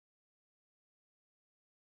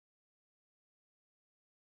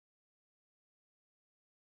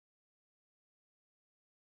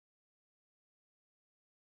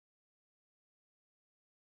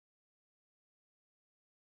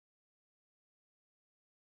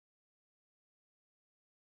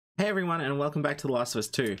Hey everyone, and welcome back to The Last of Us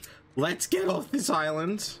 2. Let's get off this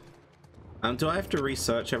island! Do I have to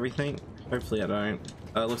research everything? Hopefully I don't.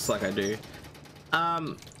 Looks like I do.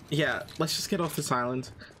 Yeah, let's just get off this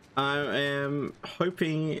island. I am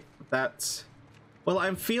hoping that... Well,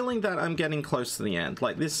 I'm feeling that I'm getting close to the end.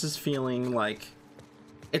 Like, this is feeling like...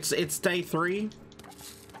 It's day 3.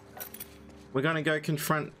 We're gonna go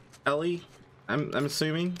confront Ellie, I'm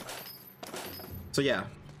assuming. So yeah,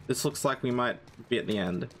 this looks like we might be at the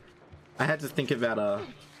end. I had to think about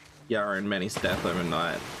Yara and Manny's death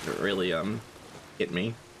overnight. It really hit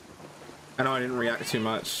me. I know I didn't react too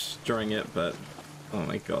much during it, but oh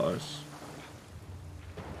my gosh.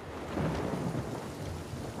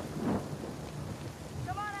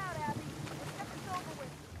 Come on out, Abby. Let's get this over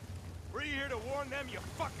with. Were you here to warn them, you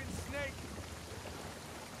fucking snake?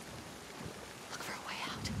 Look for a way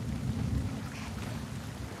out.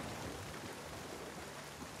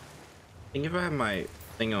 I think if I have my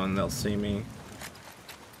thing on, they'll see me.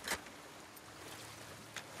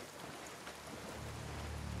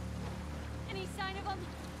 Any sign of them?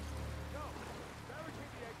 No.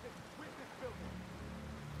 Barricade the exit with this building.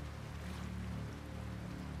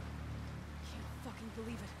 Can't fucking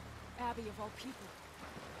believe it. Abby of all people.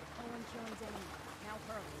 Owen Killing's enemy. Now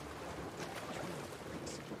her.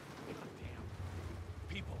 Goddamn.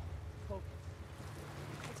 People. Focus.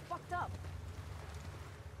 It's fucked up.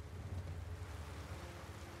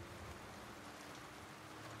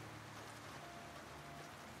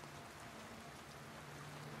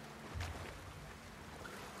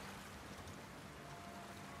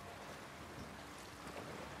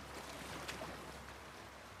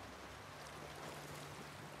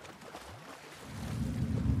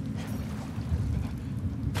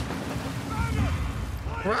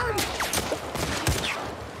 Run!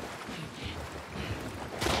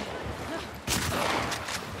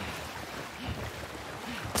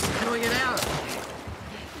 How do I get out?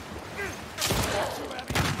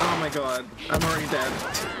 Oh my god, I'm already dead.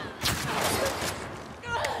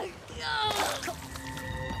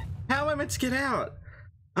 How am I meant to get out?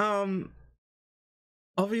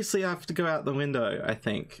 Obviously I have to go out the window, I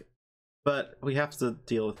think. But we have to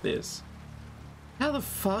deal with this. How the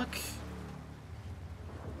fuck?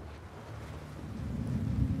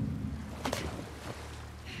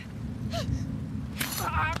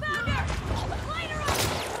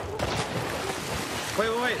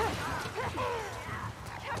 Wait.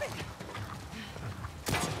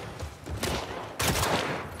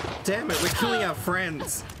 Damn it, we're killing our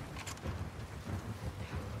friends.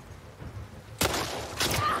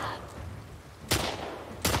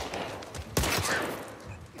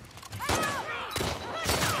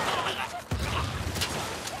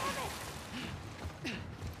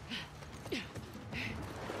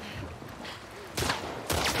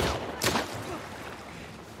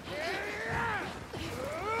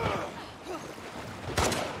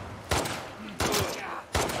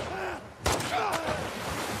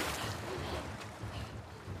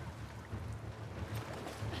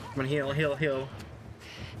 Come on, heal. Over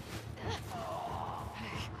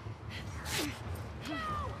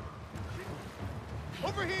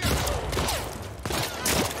here!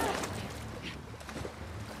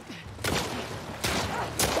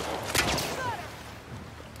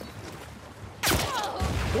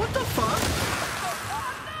 What the fuck?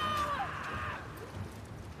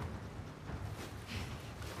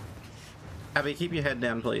 Abby, keep your head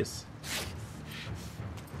down, please.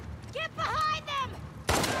 Get behind them!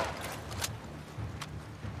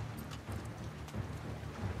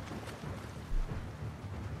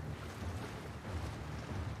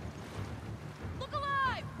 Look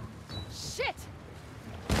alive! Shit!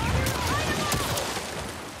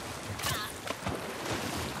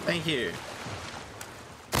 Thank you.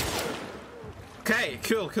 Okay,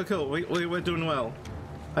 cool. We're doing well.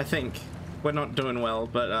 I think. We're not doing well,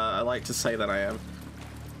 but I like to say that I am.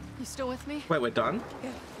 You still with me? Wait, we're done?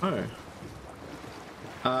 Yeah.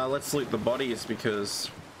 Oh. Let's loot the bodies because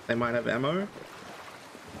they might have ammo.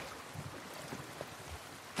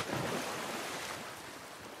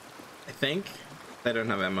 I think. They don't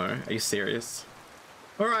have ammo. Are you serious?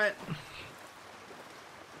 Alright.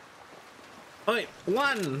 Oh, wait,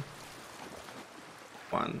 one.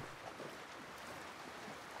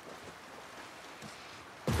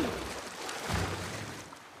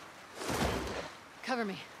 Cover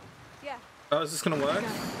me. Yeah. Oh, is this gonna work?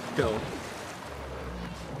 Cool.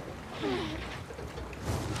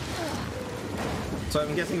 So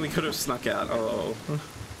I'm guessing we could have snuck out. Oh. Killed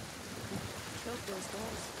those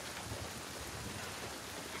guys.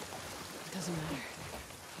 It doesn't matter.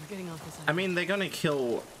 We're getting off this island. I mean, they're gonna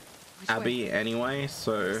kill Which Abby way? anyway,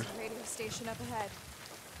 so There's a radio station up ahead.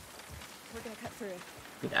 We're gonna cut through.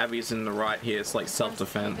 I think Abby's in the right here. It's like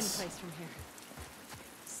self-defense. Place from here.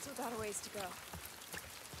 Still got a ways to go.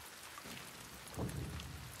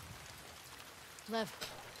 Lev,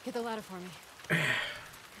 get the ladder for me.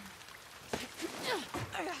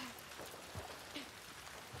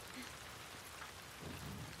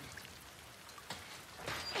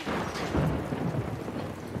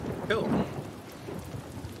 Cool.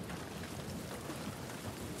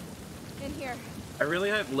 In here. I really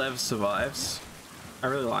hope Lev survives. I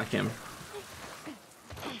really like him.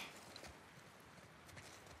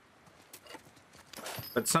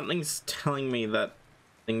 But something's telling me that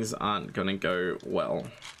things aren't gonna go well.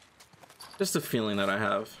 Just a feeling that I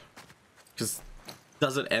have. Because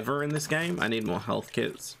does it ever in this game? I need more health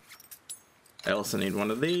kits. I also need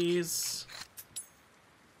one of these.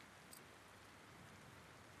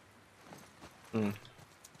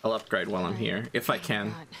 I'll upgrade while I'm here, if I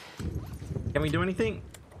can. Can we do anything?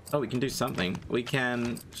 Oh, we can do something. We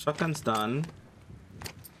can... Shotgun's done.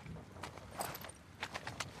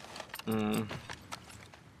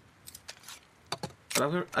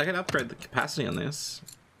 But I can upgrade the capacity on this.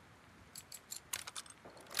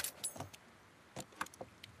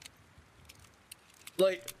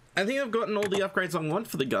 Like, I think I've gotten all the upgrades I want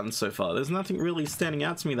for the gun so far. There's nothing really standing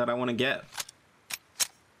out to me that I want to get.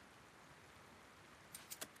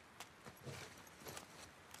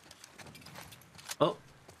 Oh.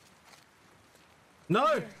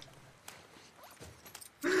 No!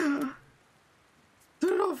 Turn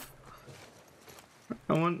it off!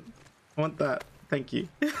 I want that. Thank you.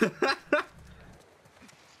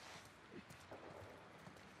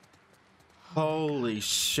 Holy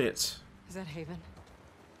shit. Is that Haven?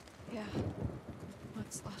 Yeah.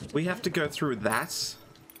 What's left? We have to go through that?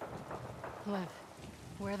 Lev,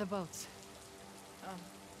 where are the boats?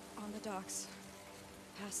 On the docks.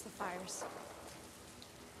 Past the fires.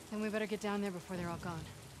 Then we better get down there before they're all gone,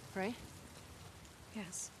 right?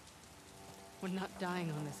 Yes. We're not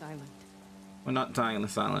dying on this island. We're not dying on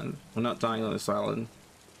this island. We're not dying on this island.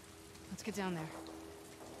 Let's get down there.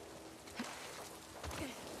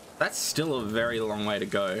 That's still a very long way to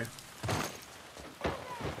go.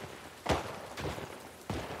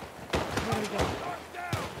 Where do we go?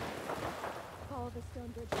 Follow the stone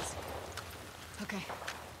bridges. Okay.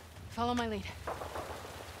 Follow my lead.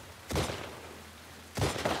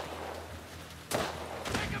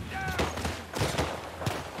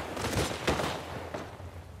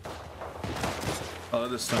 Oh,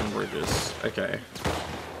 the stone bridges. Okay.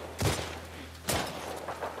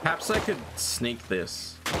 Perhaps I could sneak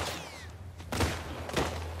this.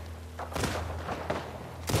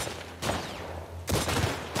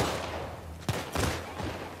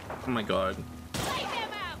 Oh my god.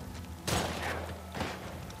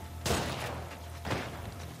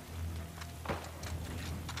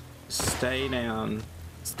 Stay down.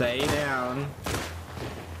 Stay down.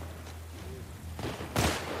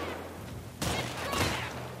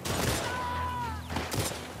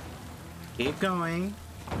 Keep going.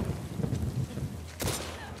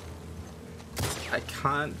 I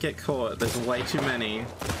can't get caught. There's way too many.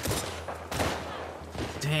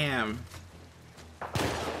 Damn.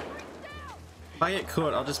 If I get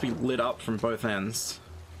caught, I'll just be lit up from both ends.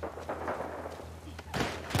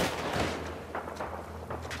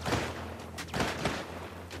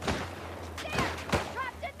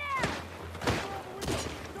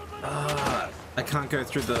 I can't go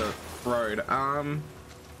through the road.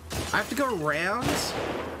 I have to go around?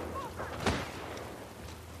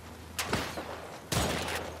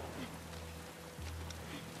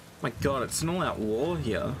 My god, it's an all-out war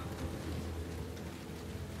here.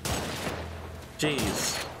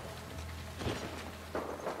 Jeez.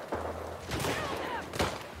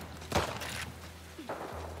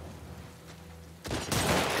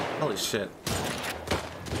 Holy shit.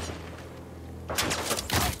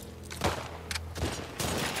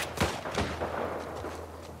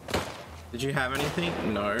 Did you have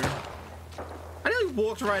anything? No. I nearly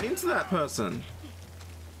walked right into that person.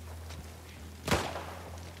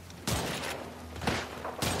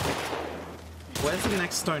 Where's the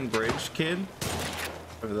next stone bridge, kid?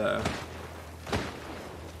 Over there.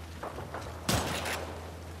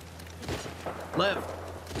 Lev!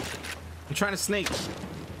 I'm trying to sneak.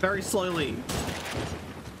 Very slowly.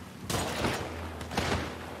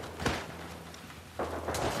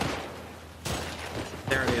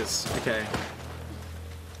 There it is. Okay.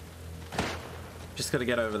 Just gotta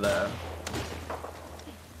get over there.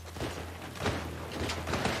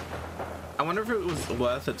 I wonder if it was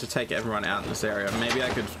worth it to take everyone out in this area. Maybe I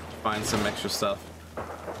could find some extra stuff.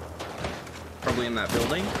 Probably in that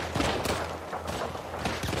building.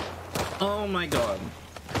 Oh my god.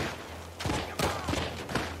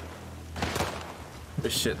 Oh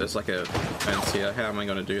shit, there's like a fence here. How am I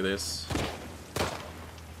gonna do this?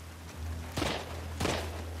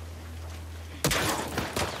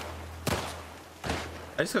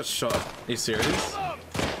 I just got shot. Are you serious?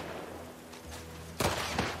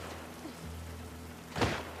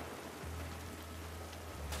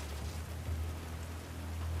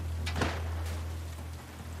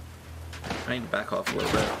 I need to back off a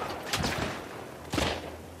little bit.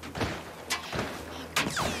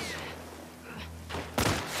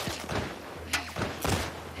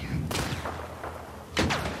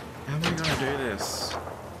 How am I gonna do this?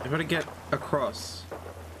 I gotta get across.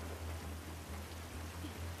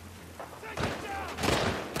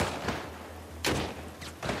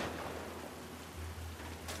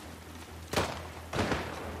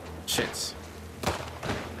 Shit.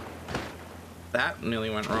 That nearly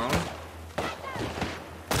went wrong.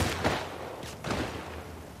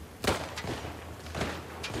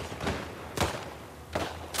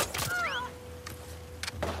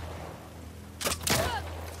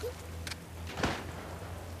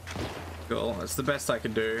 Cool, that's the best I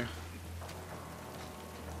could do.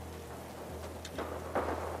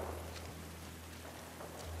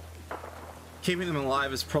 Keeping them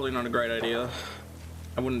alive is probably not a great idea.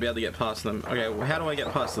 I wouldn't be able to get past them. Okay, well, how do I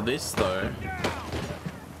get past this though?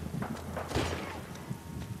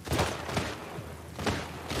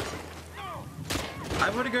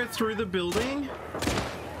 I've got to go through the building?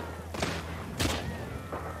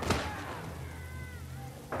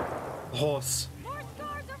 Horse. More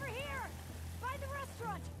scars over here! By the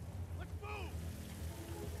restaurant! Let's move!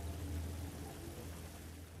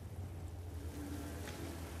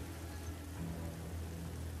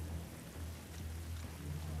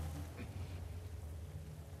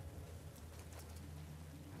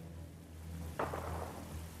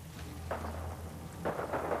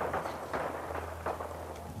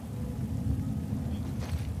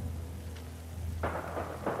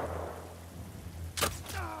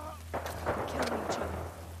 Killing each other.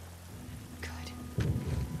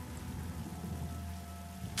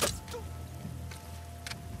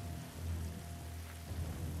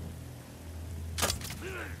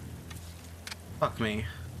 Good. Fuck me.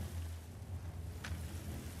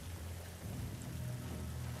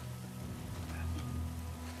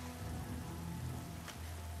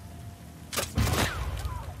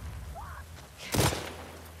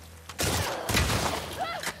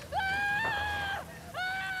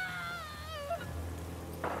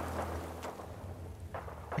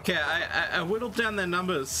 Okay, I whittled down their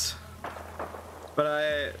numbers, but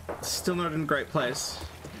I still not in a great place.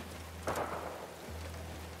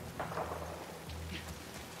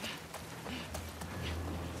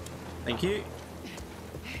 Thank you.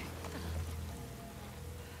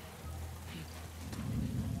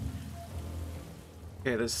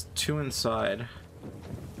 Okay, there's two inside.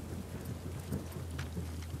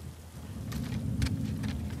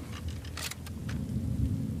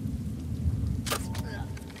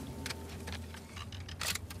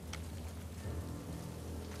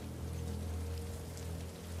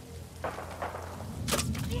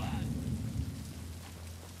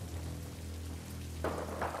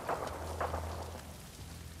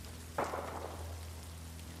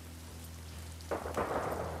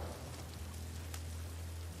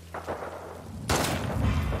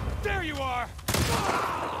 There you are!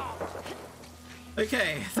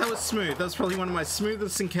 Okay, that was smooth. That was probably one of my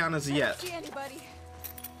smoothest encounters yet. See anybody?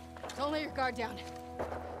 Don't let your guard down.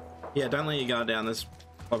 Yeah, don't let your guard down. There's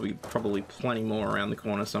probably plenty more around the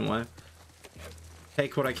corner somewhere.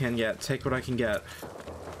 Take what I can get. Take what I can get.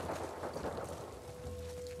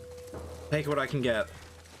 Take what I can get.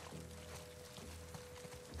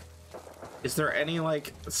 Is there any,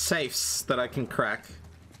 like, safes that I can crack?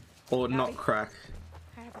 Or not crack?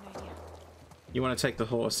 I have an idea. You want to take the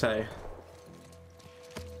horse, hey?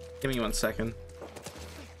 Give me 1 second.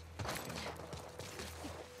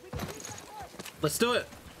 Let's do it!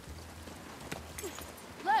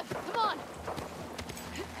 Lev, come on!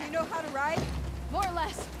 You know how to ride? More or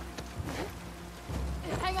less.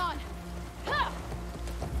 Hang on. Ha!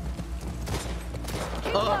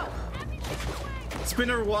 Keep Oh. up. It's been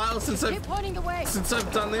a while since Keep pointing the way.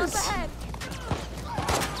 I've done Up this. ahead.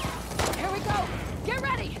 Here we go. Get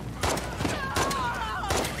ready.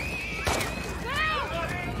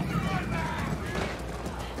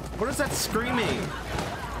 What is that screaming?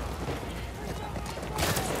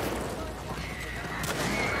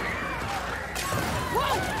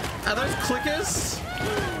 Whoa! Are those clickers?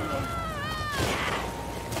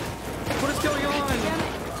 What is going on?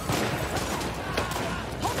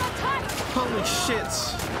 Hold on tight. Holy shit!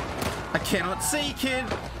 I cannot see, kid.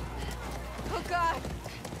 Oh god!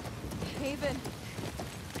 Haven,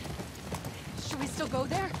 still go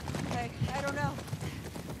there? I don't know.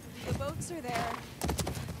 The boats are there.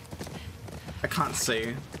 I can't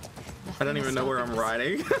see. I don't even know where I'm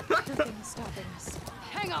riding. Nothing's stopping us.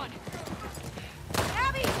 Hang on!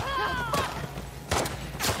 Abby!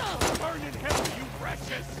 Burn in hell, you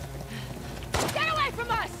wretches! Get away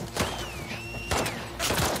from us!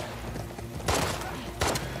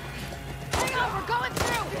 Hang on, we're going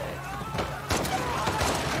through!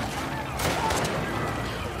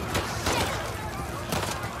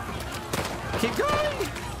 Keep going!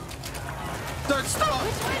 Don't stop!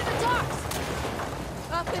 Which way to the docks?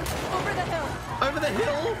 Up and over the hill. Over the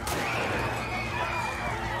hill!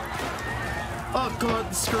 Oh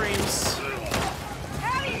god, the screams.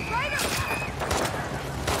 Abby, right up!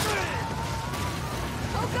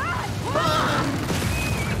 Oh God!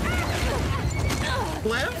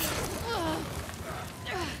 Lev?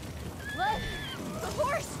 Lev, the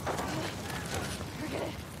horse! Forget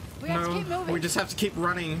it. We have to keep No, moving. we just have to keep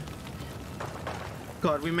running.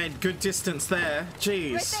 God, we made good distance there.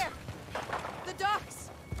 Jeez. Right there. The docks.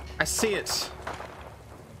 I see it.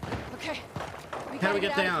 Okay. How do we gotta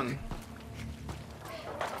get out of down? here.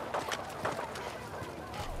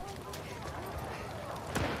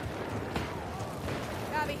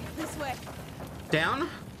 Abby, this way. Down?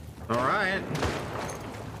 Alright.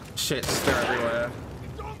 Shit, they're everywhere.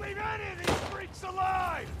 Don't leave any of these freaks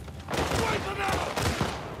alive! Wipe them out!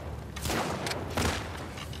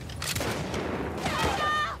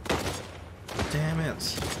 Damn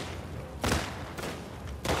it.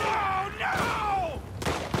 Oh no!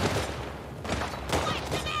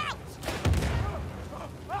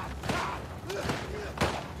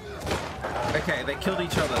 Okay, they killed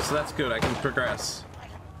each other, so that's good. I can progress.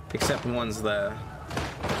 Except one's there.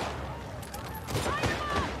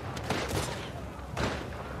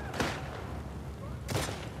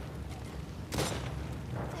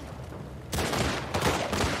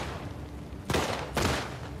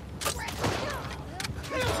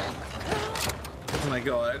 Oh my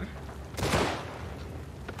god.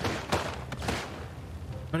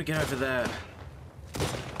 I'm gonna get over there.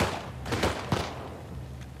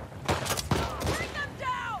 Bring them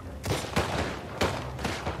down!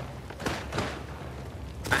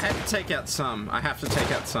 I had to take out some. I have to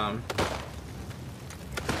take out some.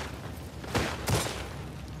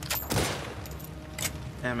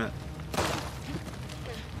 Damn it.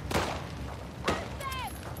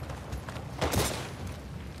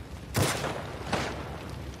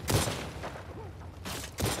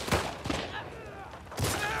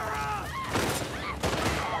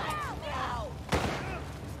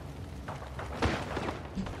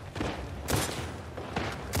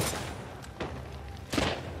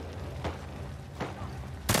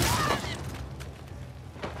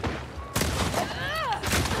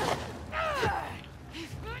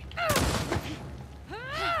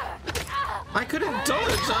 I couldn't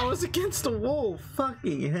dodge. I was against a wall.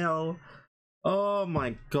 Fucking hell. Oh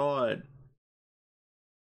my god.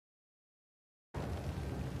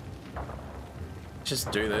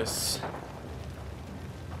 Just do this.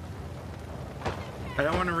 I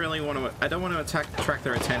don't want to I don't want to attract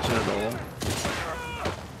their attention at all.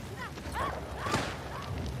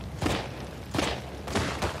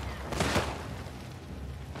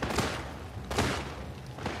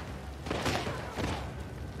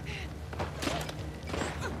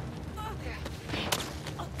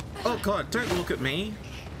 Oh god, don't look at me.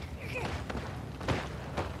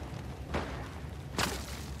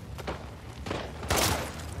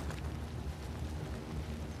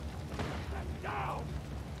 Down!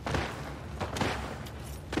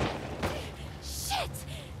 Shit!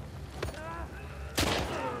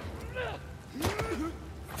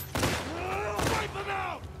 Wipe them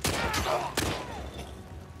out!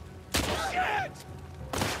 Shit!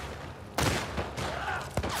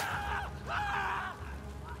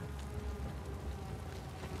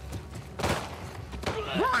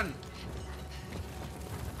 Run!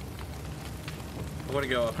 I want to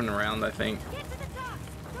go up and around, I think. Get to the docks!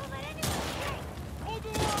 Don't let anyone escape! Hold the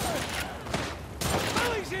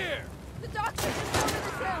line! Ellie's here! The docks are just over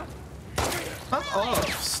this hill! Fuck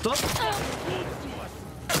off! Stop!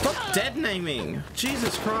 Stop dead naming!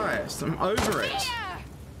 Jesus Christ! I'm over it. Yeah!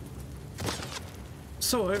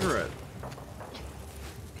 So over it.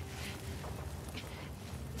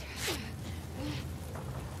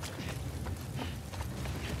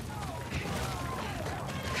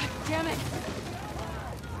 Damn it!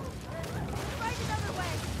 Find another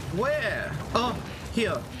way! Where? Oh,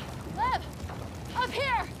 here. Lev! Up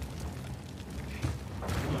here!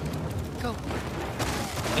 Go.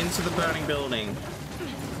 Into the burning building.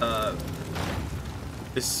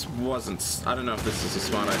 This wasn't. I don't know if this is a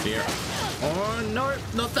smart idea. Oh no,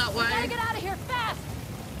 not that way. Gotta get out of here fast.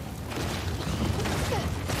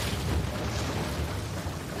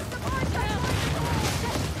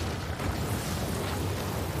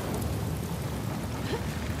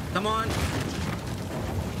 Come on.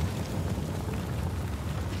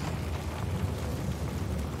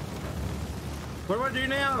 What do I do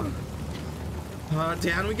now?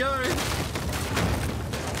 Down we go.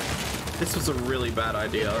 This was a really bad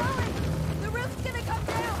idea. The roof's gonna come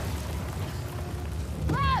down.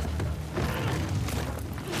 Lev!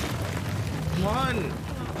 Come on.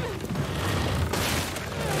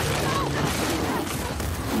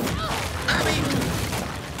 Abby!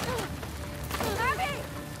 Abby!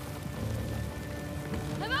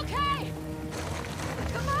 I'm okay.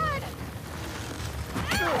 Come on!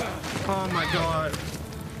 Oh my god.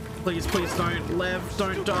 Please, please don't. Lev,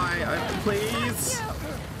 don't die. Please.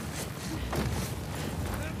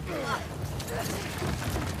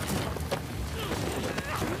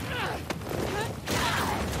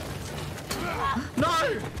 No!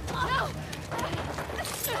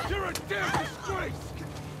 You're a damn disgrace!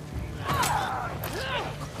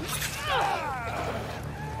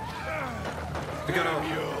 We gotta.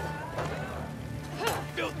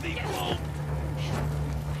 Filthy wolf!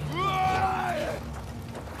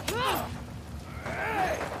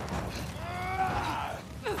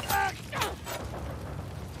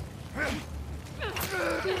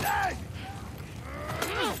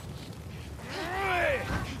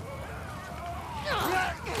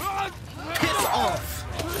 Piss off!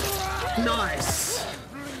 Nice!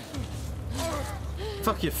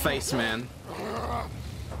 Fuck your face, man.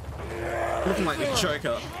 Looking like the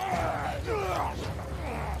Joker.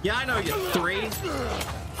 Yeah, I know you're 3.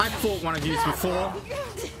 I fought one of you before.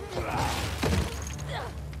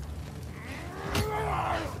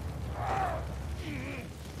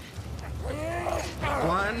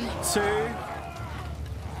 One, two.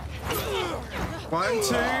 1,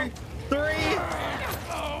 2, 3.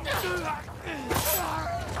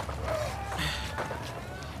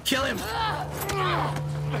 Kill him!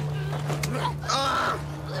 Ah!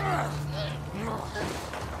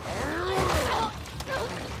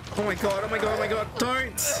 Oh my god, oh my god, oh my god,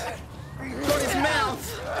 don't! Not his mouth!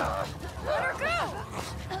 Let her go!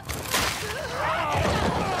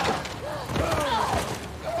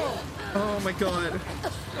 Oh my god.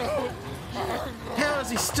 How is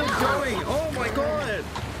he still going? Oh my god!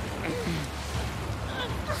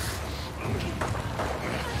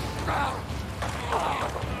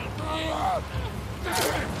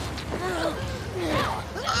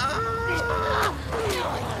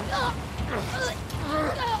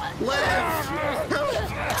 Lev! Help!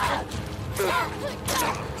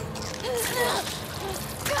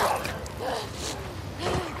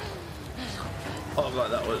 Oh god,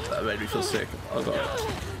 that made me feel sick. Oh god.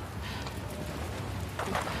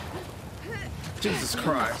 Jesus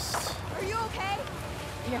Christ. Are you okay?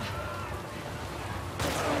 Yeah.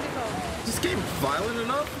 Is this game violent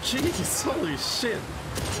enough? Jeez, holy shit.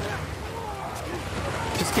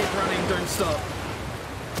 Just keep running, don't stop.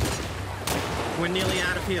 We're nearly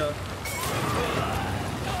out of here.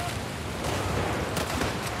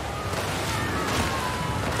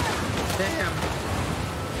 Damn.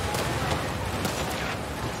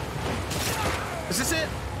 Is this it?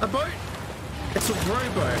 A boat? It's a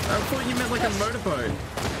rowboat. I thought you meant like a motorboat.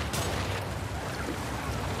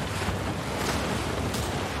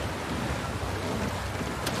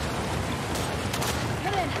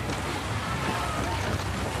 Come in.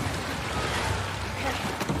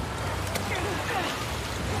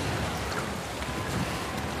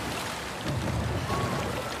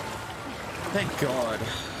 Thank God.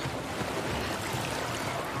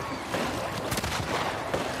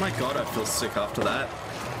 My God, I feel sick after that.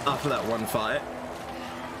 After that one fight.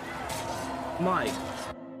 Mike.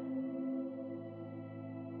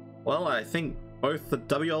 Well, I think both the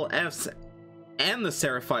WLFs and the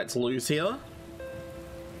Seraphites lose here.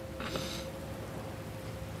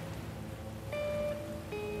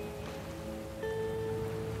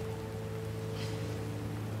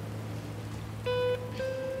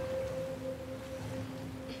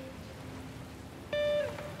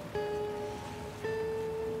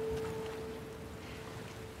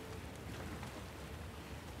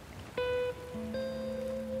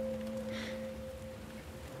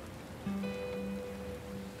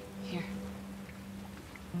 Here.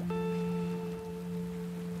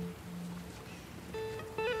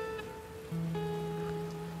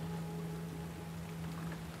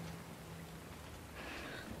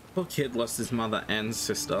 Poor kid lost his mother and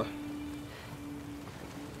sister.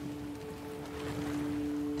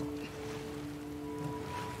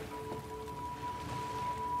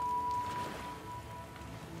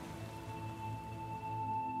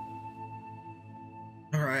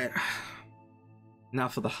 Now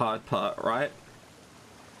for the hard part, right?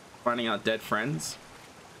 Finding our dead friends.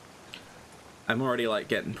 I'm already like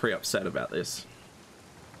getting pretty upset about this.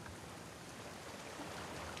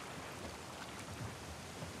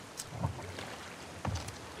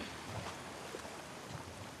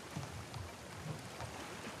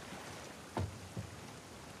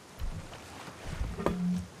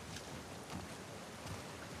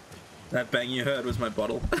 That bang you heard was my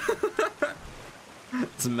bottle.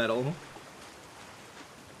 It's metal.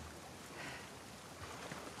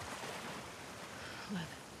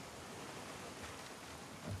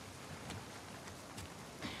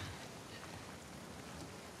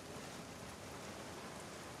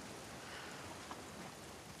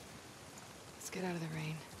 Let's get out of the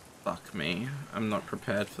rain. Fuck me. I'm not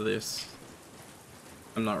prepared for this.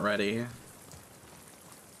 I'm not ready.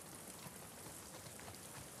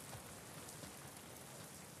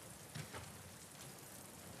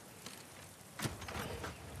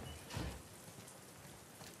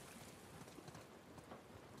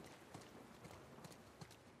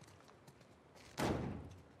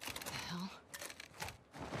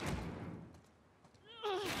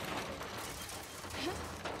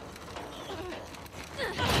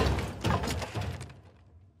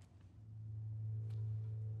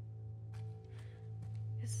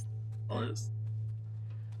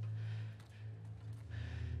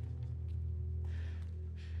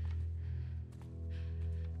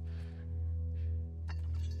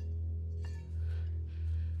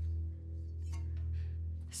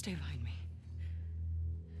 Stay behind me.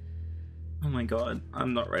 Oh my god,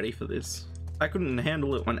 I'm not ready for this. I couldn't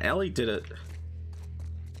handle it when Ellie did it.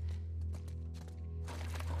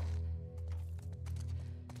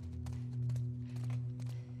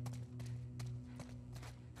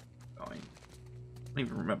 Going. I don't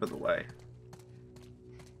even remember the way.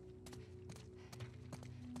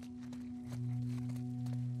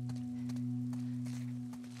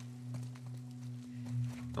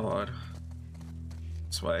 God.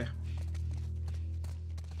 This way.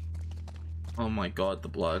 Oh my god, the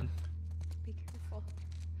blood. Be careful.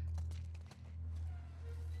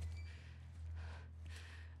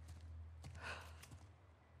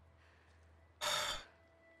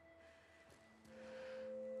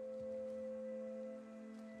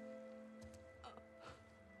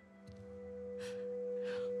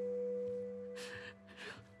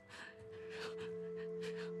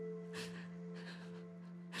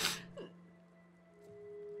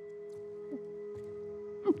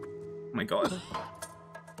 Oh my god.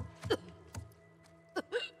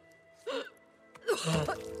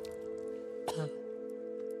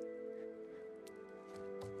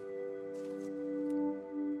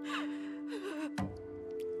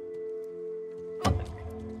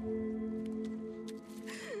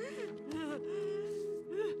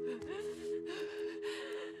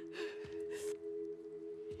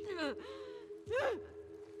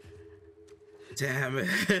 Damn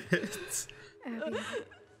it. Abby.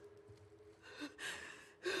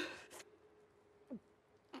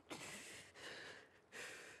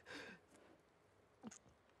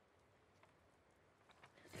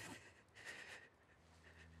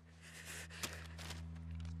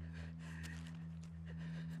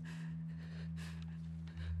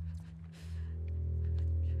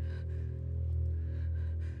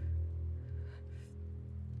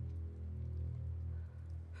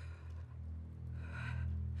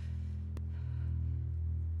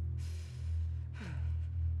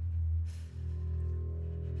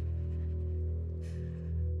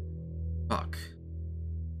 Fuck.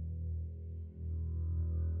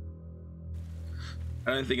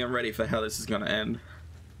 I don't think I'm ready for how this is gonna end.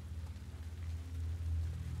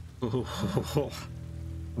 I'm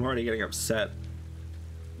already getting upset.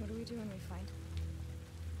 What do we do when we find?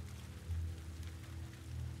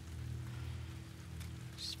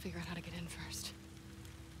 Just figure out how to get in first.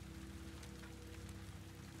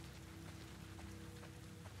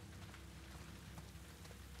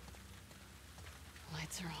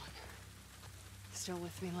 Lights are on. Still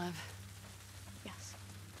with me, Lev? Yes.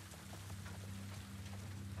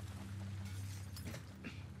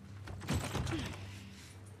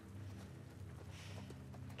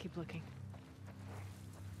 Keep looking.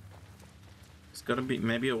 There's gotta be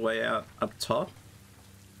maybe a way out up top.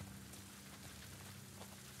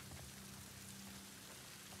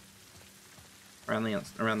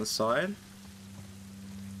 Around the side.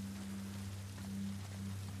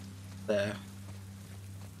 There.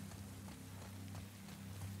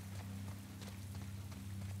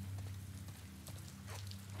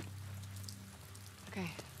 Okay.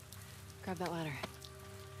 Grab that ladder.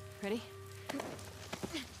 Ready?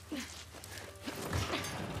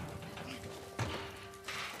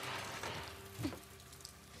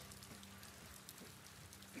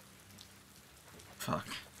 Fuck.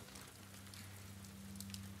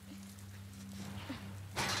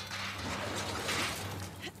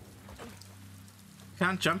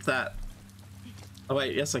 Can't jump that. Oh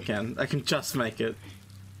wait, yes I can. I can just make it.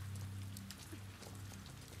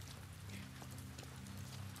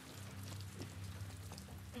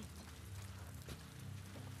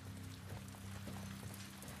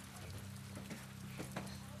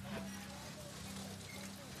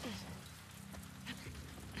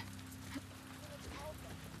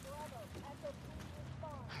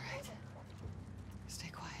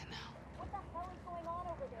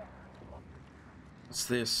 What's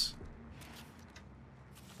this?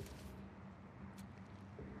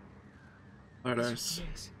 Photos.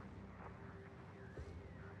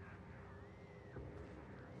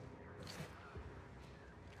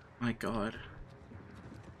 My god.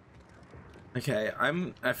 Okay,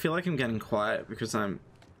 I feel like I'm getting quiet because I'm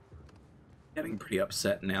getting pretty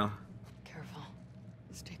upset now. Careful.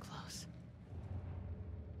 Stay close.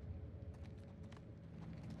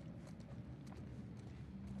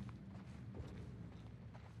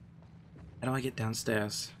 How do I get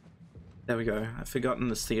downstairs? There we go. I've forgotten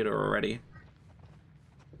this theater already.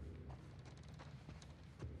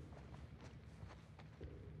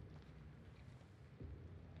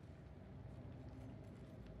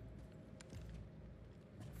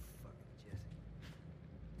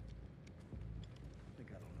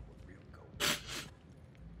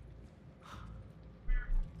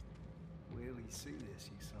 See this,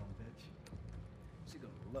 you son of a bitch. She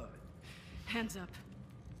gonna love it. Hands up.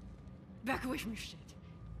 Back away from your shit.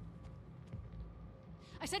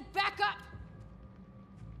 I said back up!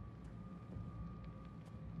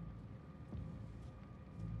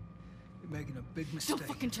 You're making a big mistake. Don't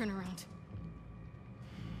fucking turn around.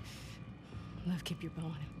 Liv, keep your bow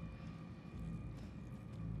on him.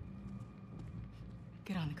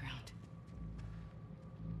 Get on the ground.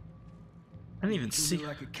 I didn't even You see. me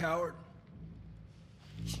like a coward.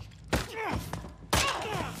 You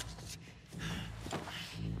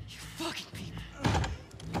fucking people.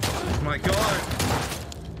 Oh my god!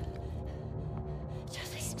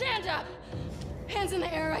 Jesse, stand up! Hands in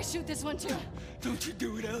the air, I shoot this one too. Don't you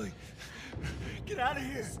do it, Ellie. Get out of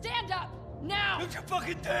here. Stand up! Now! Don't you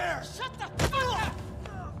fucking dare! Shut the fuck up!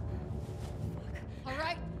 All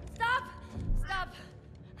right? Stop! Stop!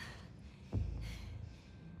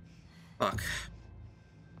 Fuck.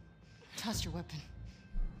 Toss your weapon.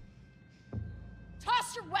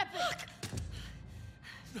 Toss your weapon!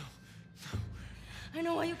 No. I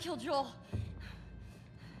know why you killed Joel.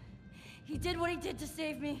 He did what he did to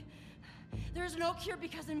save me. There is no cure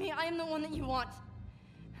because of me. I am the one that you want.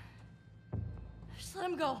 Just let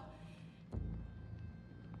him go.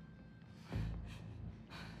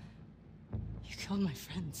 You killed my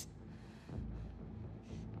friends.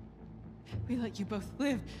 We let you both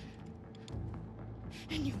live.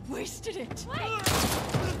 And you wasted it. Wait!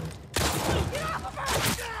 Get off of her!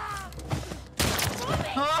 Move me!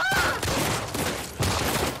 Come on.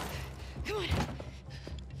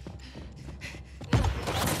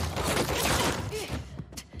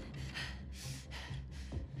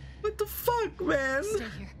 What the fuck, man? Stay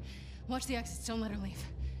here. Watch the exits. Don't let her leave.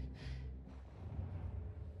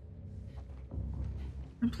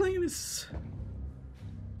 I'm playing this.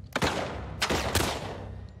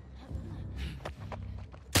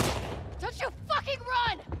 Don't you fucking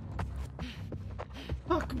run!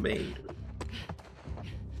 Fuck me.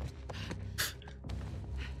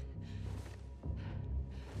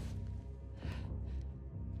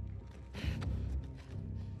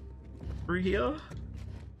 We're here.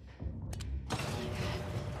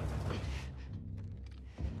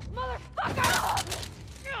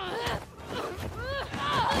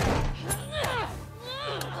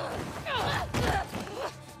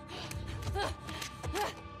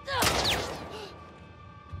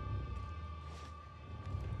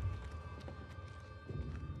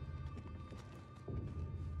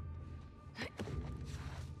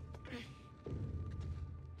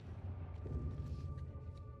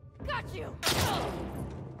 Got you!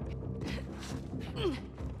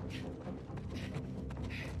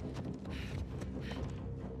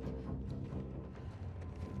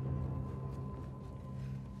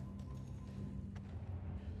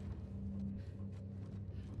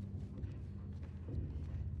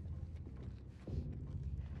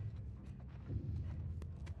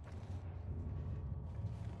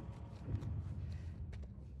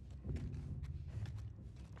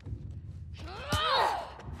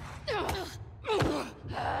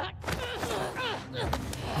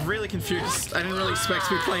 I'm really confused. I didn't really expect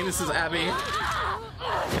to be playing this as Abby.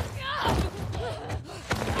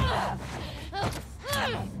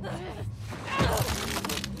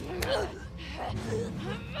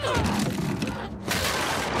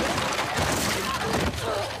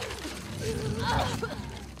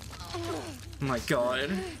 Oh my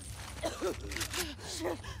god.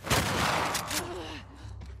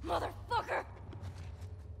 Motherfucker!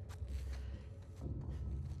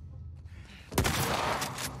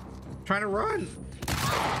 Trying to run.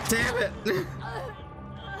 Damn it.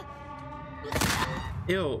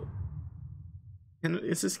 Ew.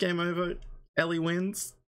 Is this game over? Ellie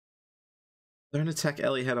wins? Don't attack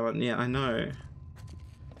Ellie head on. Yeah, I know.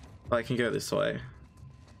 But I can go this way.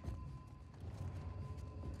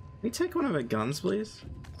 Can we take one of her guns, please?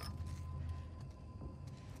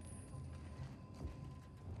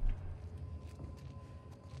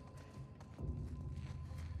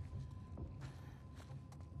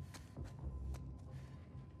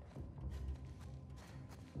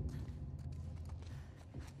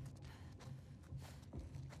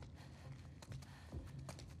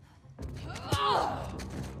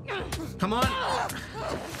 Come on!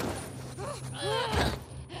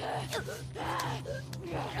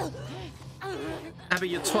 Abby,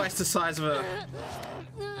 you're twice the size of her.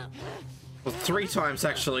 Well, 3 times,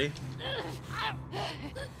 actually.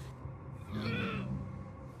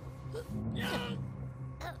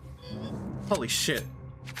 Holy shit.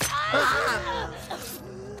 Ah!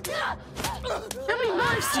 How many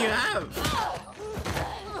knives do you have?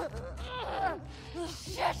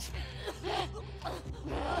 Shit!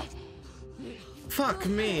 Fuck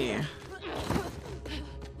me.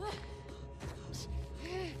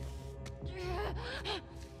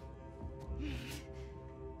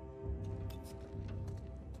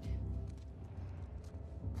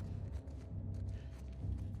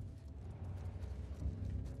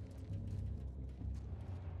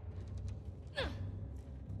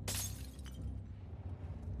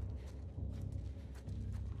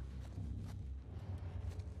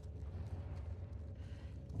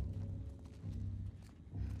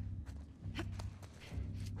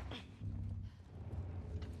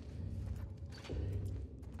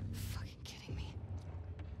 Fucking kidding me.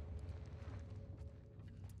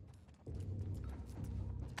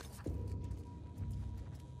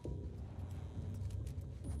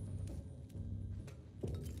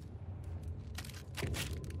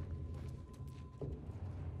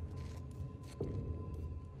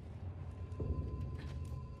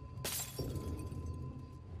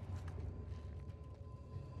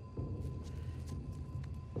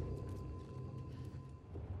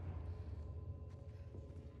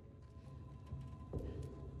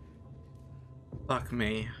 Fuck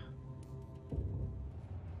me.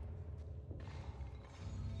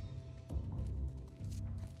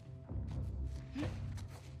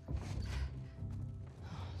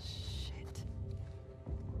 Shit.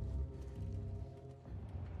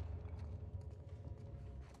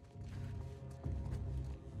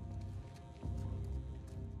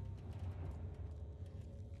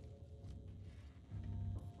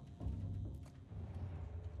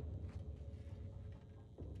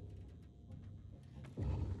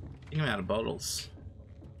 I think I'm out of bottles.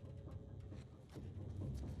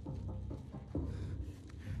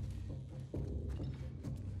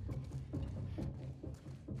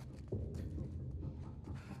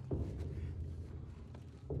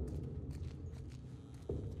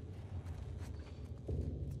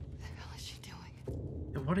 The hell is she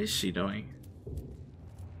doing? What is she doing?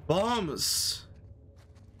 Bombs!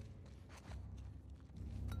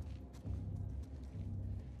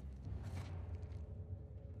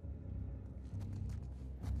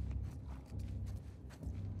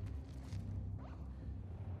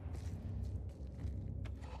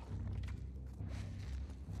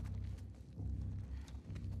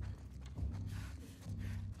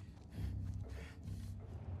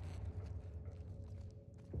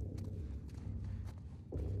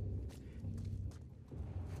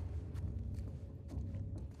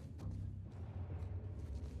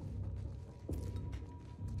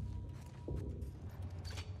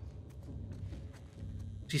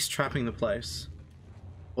 She's trapping the place.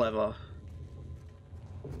 Clever.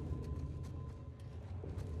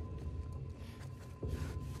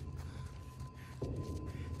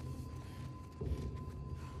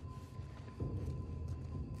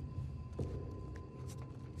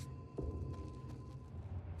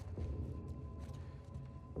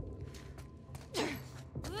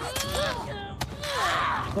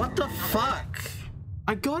 What the fuck?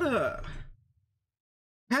 I got her.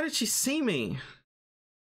 How did she see me?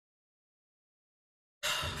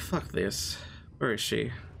 Fuck this. Where is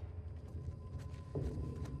she?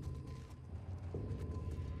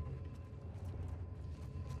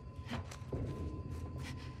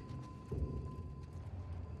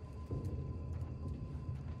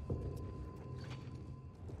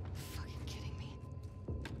 Fucking kidding me.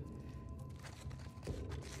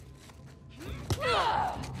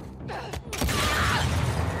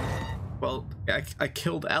 I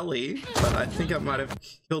killed Ellie, but I think I might have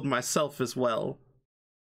killed myself as well.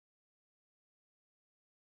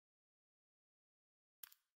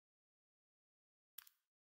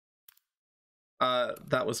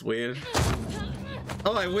 That was weird.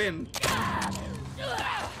 Oh, I win!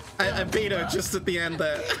 I beat her just at the end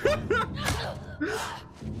there.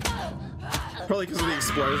 Probably because of the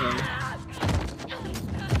explosion.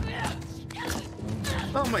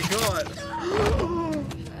 Oh my god!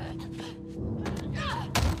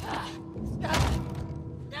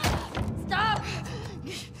 Stop!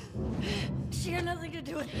 She had nothing to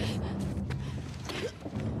do with it.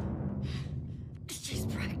 She's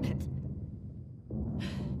pregnant.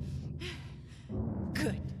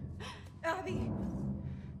 Good. Abby.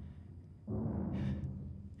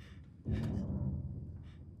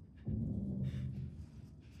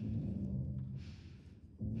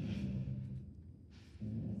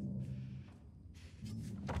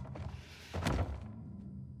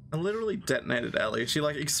 I literally detonated Ellie. She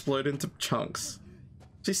like exploded into chunks.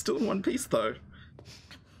 She's still in one piece though.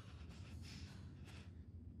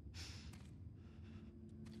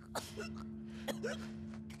 I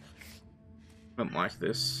don't like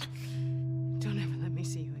this. Don't ever let me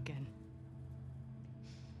see you again.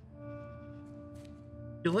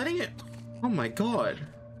 You're letting it. Oh my god.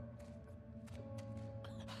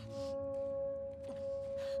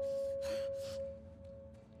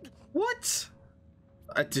 What?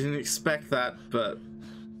 I didn't expect that, but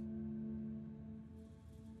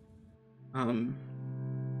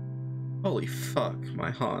holy fuck,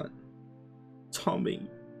 my heart. Tommy.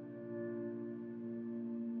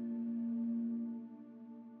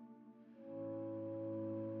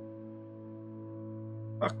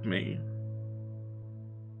 Fuck me.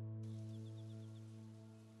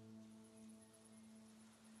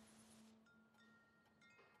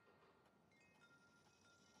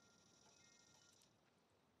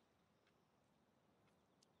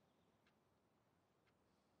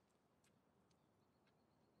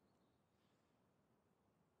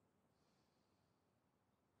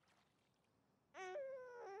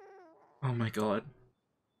 Oh my god.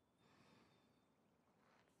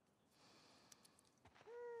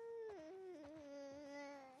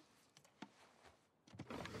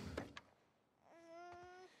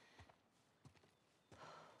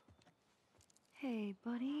 Hey,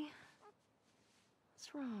 buddy.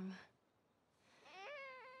 What's wrong?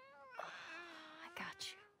 I got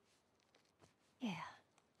you. Yeah,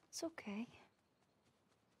 it's okay.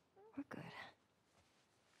 We're good.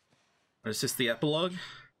 Is this the epilogue?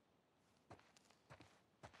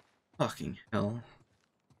 Fucking hell.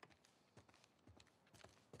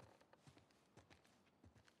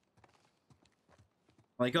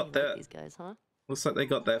 They got their... These guys, huh? Looks like they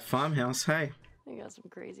got their farmhouse, hey. They got some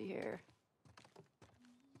crazy hair.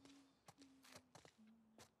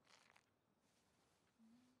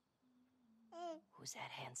 Who's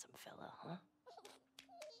that handsome fella, huh?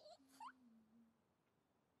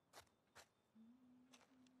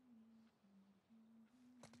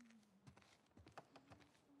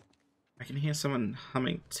 I can hear someone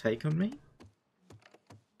humming Take On Me.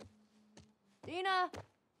 Dina!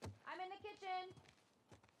 I'm in the kitchen!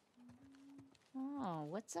 Oh,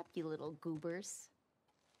 what's up, you little goobers?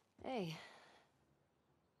 Hey.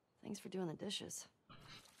 Thanks for doing the dishes.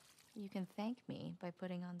 You can thank me by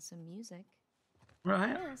putting on some music.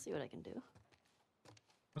 Right. I'll see what I can do.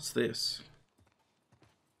 What's this?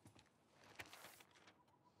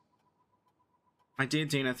 My dear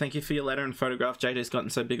Dina, thank you for your letter and photograph. JJ's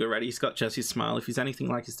gotten so big already. He's got Jesse's smile. If he's anything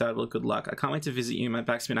like his dad, well, good luck. I can't wait to visit you. My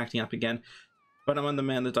back's been acting up again. But I'm on the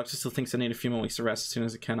man. The doctor still thinks I need a few more weeks of rest. As soon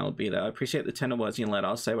as I can, I'll be there. I appreciate the tender words in your letter.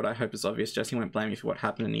 I'll say what I hope is obvious. Jesse won't blame you for what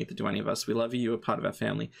happened, and neither do any of us. We love you. You are part of our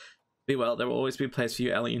family. Be well. There will always be a place for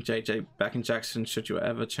you, Ellie and JJ, back in Jackson, should you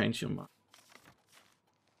ever change your mind.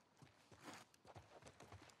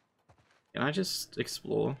 Can I just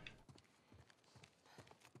explore?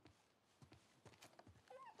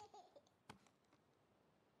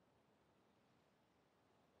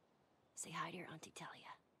 Say hi to your Auntie Talia.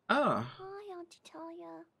 Oh. Hi, Auntie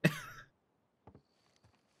Talia.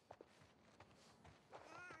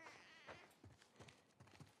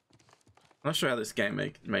 I'm not sure how this game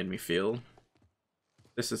made me feel.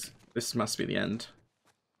 This must be the end.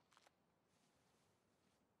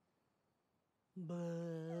 Man,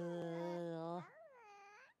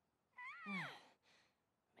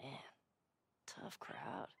 tough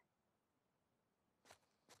crowd.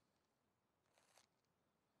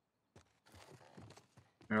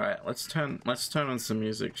 All right, let's turn on some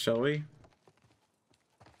music, shall we?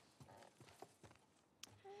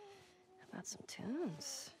 How about some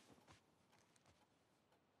tunes?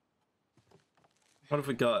 What have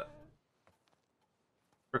we got?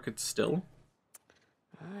 Crooked still?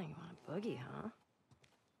 Oh, you want a boogie, huh?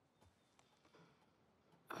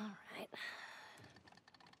 All right.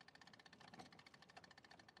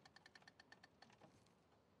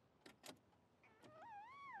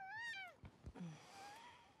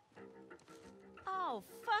 Oh,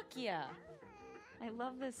 fuck yeah. I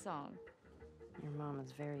love this song. Your mom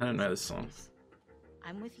is very. I don't know this song.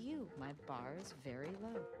 I'm with you. My bar is very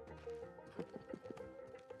low.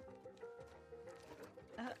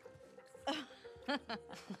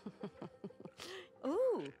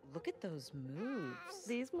 Ooh, look at those moves.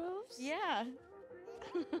 These moves? Yeah.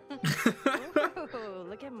 Ooh,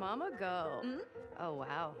 look at Mama go. Mm? Oh,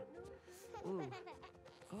 wow. Ooh.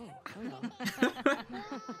 Oh, hello.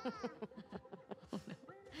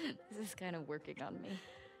 This is kind of working on me.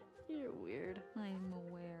 You're weird. I'm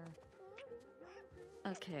aware.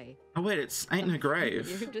 Okay. Oh wait, it's Ain't No Grave.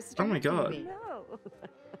 You're Oh my distracting god. me. No.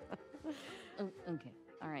 Oh, okay.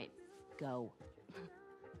 All right. Go.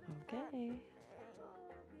 Okay.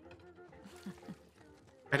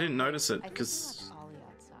 I didn't notice it I think we because left Ollie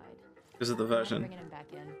outside. of the Am I version. bringing him back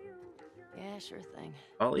in. Yeah, sure thing.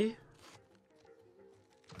 Ollie?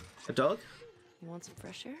 A dog? You want some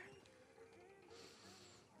fresh air?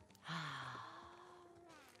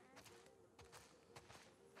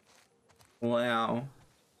 Wow.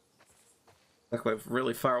 Like we're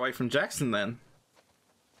really far away from Jackson then.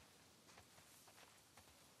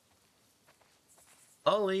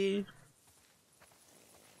 Ollie!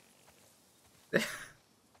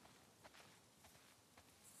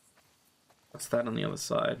 What's that on the other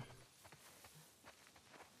side?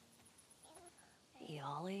 Hey,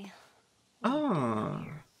 Ollie. Ah.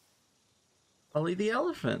 Ollie the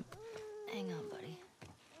elephant. Hang on, buddy.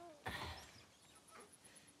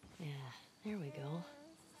 Yeah, there we go.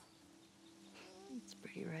 It's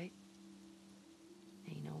pretty, right?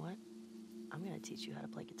 Hey, you know what? I'm gonna teach you how to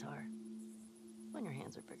play guitar. When your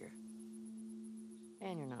hands are bigger.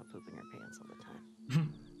 And you're not pooping your pants all the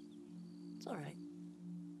time. It's alright.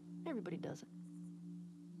 Everybody does it.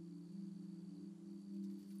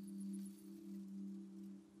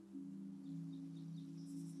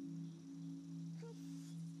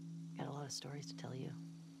 Got a lot of stories to tell you.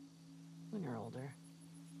 When you're older.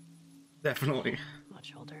 Definitely.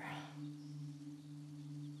 Much older.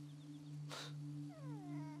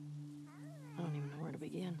 I don't even know where to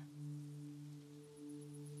begin.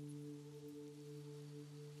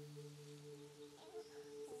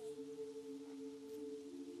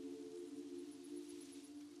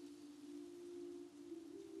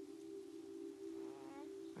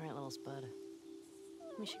 All right, little spud.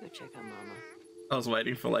 We should go check on Mama. I was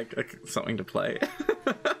waiting for like something to play.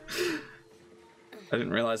 I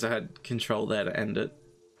didn't realize I had control there to end it.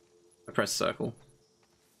 I pressed circle.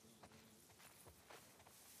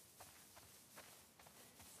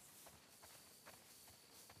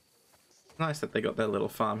 Nice that they got their little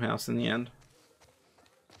farmhouse in the end.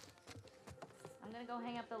 I'm gonna go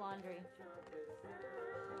hang up the laundry.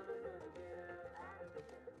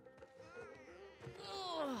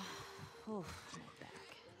 Oh, my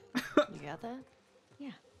back. You got that?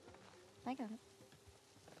 Yeah, I got it.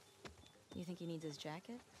 You think he needs his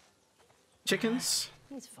jacket? Chickens?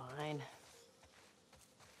 He's fine.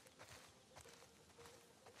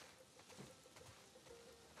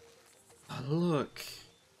 Oh, look.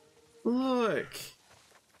 Look.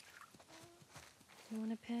 You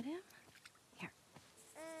want to pet him? Here.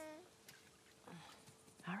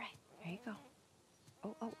 All right, there you go.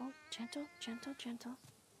 Oh, oh, oh, gentle, gentle, gentle.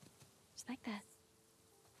 Just like that.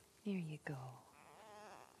 There you go.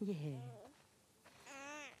 Yeah.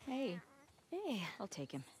 Hey, Hey, I'll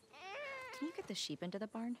take him. Can you get the sheep into the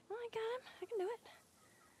barn? oh, I got him. I can do it.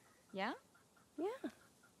 Yeah? Yeah.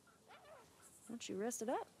 Don't you rest it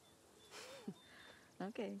up?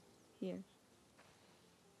 Okay, here.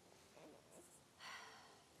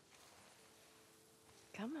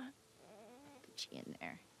 Come on. Put you in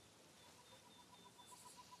there.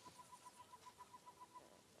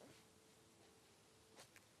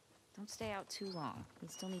 Don't stay out too long. He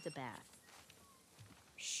still needs a bath.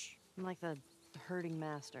 Shh. I'm like the herding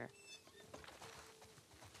master.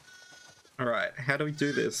 Alright, how do we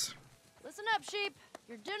do this? Listen up, sheep.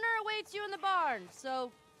 Your dinner awaits you in the barn,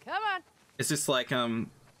 so come on. Is this like, gonna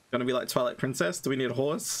be like Twilight Princess? Do we need a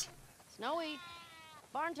horse? Snowy.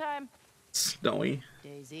 Barn time. Snowy.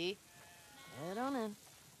 Daisy. Head on in.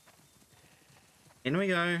 In we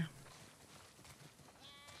go.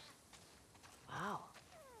 Wow.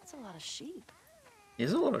 That's a lot of sheep.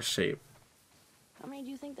 There's a lot of sheep. How many do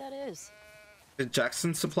you think that is? Did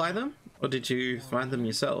Jackson supply them? Or did you find them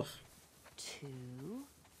yourself? 2,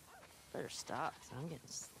 Better stop, 'cause I'm getting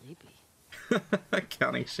sleepy.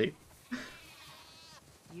 Counting sheep.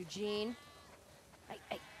 Eugene.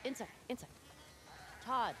 Hey, inside.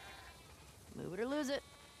 Todd. Move it or lose it.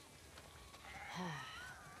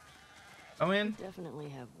 Oh, in. Definitely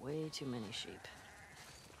have way too many sheep.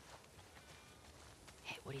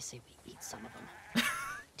 Hey, what do you say we eat some of them?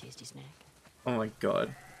 Tasty snack. Oh my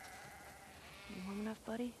god. You warm enough,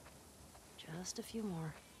 buddy? Just a few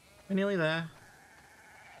more. We're nearly there.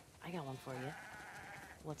 I got one for you.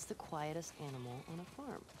 What's the quietest animal on a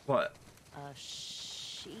farm? What? A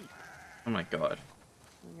sheep. Oh my god.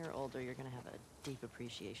 When you're older, you're gonna have a deep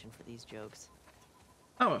appreciation for these jokes.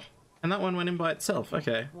 Oh, and that one went in by itself.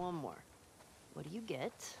 Okay. One more. What do you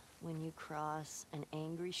get when you cross an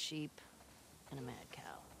angry sheep and a mad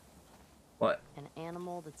cow? What? An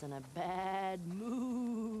animal that's in a bad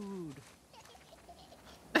mood.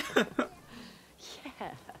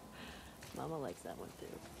 Yeah. Mama likes that one too.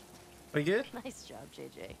 We good? Nice job,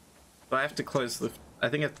 JJ. Do I have to close the... I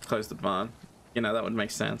think I have to close the barn. You know, that would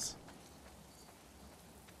make sense.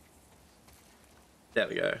 There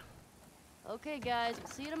we go. Okay, guys, we'll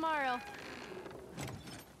see you tomorrow.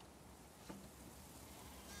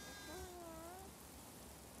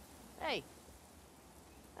 Hey,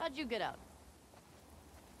 how'd you get out?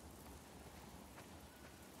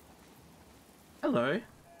 Hello.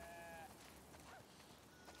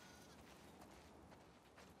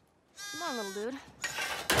 Come on, little dude.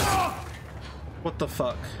 What the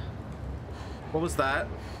fuck? What was that?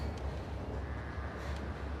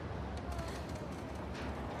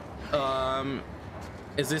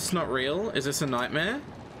 Is this not real? Is this a nightmare?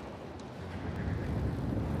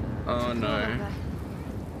 Oh no.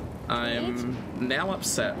 I'm now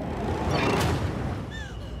upset.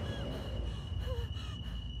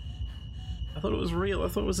 I thought it was real. I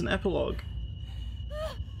thought it was an epilogue.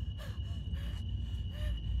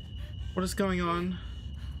 What is going on?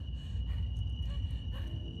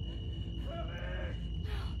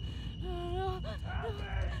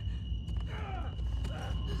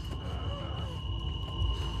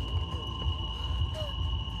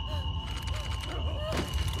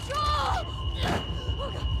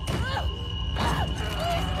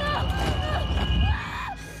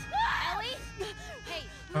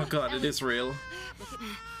 Oh god, it is real. Look at me.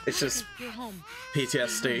 It's just You're home.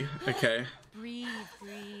 PTSD. Okay. Breathe.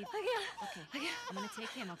 Okay. I'm gonna take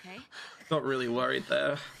him, okay? Got really worried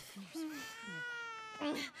there.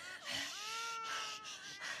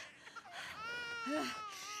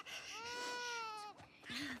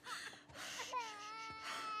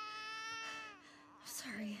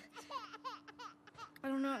 Sorry. I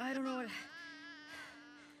don't know what... I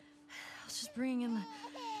was just bringing in the...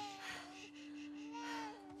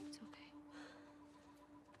 It's okay.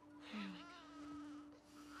 Here we go.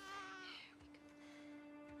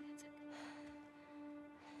 That's it.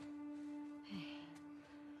 Hey.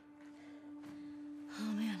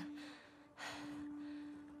 Oh, man.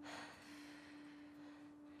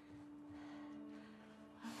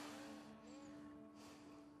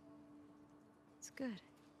 It's good.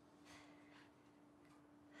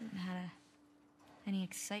 Haven't had any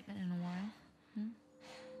excitement in a while.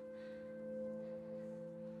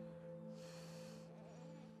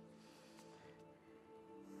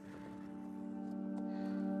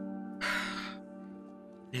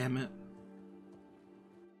 Damn it.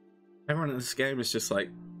 Everyone in this game is just like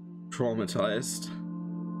traumatized.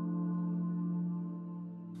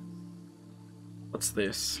 What's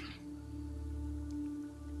this?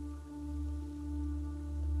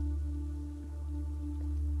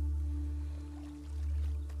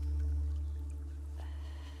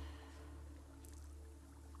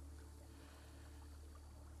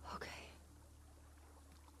 Okay.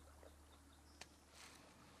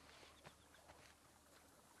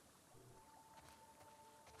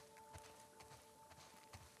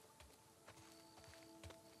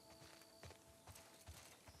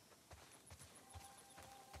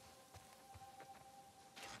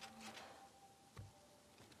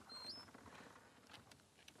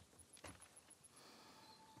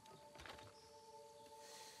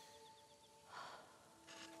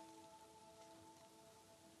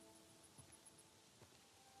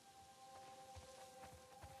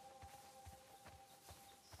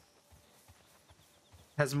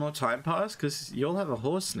 Has more time passed? Because you'll have a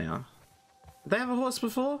horse now. Did they have a horse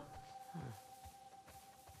before?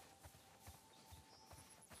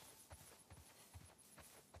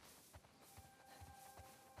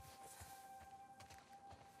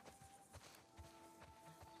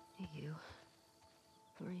 Hey, you.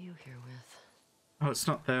 Who are you here with? Oh, it's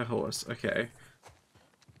not their horse. Okay.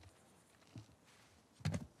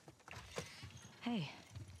 Hey.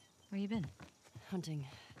 Where you been? Hunting.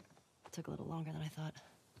 Took a little longer than I thought.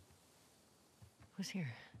 Who's here?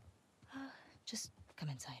 Just come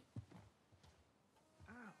inside.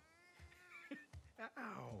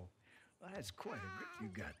 Ow. Well, that's quite a grip you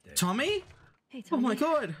got there. Tommy? Hey, Oh Tommy. my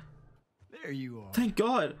god! There you are. Thank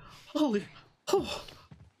God! Holy... Oh!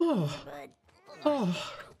 Oh!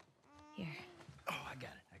 Oh! Here. Oh, I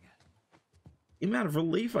got it. The amount of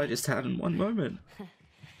relief I just had in one moment.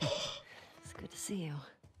 It's good to see you.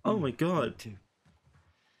 Oh my god. Too.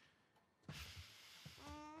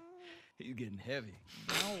 He's getting heavy.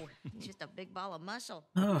 No, he's just a big ball of muscle.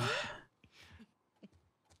 Oh.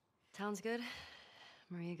 Town's good?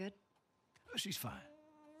 Maria good? Oh, she's fine.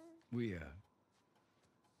 We're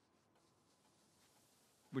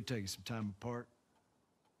taking some time apart.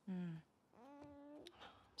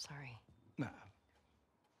 Sorry. Nah.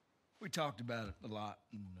 We talked about it a lot,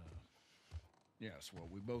 and yeah, it's what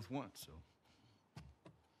we both want, so.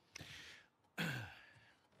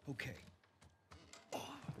 Okay.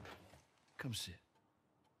 Come sit.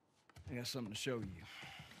 I got something to show you.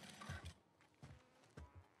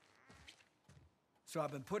 So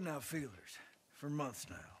I've been putting out feelers for months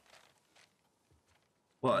now.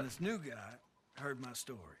 What? And this new guy heard my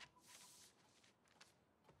story.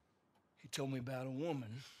 He told me about a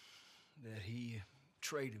woman that he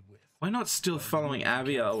traded with. We're not still following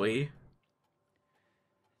Abby, are we?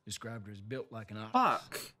 Described her as built like an ox.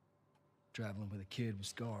 Fuck. Traveling with a kid with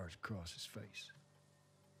scars across his face.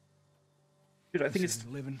 Dude, I think it's... Said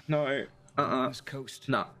living No. on the West Coast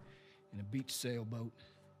Nah. in a beach sailboat.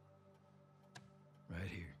 Right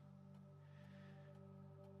here.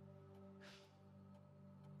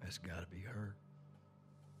 That's gotta be her.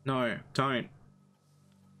 No, don't.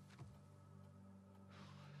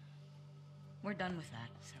 We're done with that,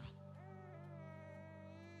 so.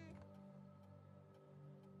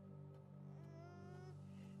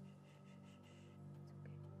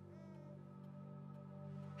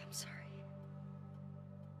 I'm sorry.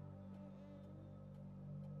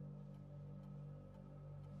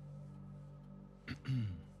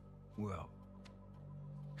 Well,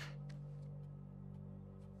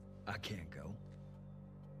 I can't go.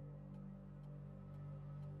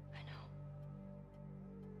 I know.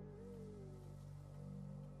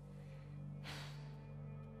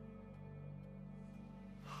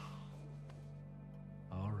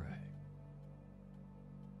 All right.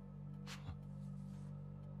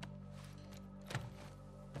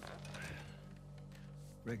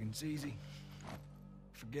 Reckon it's easy.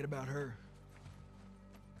 Forget about her.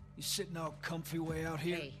 You sitting all comfy way out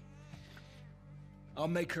here? Hey, I'll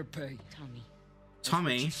make her pay. Tommy. That's what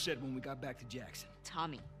Tommy? she said when we got back to Jackson.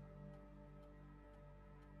 Tommy.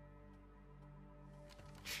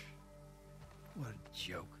 What a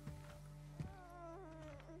joke.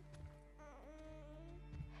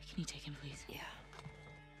 Can you take him, please? Yeah.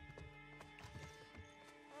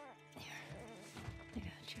 Here. I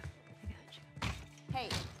got you. I got you. Hey,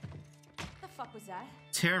 what the fuck was that?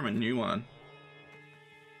 Tear him a new one.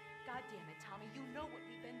 God damn it, Tommy, you know what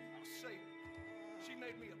we've been through. I'll say it. She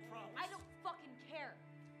made me a promise. I don't fucking care.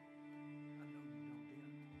 I know you don't,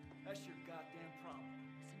 Ben. That's your goddamn problem.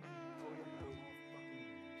 Oh, yeah, no, fucking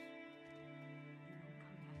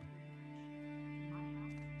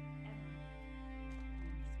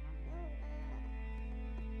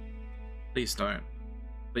Please don't.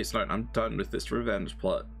 Please don't. I'm done with this revenge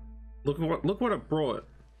plot. Look what it brought.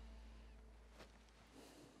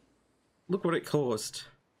 Look what it caused.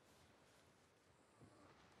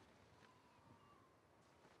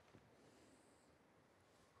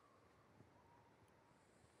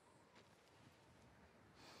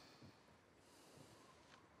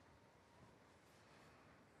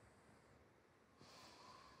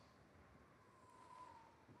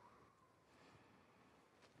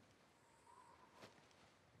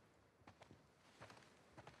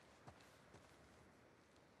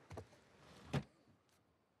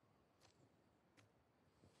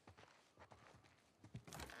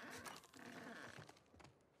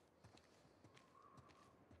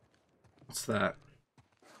 What's that?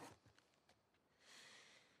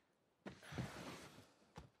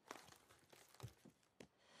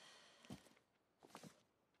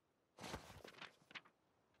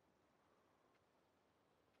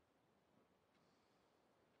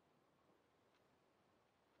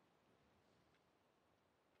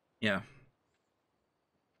 Yeah.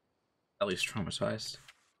 At least traumatized.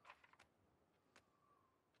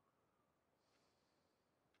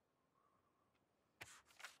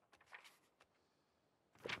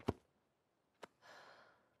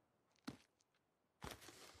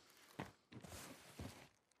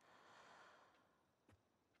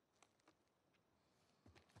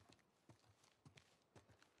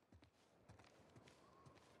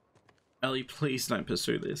 Ellie, please don't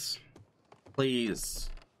pursue this. Please. Is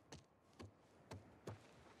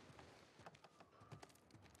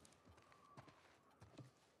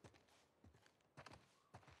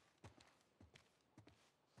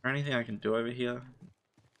there anything I can do over here?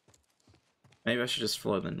 Maybe I should just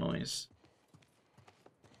follow the noise.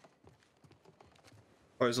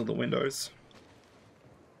 Close all the windows.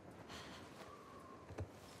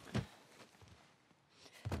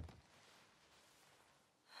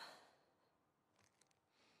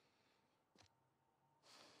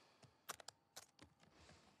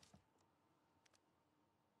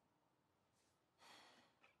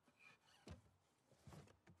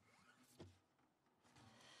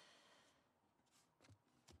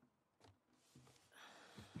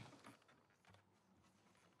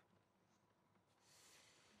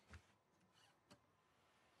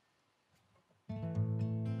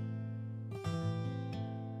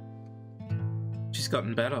 She's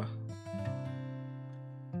gotten better.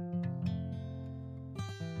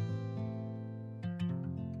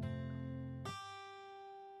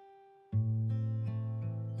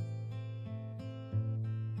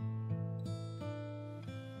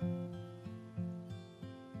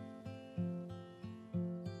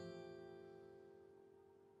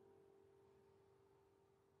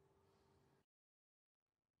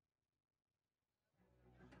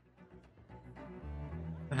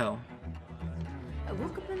 The hell? I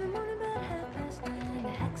woke up in the morning about 9:30. The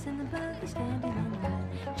hacks in the buggy standing in line.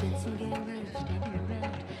 Jensen gamblers standing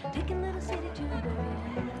around, picking little city to bury.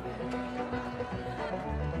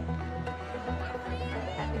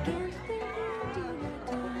 I began to think I'd do that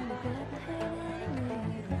time. I grabbed my head and laid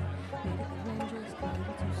it. Made it the wind just a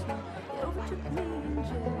little too slow. It overtook me in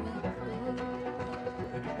Jericho.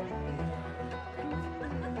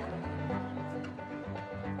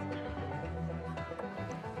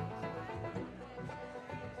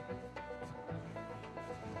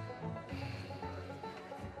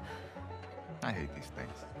 I hate these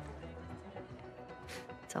things.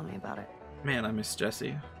 Tell me about it. Man, I miss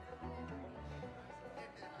Jesse.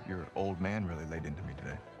 Your old man really laid into me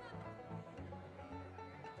today.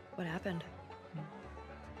 What happened?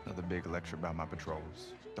 Another big lecture about my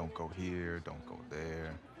patrols. Don't go here, don't go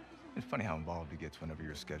there. It's funny how involved he gets whenever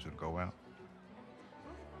you're scheduled to go out.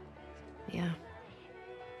 Yeah.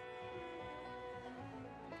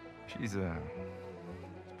 She's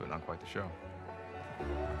putting on quite the show.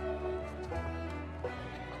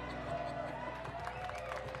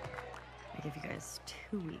 I give you guys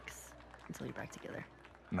 2 weeks until you're back together.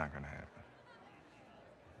 Not gonna happen.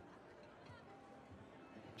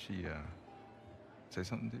 She, say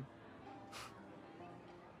something to you?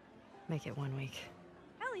 Make it 1 week.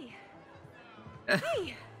 Ellie!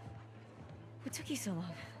 Hey! What took you so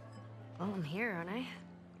long? Well, I'm here, aren't I?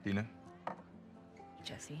 Dina?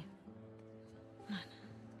 Jesse. Come on.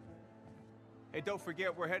 Hey, don't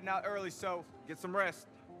forget, we're heading out early, so get some rest.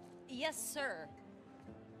 Yes, sir.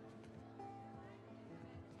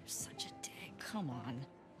 You're such a dick. Come on.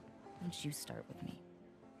 Why don't you start with me?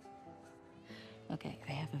 Okay,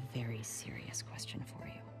 I have a very serious question for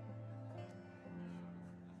you.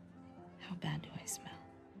 How bad do I smell?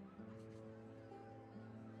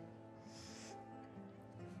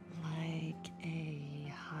 Like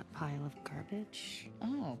a hot pile of garbage?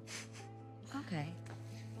 Oh, okay.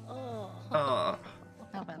 Oh, Oh,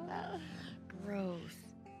 how about that? Gross.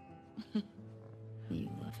 You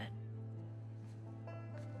love it.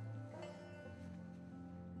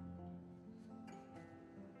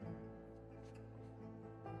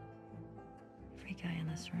 Every guy in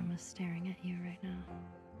this room is staring at you right now.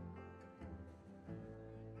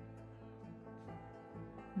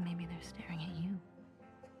 Maybe they're staring at you.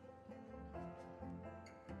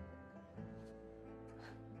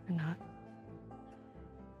 Or not.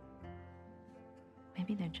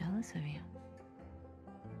 Maybe they're jealous of you.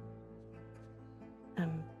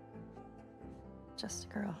 I'm just a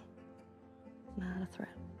girl, not a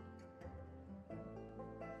threat.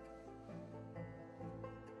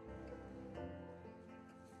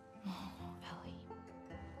 Oh, Ellie.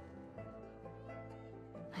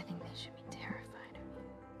 I think they should be terrified of you.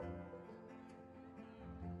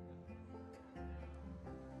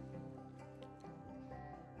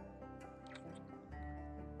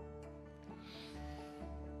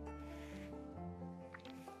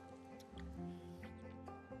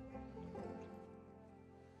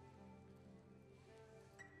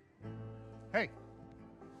 Hey,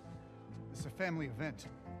 this is a family event.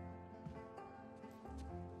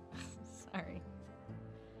 Sorry.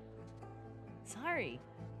 Sorry.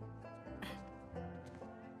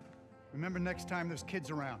 Remember next time there's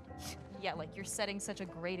kids around. Yeah, like you're setting such a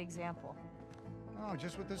great example. Oh,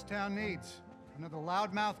 just what this town needs. Another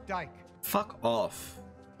loudmouth dyke. Fuck off.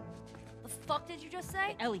 The fuck did you just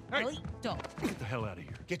say? Ellie, Hey! Ellie, don't. Get the hell out of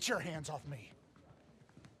here. Get your hands off me.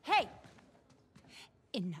 Hey!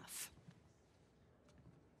 Enough.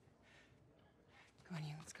 Come on,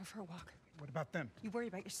 you. Let's go for a walk. What about them? You worry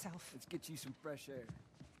about yourself. Let's get you some fresh air.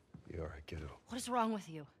 You all right, kiddo? What is wrong with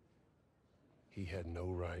you? He had no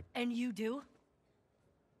right. And you do?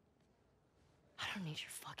 I don't need your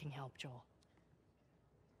fucking help, Joel.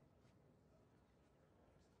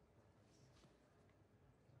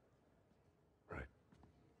 Right.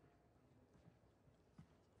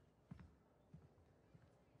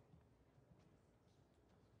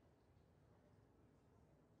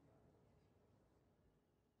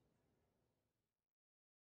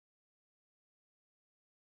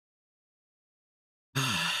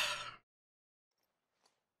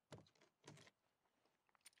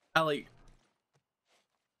 Ellie.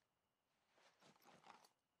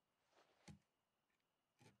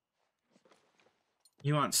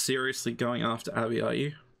 You aren't seriously going after Abby, are you?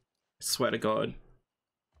 I swear to God.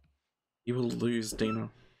 You will lose, Dina.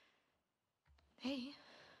 Hey.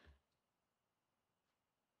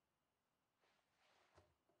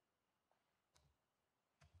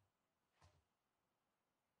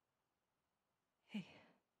 Hey.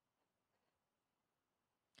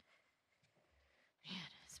 Man,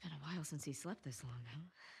 it's been a while since he slept this long, huh?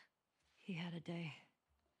 He had a day.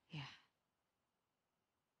 Yeah.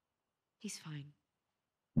 He's fine.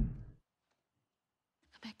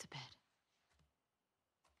 Go back to bed.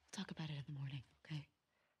 We'll talk about it in the morning, okay?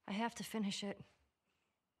 I have to finish it.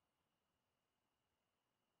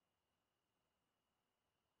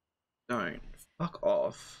 Don't. Fuck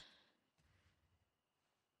off.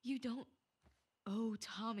 You don't owe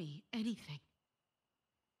Tommy anything.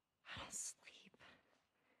 I don't sleep.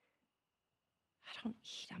 I don't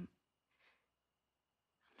eat. I'm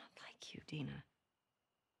not like you, Dina.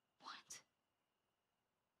 What?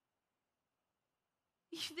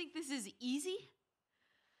 You think this is easy?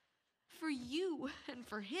 For you and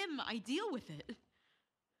for him, I deal with it.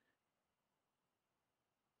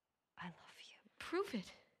 I love you. Prove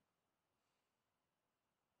it.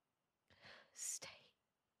 Stay.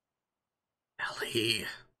 Ellie.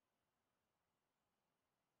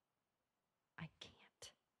 I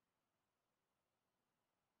can't.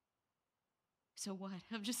 So what?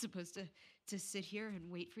 I'm just supposed to sit here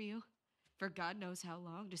and wait for you? For God knows how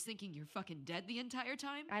long, just thinking you're fucking dead the entire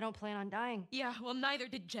time? I don't plan on dying. Yeah, well, neither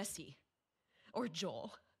did Jesse. Or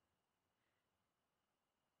Joel.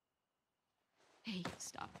 Hey,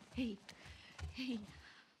 stop. Hey,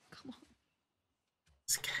 come on.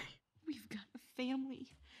 It's okay. We've got a family.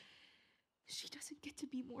 She doesn't get to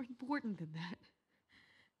be more important than that.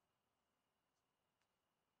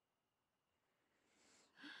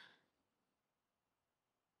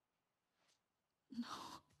 No.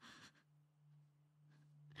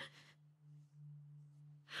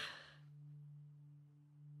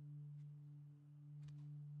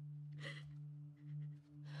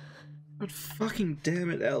 But fucking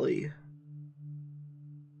damn it, Ellie.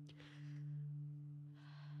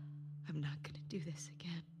 I'm not gonna do this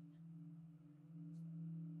again.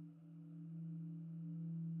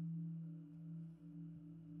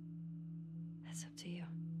 That's up to you.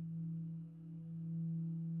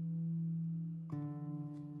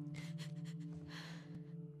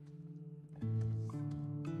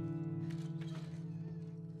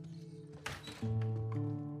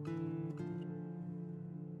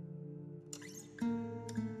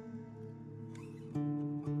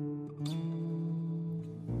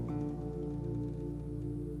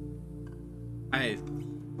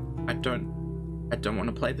 I don't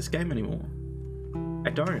want to play this game anymore.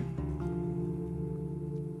 I don't.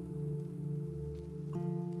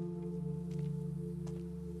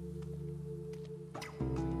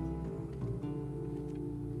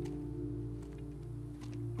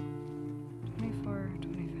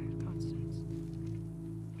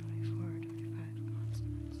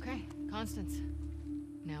 Okay, Constance.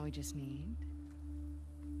 Now we just need...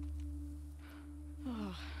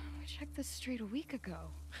 Oh, we checked this street a week ago.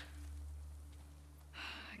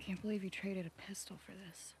 I can't believe you traded a pistol for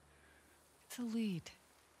this. It's a lead.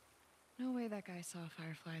 No way that guy saw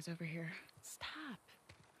fireflies over here. Stop.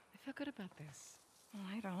 I feel good about this. Well,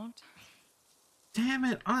 I don't. Damn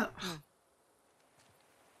it.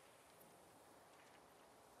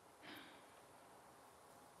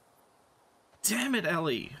 Damn it,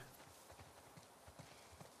 Ellie.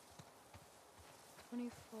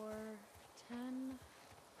 24, 10.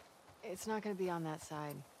 It's not gonna be on that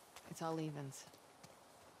side. It's all evens.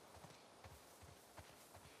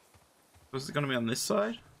 Was it gonna be on this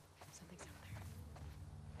side? Something's out there.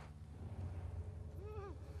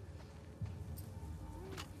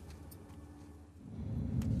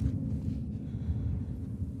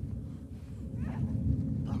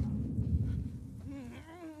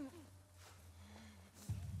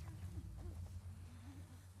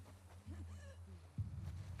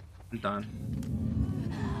 I'm done.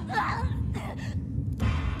 Watch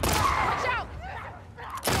out!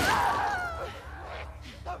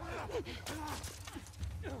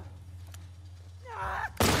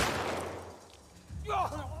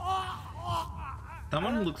 That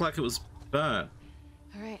one looked like it was burnt.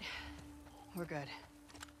 All right, we're good.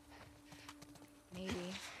 Maybe.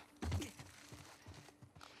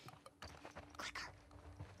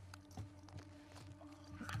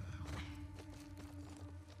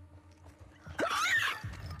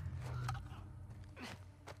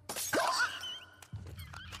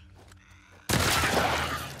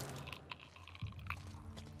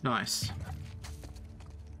 Nice.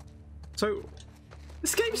 So,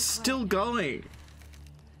 this game's still going.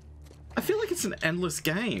 I feel like it's an endless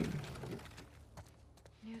game.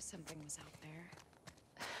 Knew something was out there.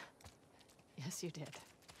 Yes, you did.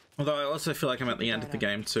 Although I also feel like I'm at the end of the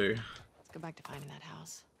game too. Let's go back to finding that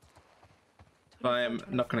house. But I am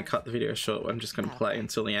not going to cut the video short. I'm just going to play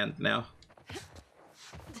until the end now.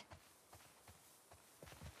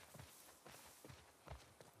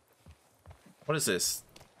 What is this?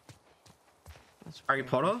 Harry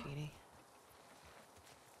Potter?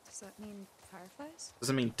 Does that mean fireflies? Does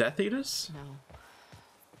it mean Death Eaters? No.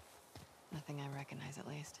 Nothing I recognize, at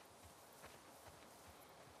least.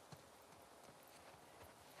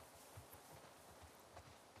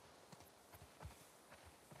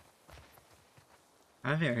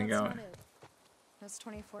 I think I can go. That's not it. That's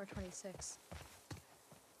 24, 26.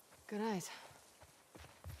 Good eyes.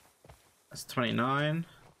 That's 29.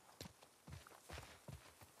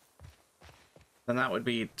 Then that would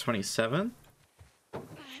be 27.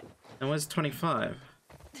 And where's 25?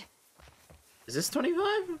 Is this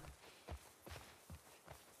 25?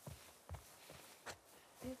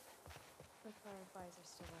 If the fireflies are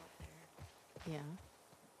still out there, Yeah.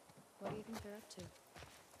 what do you think they're up to?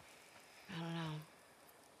 I don't know.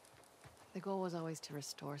 The goal was always to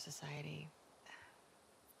restore society.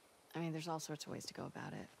 I mean, there's all sorts of ways to go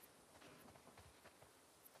about it.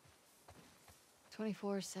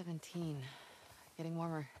 24:17. Getting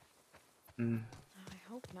warmer. I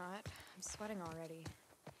hope not. I'm sweating already.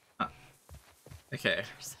 Okay. You're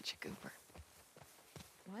such a goober.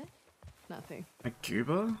 What? Nothing. A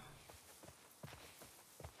goober?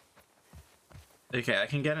 Okay, I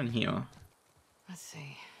can get in here. Let's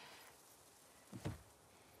see.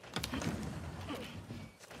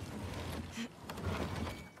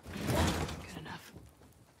 Good enough.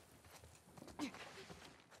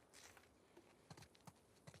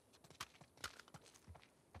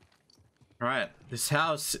 Right, this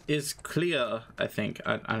house is clear, I think.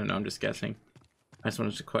 I don't know, I'm just guessing. I just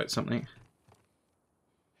wanted to quote something.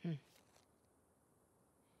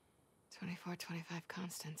 24, 25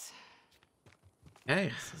 constants.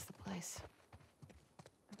 Hey. This is the place.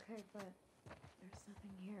 Okay, but there's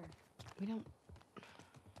nothing here. We don't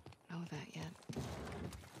know that yet.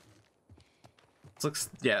 It looks,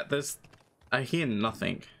 yeah, there's, I hear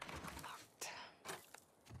nothing.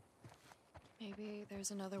 Maybe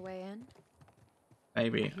there's another way in?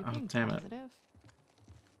 Maybe. Oh, damn it. Positive?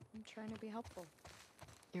 I'm trying to be helpful.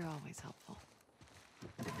 You're always helpful.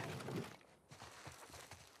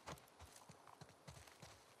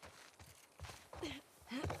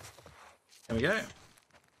 There we go. Is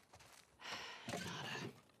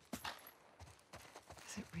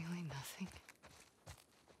it really nothing?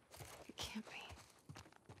 It can't be.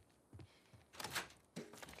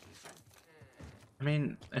 I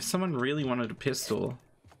mean, if someone really wanted a pistol,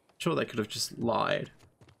 sure they could have just lied.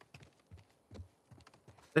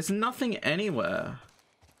 There's nothing anywhere.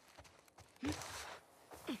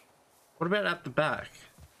 What about at the back?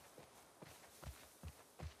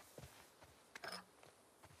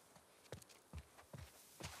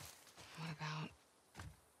 What about...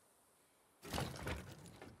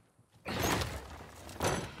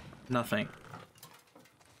 Nothing.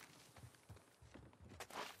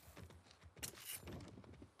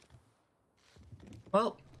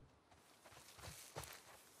 Well,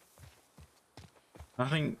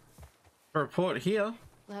 nothing to report here.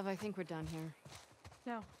 Lev, I think we're done here.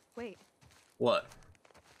 No, wait. What?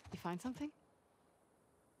 You find something?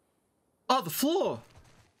 Oh, the floor!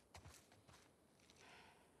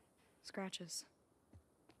 Scratches.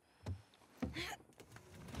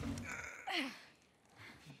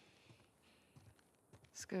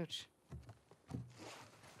 Scooch.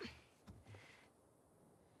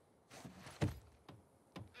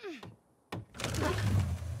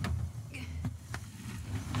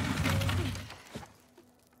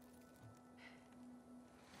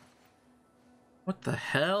 What the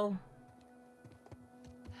hell?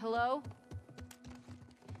 Hello?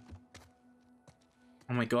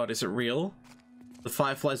 Oh my god, is it real? The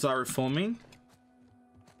fireflies are reforming.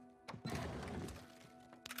 Been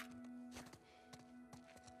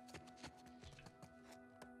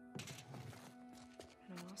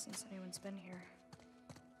a while since anyone's been here.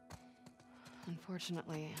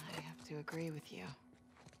 Unfortunately, I have to agree with you.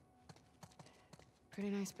 Pretty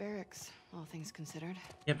nice barracks, all things considered.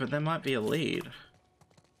 Yeah, but there might be a lead.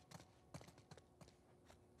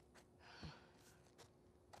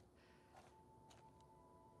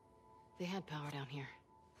 They had power down here.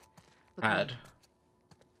 Had.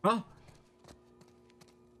 Oh.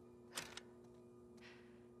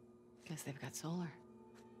 Guess they've got solar.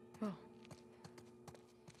 Oh.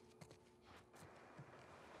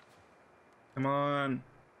 Come on.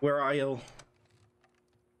 Where are you?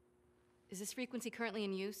 Is this frequency currently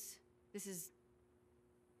in use? This is...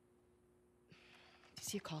 Do you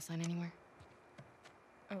see a call sign anywhere?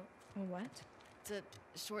 Oh, what? It's a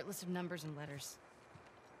short list of numbers and letters.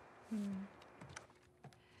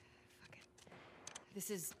 Fuck it. This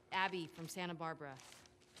is Abby from Santa Barbara.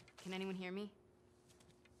 Can anyone hear me?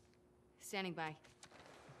 Standing by.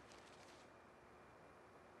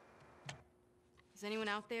 Is anyone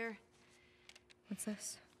out there? What's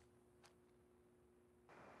this?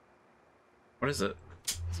 What is it?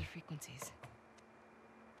 These are frequencies.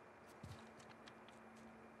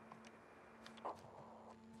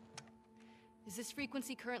 Is this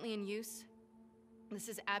frequency currently in use? This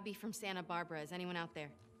is Abby from Santa Barbara. Is anyone out there?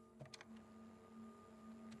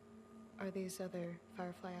 Are these other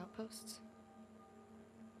Firefly outposts?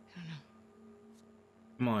 I don't know.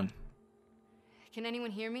 Come on. Can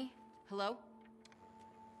anyone hear me? Hello?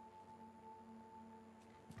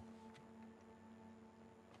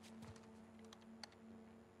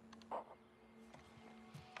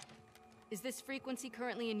 Is this frequency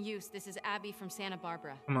currently in use? This is Abby from Santa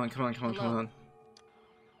Barbara. Come on, come on, come on, Hello? come on.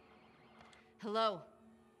 Hello?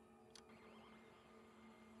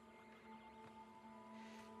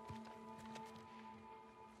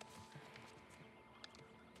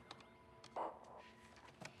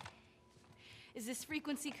 Is this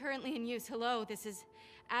frequency currently in use? Hello, this is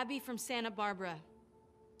Abby from Santa Barbara.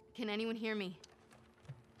 Can anyone hear me?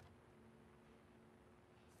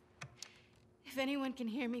 If anyone can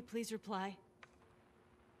hear me, please reply.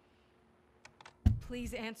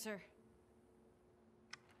 Please answer.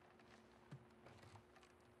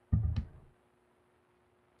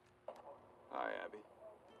 Hi, Abby.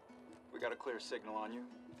 We got a clear signal on you.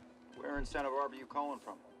 Where in Santa Barbara you calling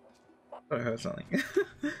from? I heard something.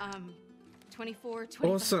 24,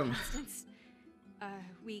 25 Awesome. distance.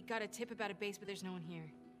 We got a tip about a base, but there's no one here.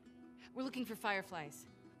 We're looking for fireflies.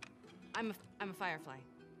 I'm a firefly.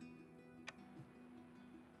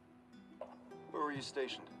 Where were you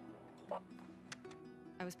stationed?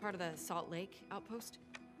 I was part of the Salt Lake outpost.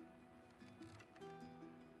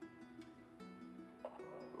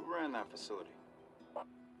 Who ran that facility?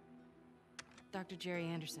 Dr. Jerry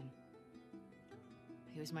Anderson.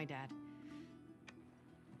 He was my dad.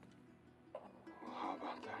 Well, how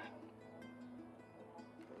about that?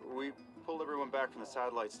 We pulled everyone back from the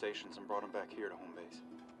satellite stations and brought them back here to home base.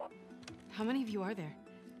 How many of you are there?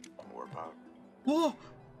 We're about Whoa!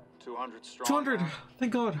 200 strong. 200! now,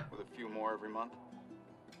 Thank God. with a few more every month.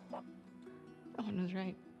 Owen was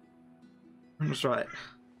right. I'm just right.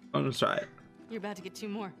 I'm just right. You're about to get 2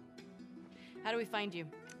 more. How do we find you?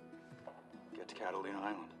 Get to Catalina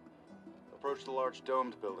Island. Approach the large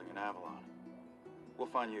domed building in Avalon. We'll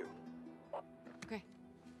find you. Okay.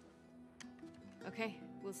 Okay,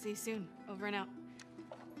 we'll see you soon. Over and out.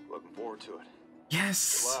 Looking forward to it.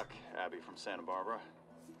 Yes! Good luck, Abby from Santa Barbara.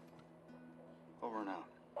 Over and out.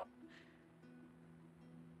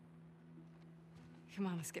 Come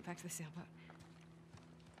on, let's get back to the sailboat.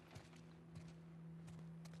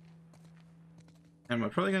 And we're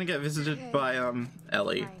probably gonna get visited by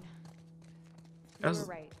Ellie. Fine. You How's-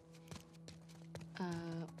 were right.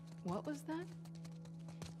 What was that?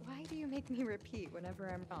 Why do you make me repeat whenever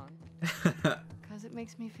I'm wrong? Because it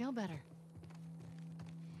makes me feel better.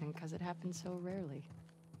 And because it happens so rarely.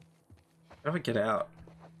 How do I get out?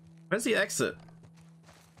 Where's the exit?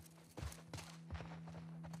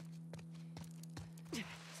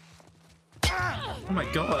 Oh my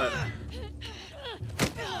God.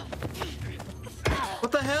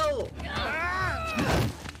 What the hell?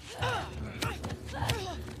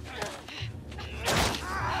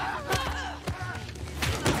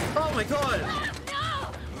 Oh my God.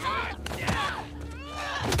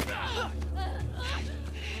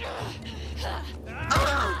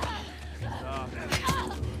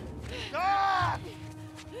 Ah!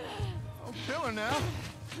 I'm killing now.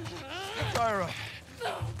 Tyra.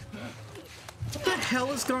 What the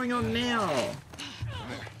hell is going on now?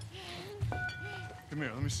 Come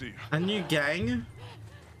here, let me see you. A new gang? You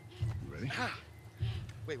ready?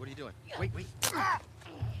 Wait, what are you doing? Wait.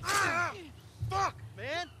 Fuck,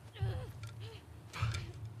 man!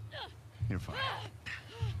 You're fine.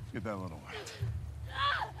 Get that little one.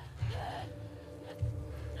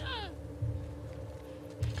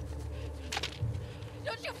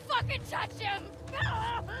 Don't you fucking touch him!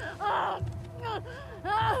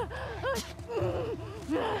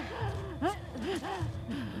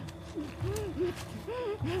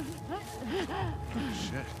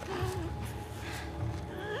 Shit.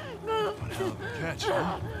 One hell of a catch,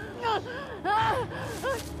 huh?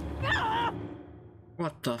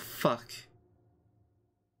 What the fuck?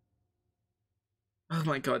 Oh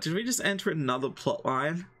my god, did we just enter another plot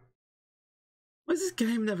line? Why does this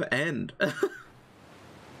game never end?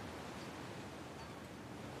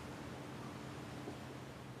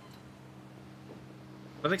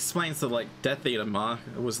 That explains the, like, Death Eater mark.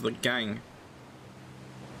 It was the gang.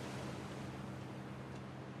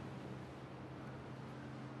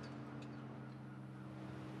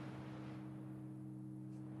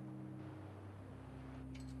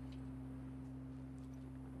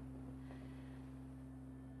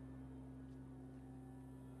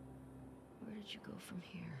 Where did you go from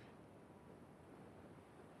here?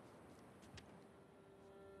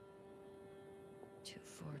 Two,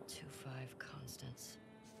 4, 2, 5 Constance.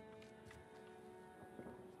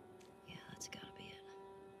 Yeah, that's gotta be it.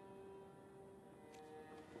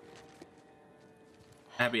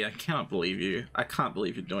 Abby, I cannot believe you. I can't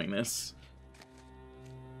believe you're doing this.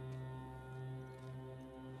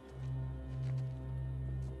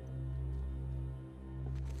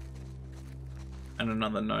 And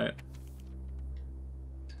another note.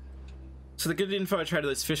 So the good info I traded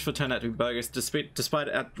this fish for turned out to be bogus. Despite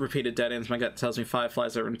repeated dead ends, my gut tells me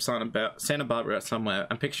fireflies are in Santa Barbara somewhere.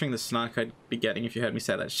 I'm picturing the snark I'd be getting if you heard me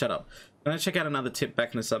say that. Shut up. I'm gonna check out another tip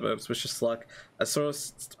back in the suburbs. Wish us luck. I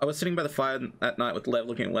was sitting by the fire at night with Lev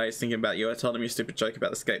looking away, thinking about you. I told him your stupid joke about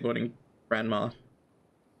the skateboarding grandma.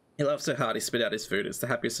 He laughed so hard he spit out his food. It's the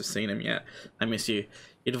happiest I've seen him yet. I miss you.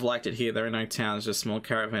 You'd have liked it here. There are no towns, just small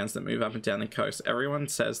caravans that move up and down the coast. Everyone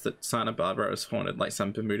says that Santa Barbara is haunted like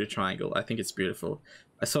some Bermuda Triangle. I think it's beautiful.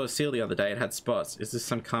 I saw a seal the other day. It had spots. Is this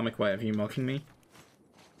some comic way of you mocking me?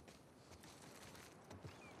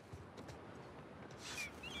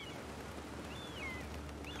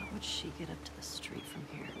 How would she get up to the street from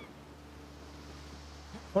here?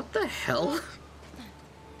 What the hell?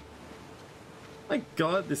 My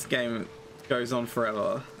god, this game goes on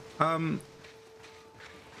forever. You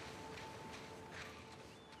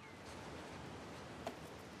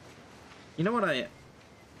know what Is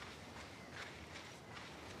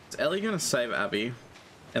Ellie gonna save Abby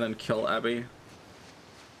and then kill Abby?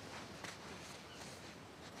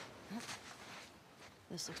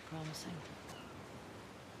 This looks promising.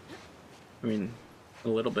 I mean, a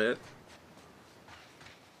little bit.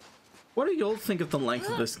 What do y'all think of the length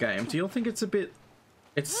of this game? Do y'all think it's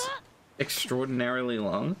it's extraordinarily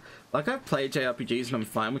long? Like, I've played JRPGs and I'm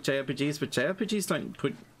fine with JRPGs, but JRPGs don't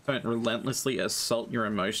relentlessly assault your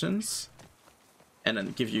emotions and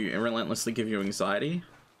then relentlessly give you anxiety.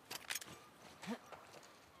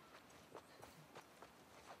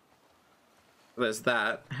 There's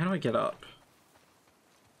that. How do I get up?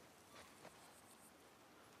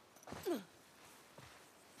 And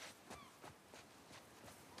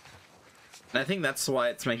I think that's why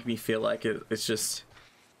it's making me feel like it's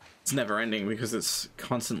never ending, because it's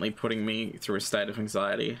constantly putting me through a state of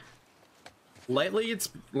anxiety. Lately, it's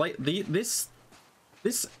like this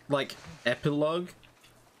like epilogue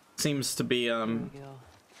seems to be have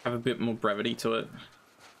a bit more brevity to it.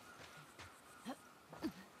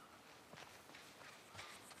 Can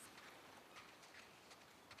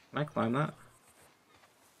I climb that?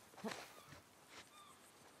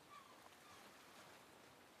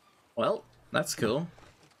 Well, that's cool.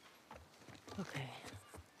 Okay.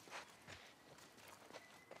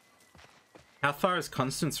 How far is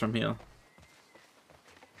Constance from here?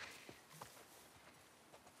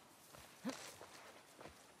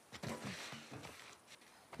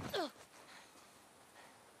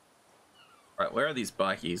 Right, where are these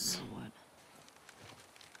bikies? You know what?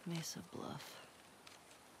 Mesa Bluff.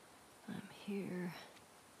 I'm here,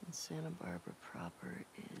 and Santa Barbara proper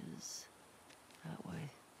is that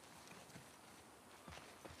way.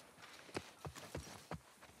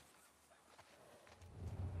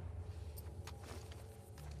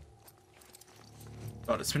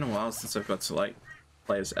 God, it's been a while since I've got to, like,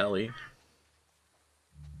 play as Ellie.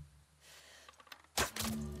 Is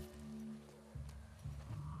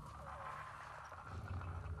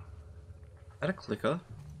that a clicker?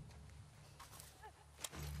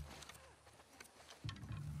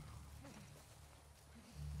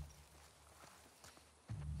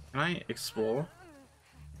 Can I explore?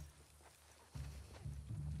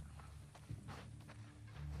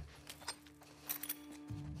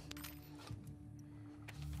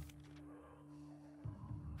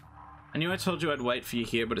 I knew I told you I'd wait for you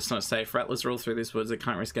here, but it's not safe. Rattlers are all through these woods. I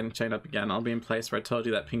can't risk getting chained up again. I'll be in place where I told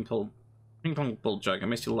you that ping pong ball joke. I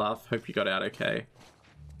missed your laugh. Hope you got out okay.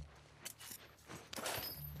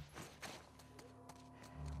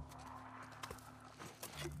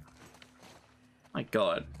 My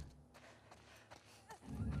god.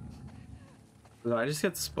 Did I just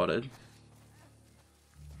get spotted?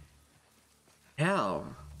 How?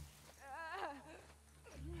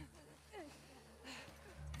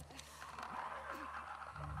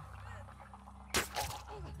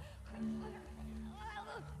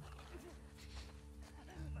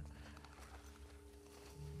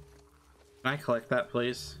 Can I collect that,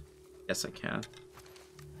 please? Yes, I can.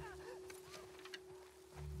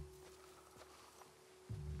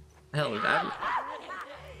 Hell, that.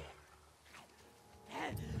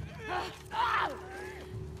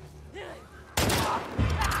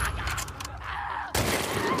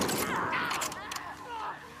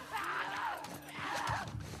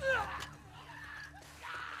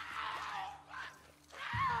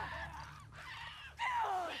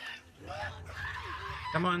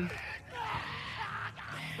 Come on.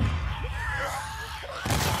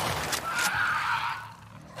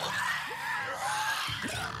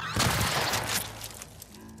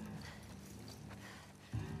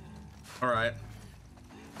 All right.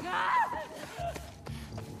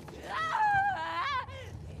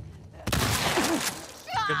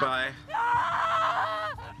 Goodbye.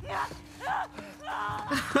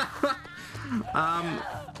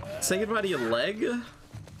 Say goodbye to your leg.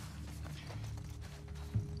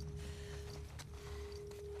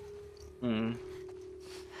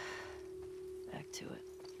 Back to it.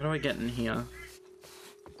 How do I get in here?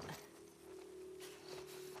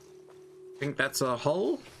 Think that's a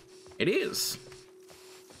hole? It is.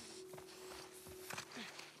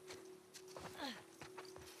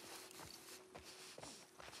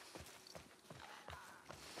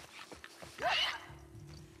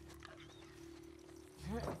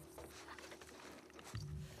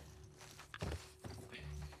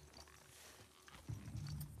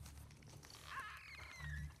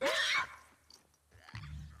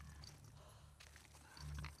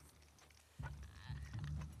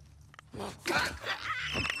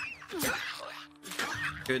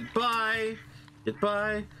 Goodbye.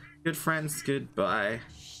 Goodbye. Good friends, goodbye.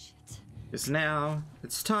 Shit. Because now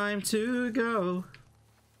it's time to go.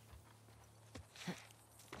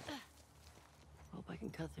 Hope I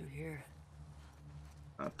can cut through here.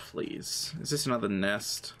 Oh, please. Is this another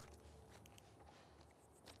nest?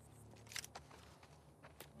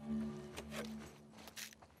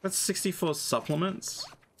 That's 64 supplements.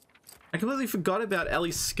 I completely forgot about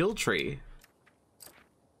Ellie's skill tree.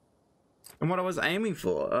 And what I was aiming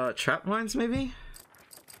for. Trap mines, maybe?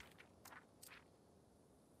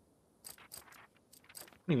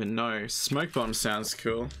 I don't even know. Smoke bomb sounds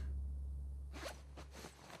cool.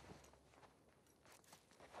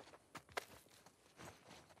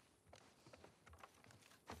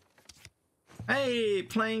 Hey,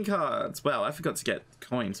 playing cards. Wow, I forgot to get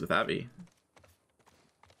coins with Abby.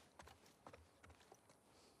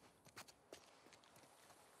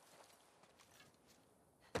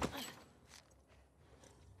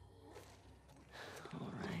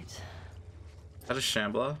 Is that a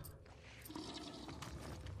shambler?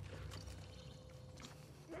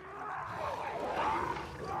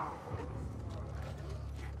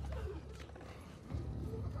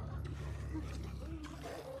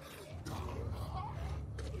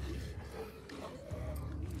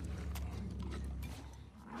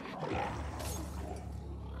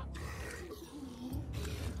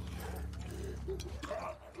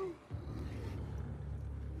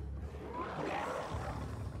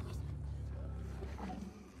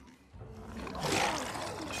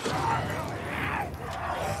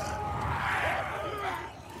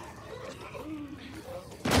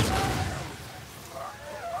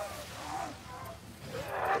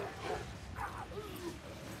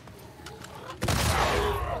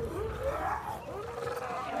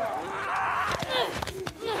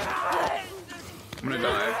 I'm gonna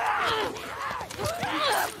die.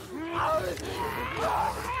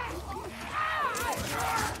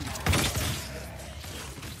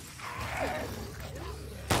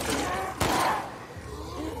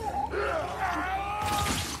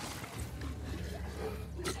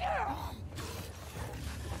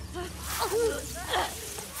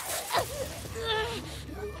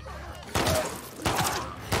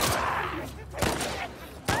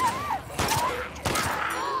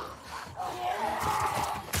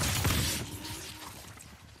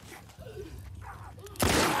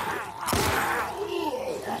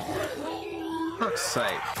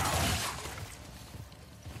 sake.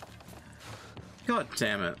 God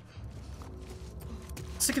damn it.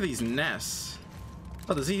 Sick of these nests.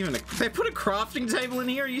 Oh, there's even a... They put a crafting table in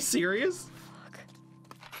here? Are you serious? Fuck.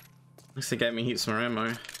 At least they gave me heaps more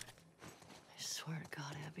ammo. I swear to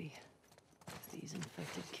God, Abby. If these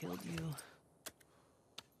infected killed you.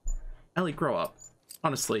 Ellie, grow up.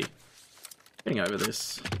 Honestly. Getting over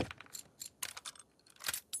this.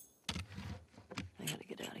 I gotta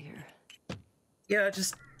get out of here. Yeah,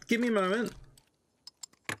 just give me a moment.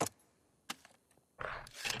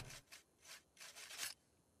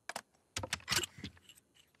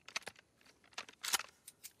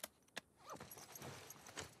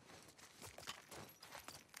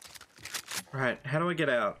 Right, how do I get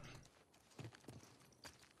out?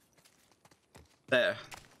 There.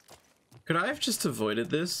 Could I have just avoided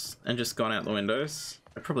this and just gone out the windows?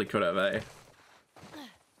 I probably could have, eh?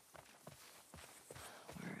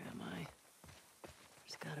 Where am I?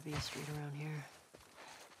 There's gotta be a street around here.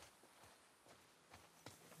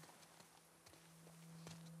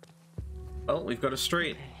 Well, we've got a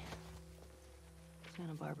street. Okay.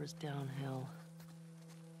 Santa Barbara's downhill.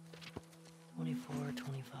 24,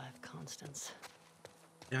 25 constants.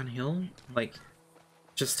 Downhill? Like,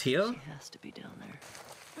 just here? She has to be down there.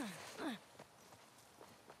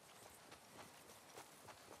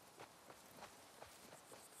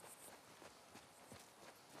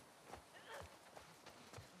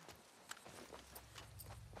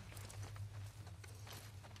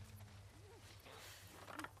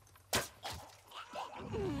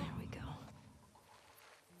 There we go.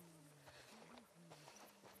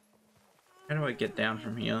 How do I get down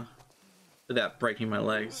from here without breaking my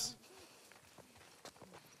legs?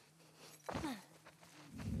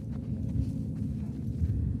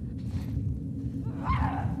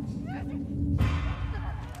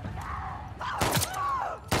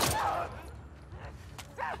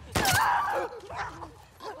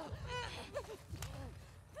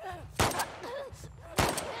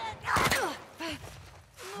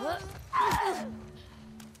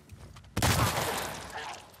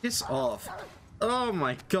 Piss off. Oh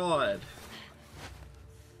my god.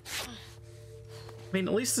 I mean,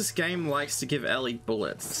 at least this game likes to give Ellie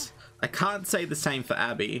bullets. I can't say the same for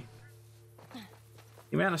Abby.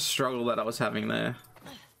 The amount of struggle that I was having there.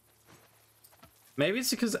 Maybe it's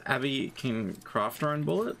because Abby can craft her own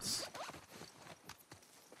bullets?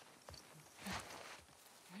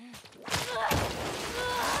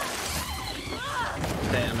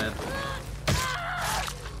 Damn it.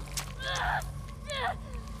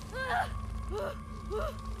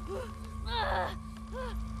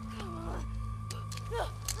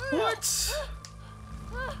 What?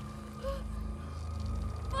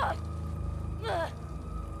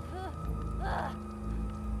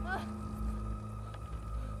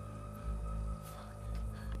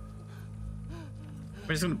 We're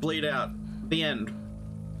just gonna bleed out. The end.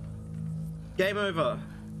 Game over.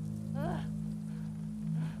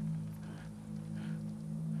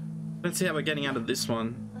 Let's see how we're getting out of this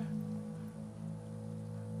one.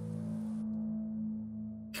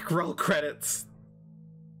 Roll credits.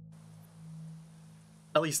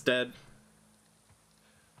 Ellie's dead.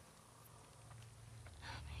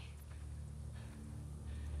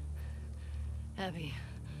 Abby.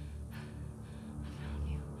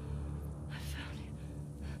 I found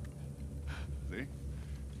you. See?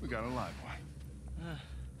 We got a live one.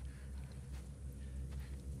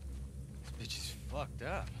 This bitch is fucked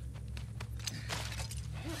up.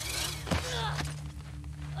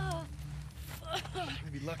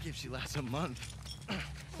 We'd be lucky if she lasts a month.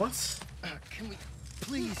 What? Can we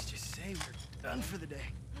please just say we're done for the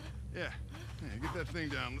day? Yeah. Yeah, get that thing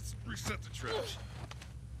down. Let's reset the traps.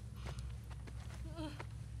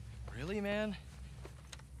 Really, man?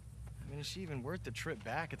 I mean, is she even worth the trip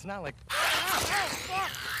back? It's not like... Hey,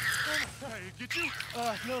 get you?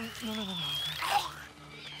 No.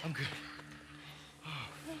 I'm good.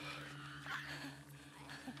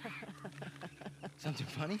 Something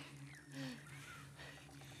funny?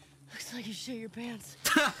 Looks like you shit your pants.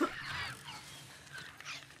 Fuck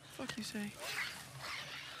you say?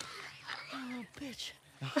 Oh, bitch.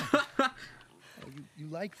 You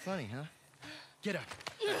like funny, huh? Get up.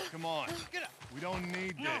 Come on. Get up. We don't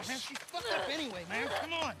need No, this. man, she's fucked up anyway, man.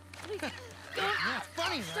 Come on. Yeah, it's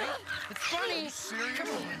funny, right? It's funny. Serious? Come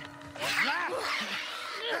on. Laugh.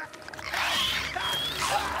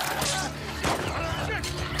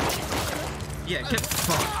 Yeah, get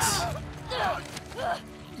fucked.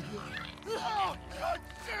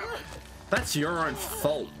 That's your own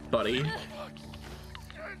fault, buddy.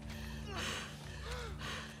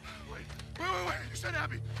 Wait. You said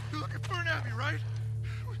Abby. You're looking for an Abby, right?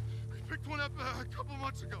 We picked one up a couple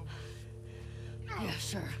months ago. Yeah,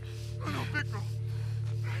 sure. No, big girl.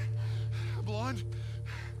 Blonde,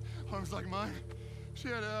 arms like mine. She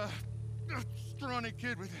had a scrawny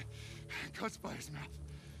kid with cuts by his mouth.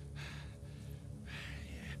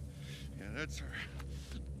 Yeah, that's her.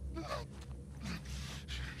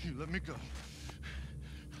 You let me go.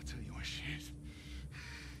 I'll tell you where she is.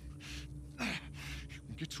 You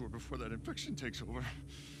can get to her before that infection takes over.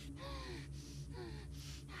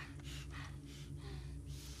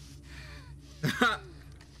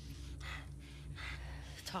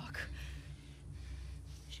 Talk.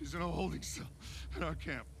 She's in a holding cell at our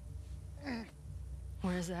camp.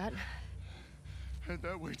 Where's that? Head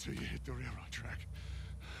that way till you hit the railroad track.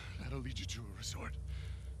 That'll lead you to a resort.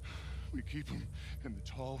 We keep them in the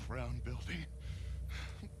tall, round building.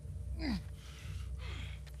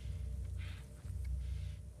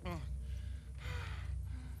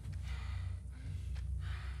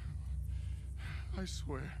 I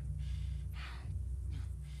swear.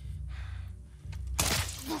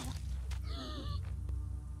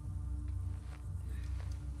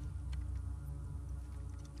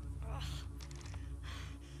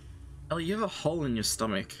 Ellie, you have a hole in your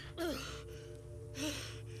stomach.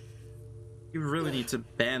 You really need to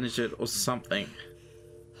bandage it or something.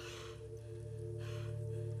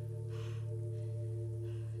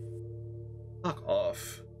 Fuck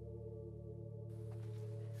off.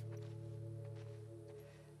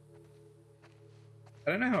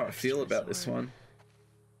 I don't know how I feel about this one.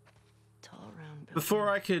 Before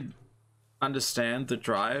I could understand the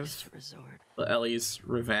drive for Ellie's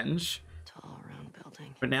revenge,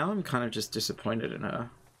 but now I'm kind of just disappointed in her.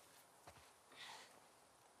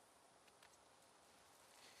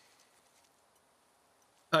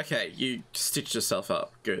 Okay, you stitched yourself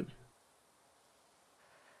up. Good.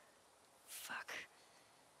 Fuck.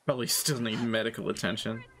 Probably still need medical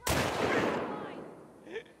attention. We'll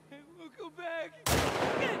go back.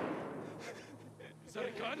 Is that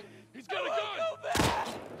a gun? He's got a gun! Go back!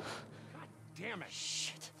 God damn it.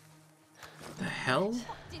 Shit. The hell?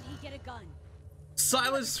 Did he get a gun?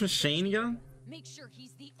 Silas machine gun? Make sure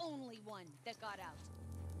he's the only one that got out.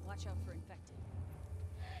 Watch out for infected.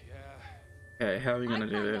 Okay, how are we gonna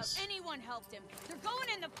do this? Anyone helped him. They're going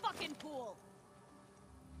in the fucking pool.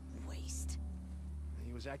 Waste.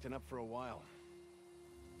 He was acting up for a while.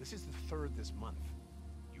 This is the 3rd this month.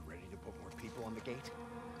 You ready to put more people on the gate?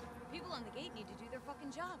 People on the gate need to do their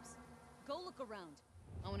fucking jobs. Go look around.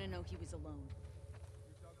 I want to know he was alone.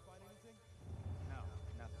 Your dog find anything? No,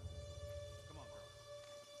 nothing. Come on, girl.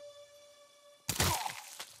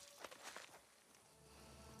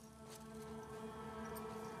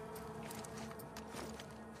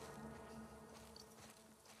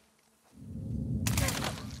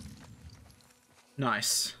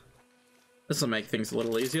 Nice. This will make things a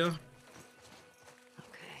little easier. Okay.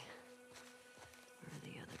 Where are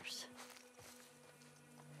the others?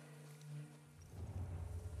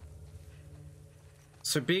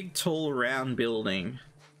 So big, tall, round building.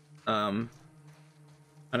 I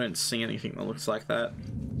don't see anything that looks like that.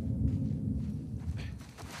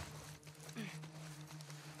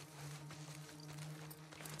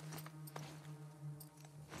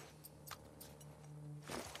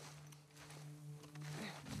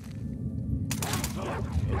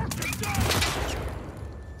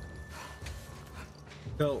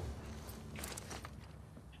 Cool.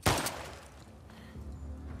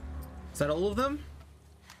 Is that all of them?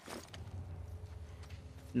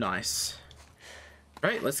 Nice.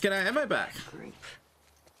 Right, let's get our ammo back.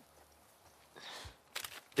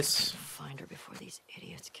 This. Find her before these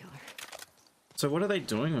idiots kill her. So what are they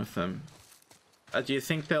doing with them? Do you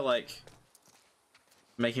think they're like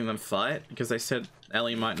making them fight? Because they said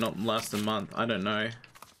Ellie might not last a month. I don't know.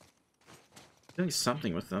 Doing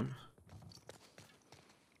something with them.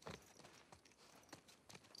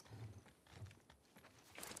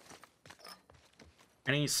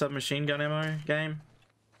 Any submachine gun ammo, game?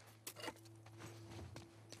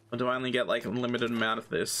 Or do I only get like a limited amount of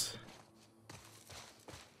this?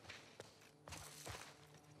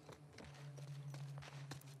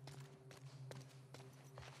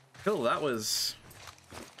 Cool, that was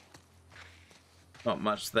not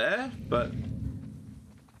much there, but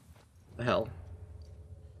the hell.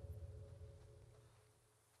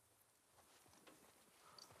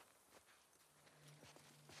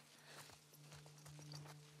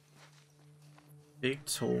 Big,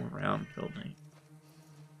 tall, round building.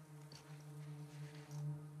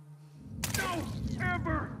 No!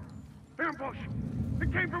 Amber! Ambush!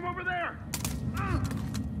 It came from over there!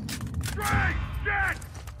 Drag! Jack!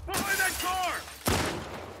 Behind that car!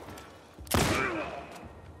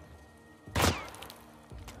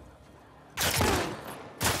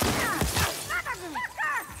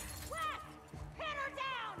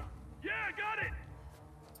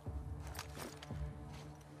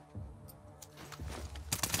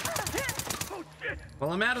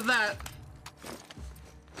 Well, I'm out of that.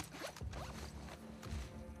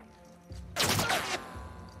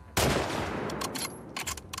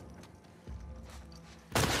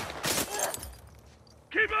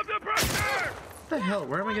 Keep up the pressure! What the hell?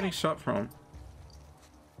 Where am I getting shot from?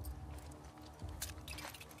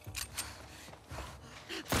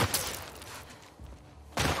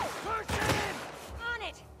 On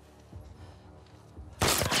it!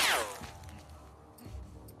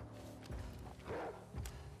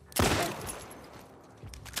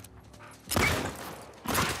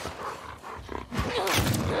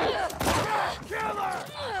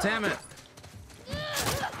 Damn it!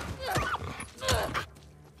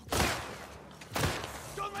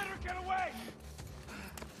 Don't let her get away!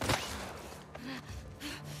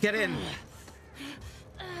 Get in!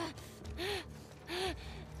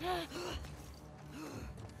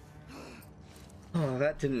 Oh,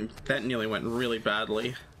 that nearly went really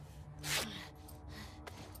badly. Do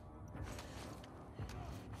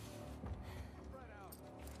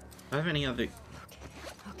I have any other...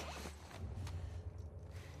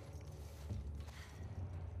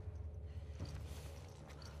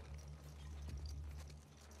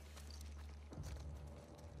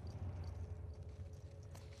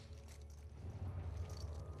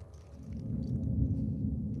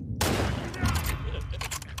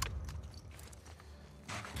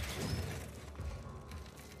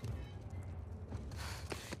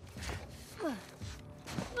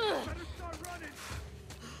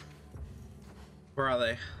 Where are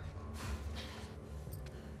they?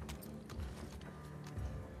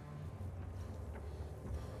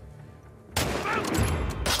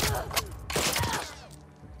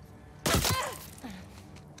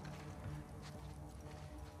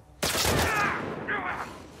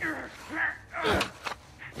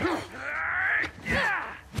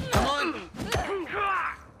 Come on!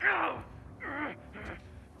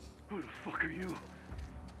 Who the fuck are you?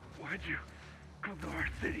 Why'd you come to our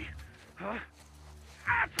city? Huh?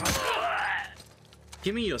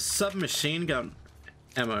 Give me your submachine gun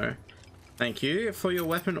ammo. Thank you for your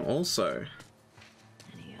weapon also.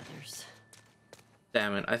 Any others?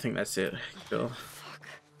 Damn it, I think that's it. Cool. Fuck.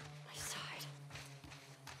 My side.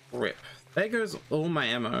 Rip. There goes all my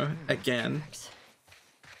ammo again. Is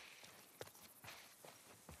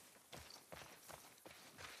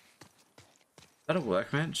that a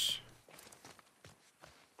workbench?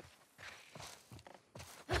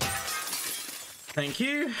 Thank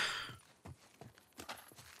you.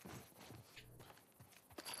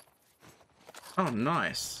 Oh,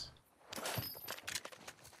 nice.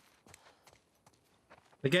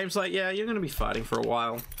 The game's like, yeah, you're gonna be fighting for a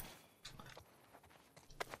while.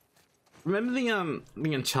 Remember the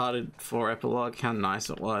Uncharted 4 epilogue? How nice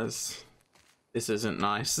it was. This isn't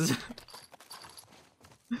nice. The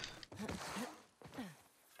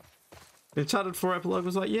Uncharted 4 epilogue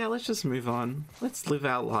was like, yeah, let's just move on. Let's live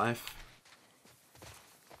our life.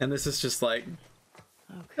 And this is just like,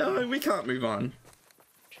 no, we can't move on.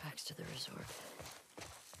 Tracks to the resort.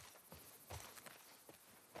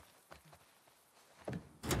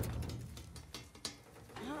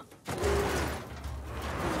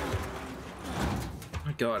 Oh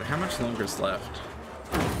my god, how much longer is left?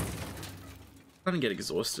 I'm gonna get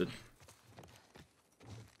exhausted.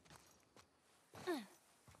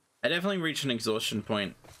 I definitely reached an exhaustion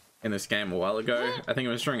point in this game a while ago. I think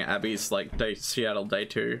it was during Abby's like Seattle day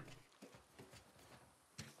 2.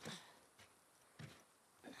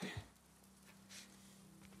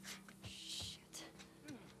 Shit.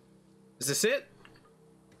 Is this it?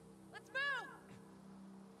 Let's move!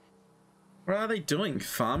 What are they doing?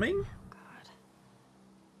 Farming?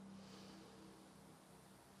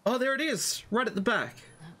 Oh, there it is! Right at the back.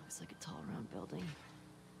 That looks like a tall, round building.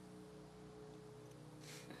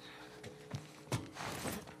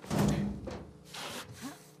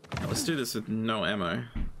 Let's do this with no ammo. How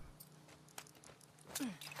do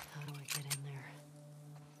I get in there?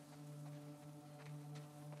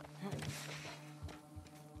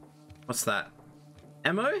 What's that?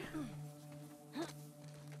 Ammo?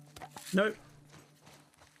 Nope.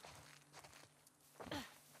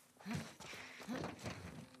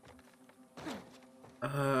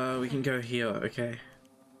 We can go here, okay.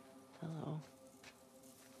 Hello.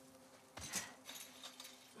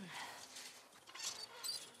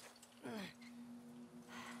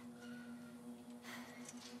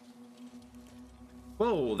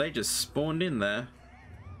 Whoa, they just spawned in there.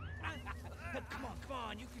 Come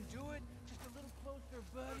on, you can do it. Just a little closer,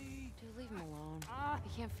 buddy. Dude, leave him alone.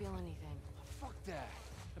 He can't feel anything. Fuck that.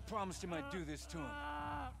 I promised him I'd do this to him.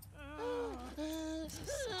 This is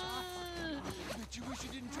such a fucked up. Bet you wish you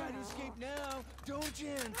didn't try to escape now, don't you,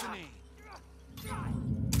 Anthony?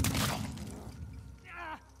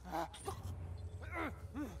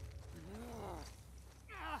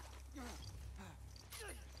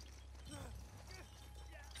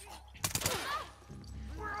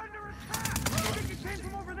 We're under attack! I think it came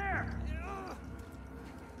from over there!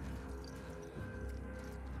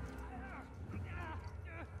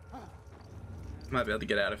 Might be able to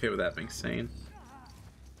get out of here without being seen.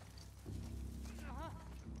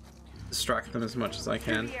 Distract them as much as I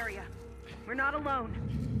can. The area. We're not alone.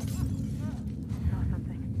 Saw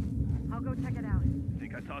something. I'll go check it out.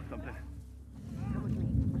 Think I saw something. Come with me.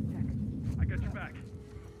 Let's check. I got your back.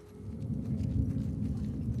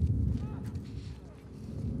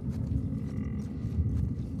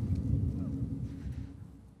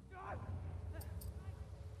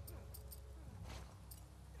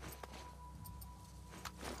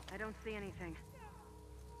 I don't see anything.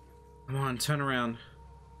 Come on, turn around.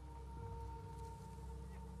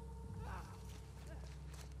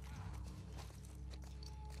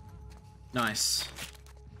 Nice.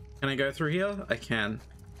 Can I go through here? I can.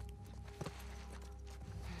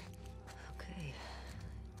 Okay.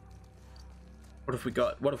 What have we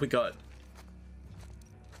got? What have we got?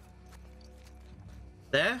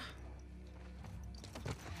 There?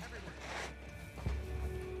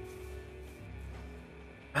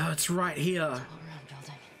 Oh, it's right here.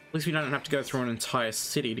 At least we don't have to go through an entire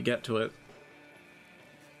city to get to it.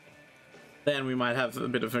 Then we might have a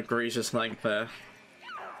bit of egregious length there.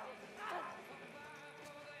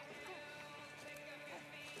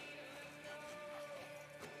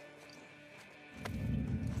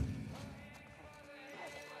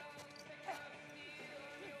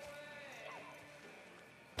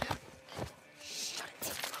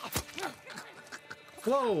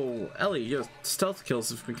 Whoa, Ellie, your stealth kills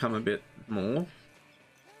have become a bit more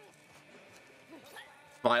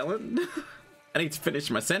violent. I need to finish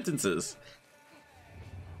my sentences.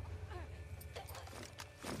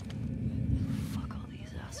 Fuck all these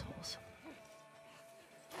assholes.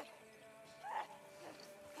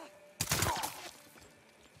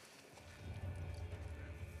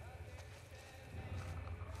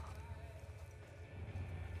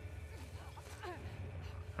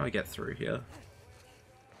 How do I get through here?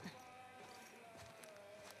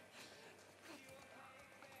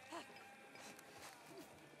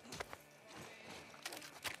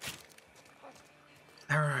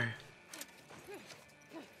 Arrow.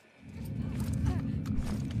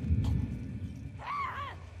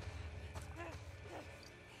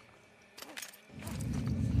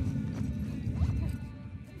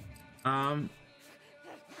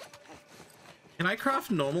 Can I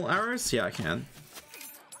craft normal arrows? Yeah, I can.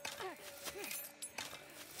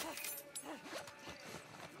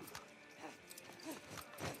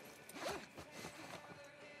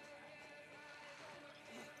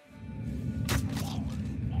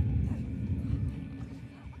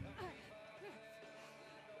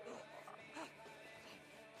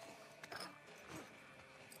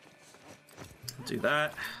 Do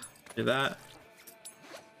that. Do that.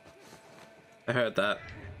 I heard that.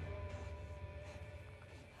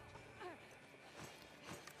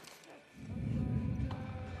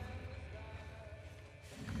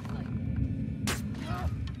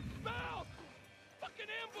 Val! Fucking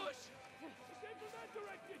ambush! It came from that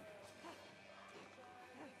direction!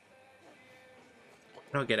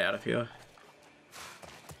 I'll get out of here.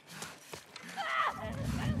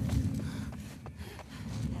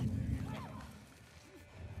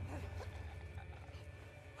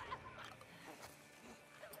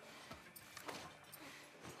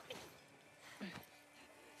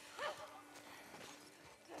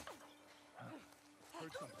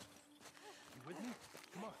 Heard something. You with me?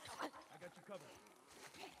 Come on. I got you covered.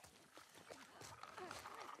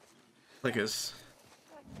 Clickers.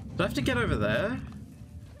 Do I have to get over there?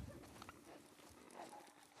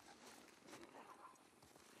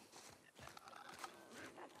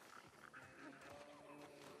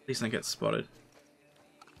 Please don't get spotted.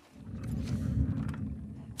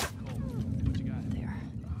 What you got? There.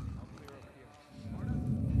 I'll clear over here.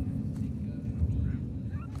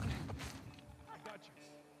 I got you.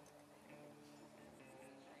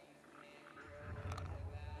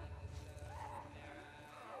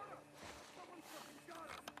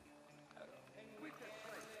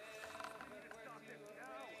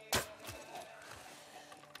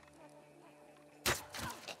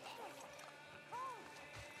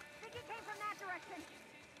 Think it came from that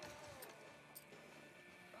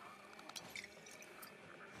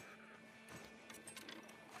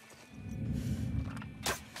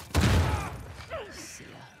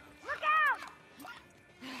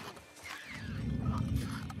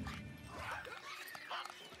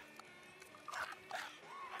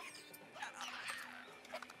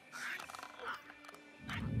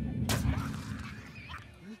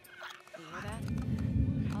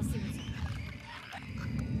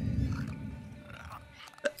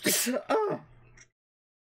Oh.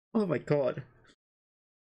 Oh my god.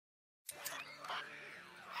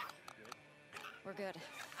 We're good.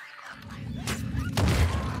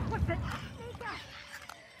 What's it?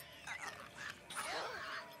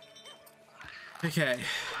 Okay.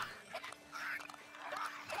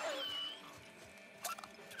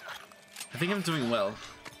 I think I'm doing well.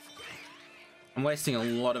 I'm wasting a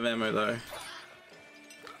lot of ammo though.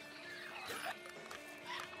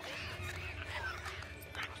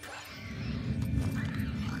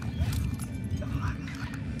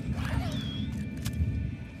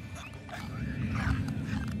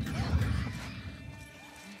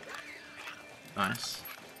 Nice.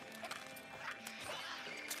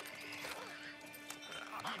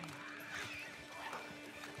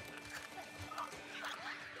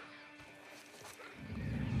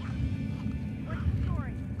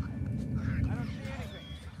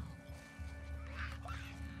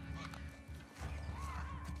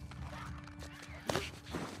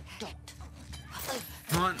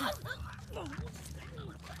 Come on.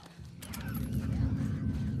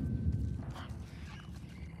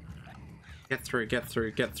 Get through, get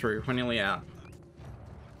through, get through. We're nearly out.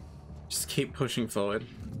 Just keep pushing forward.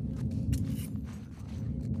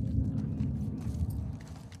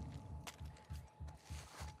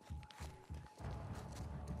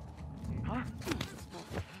 Huh?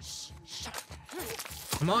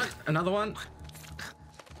 Come on, another one.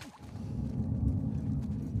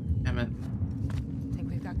 Damn it. I think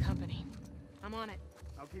we've got company. I'm on it.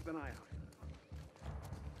 I'll keep an eye out.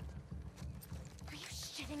 Are you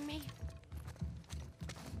shitting me?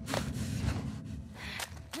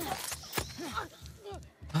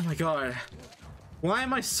 Oh my god. Why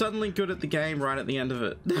am I suddenly good at the game right at the end of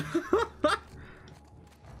it?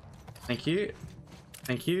 Thank you.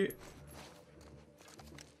 Thank you.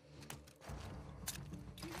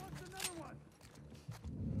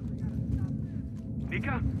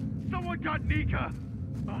 Nika? Someone got Nika!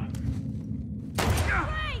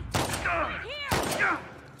 Hey! Here!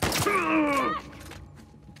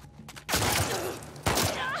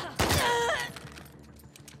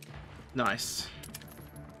 Nice.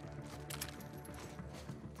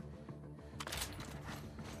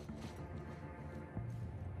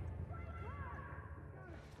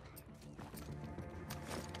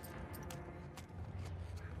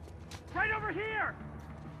 Right over here!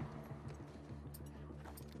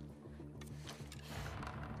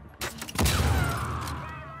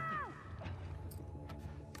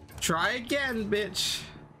 Try again, bitch.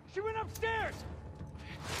 She went upstairs!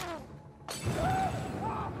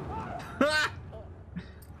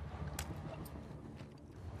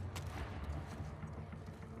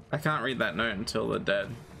 I can't read that note until they're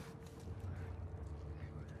dead.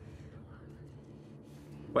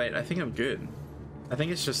 Wait, I think I'm good. I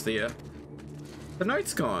think it's just the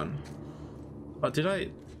note's gone. Oh, did I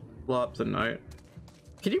blow up the note?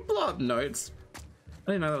 Can you blow up notes?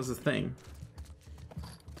 I didn't know that was a thing.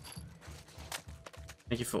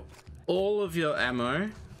 Thank you for all of your ammo.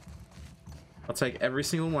 I'll take every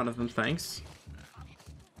single one of them, thanks.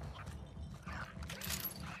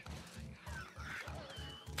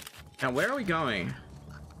 Now, where are we going?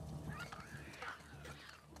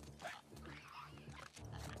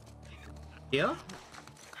 Here?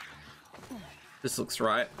 This looks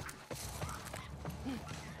right.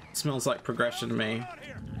 Smells like progression to me.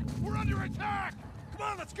 We're under attack! Come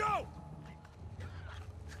on, let's go!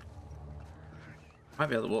 Might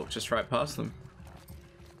be able to walk just right past them.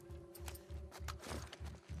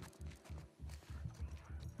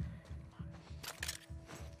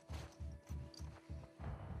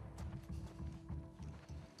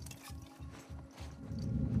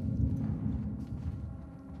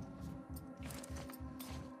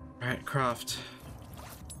 Alright, craft.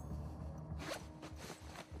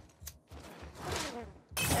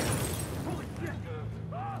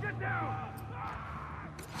 Get down!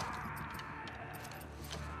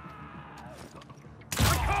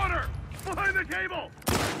 I caught her! Behind the table!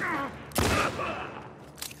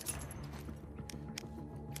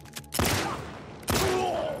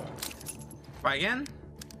 Try again?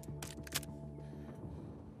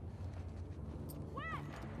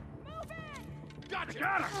 Gotcha!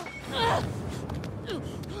 Got her!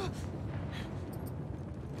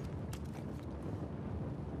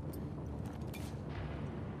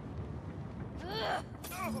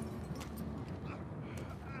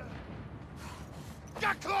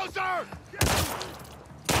 Get closer!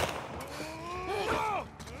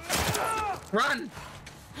 Run!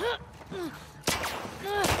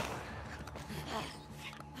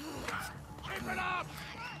 Keep it up!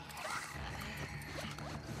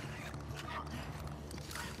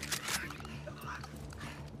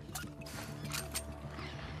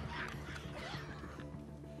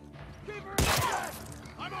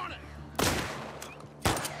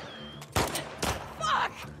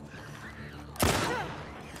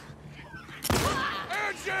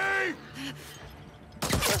 me!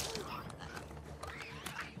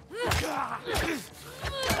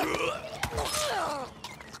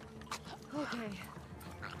 Okay.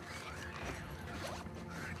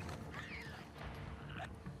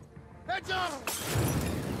 Heads up!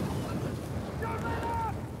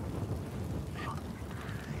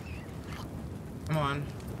 Come on.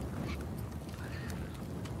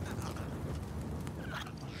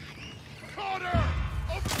 Carter!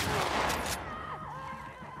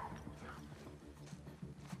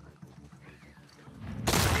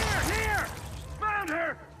 Here! Found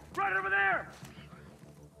her! Right over there!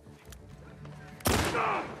 Come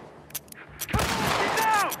on, get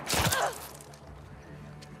down!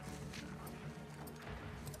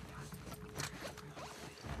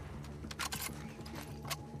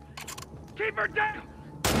 Keep her down!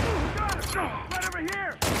 Right over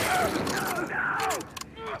here!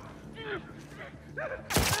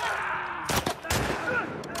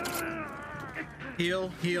 Heal,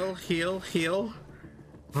 heal, heal, heal.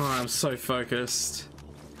 Oh, I'm so focused.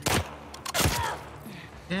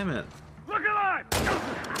 Damn it. Look alive!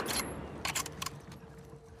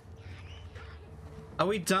 Are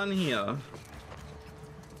we done here?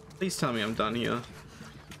 Please tell me I'm done here.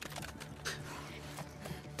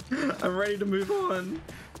 I'm ready to move on.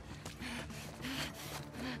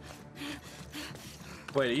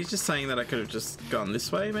 Wait, are you just saying that I could have just gone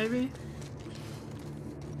this way, maybe?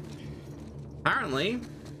 Apparently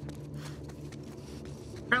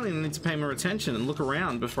I need to pay more attention and look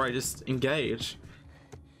around before I just engage.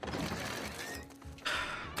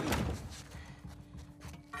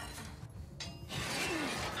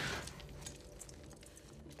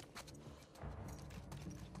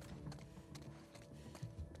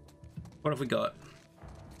 What have we got?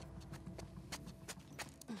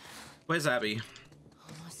 Where's Abby?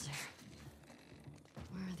 Almost there.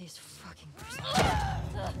 Where are these fucking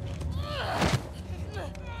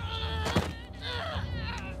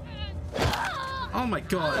Oh my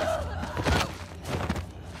god.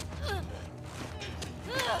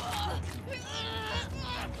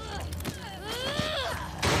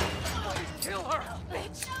 Kill her!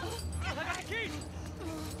 Bitch! I got the key!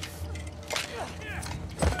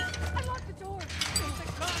 I locked the door.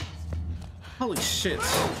 Holy shit.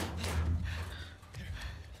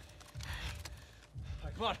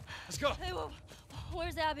 Right, come on, let's go. Hey,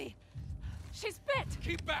 where's Abby? She's bit.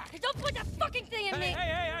 Keep back. Hey, don't put that fucking thing in me.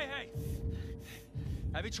 Hey.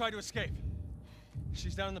 Abby tried to escape.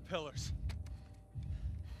 She's down in the pillars.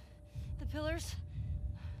 The pillars?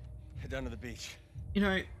 Head down to the beach. You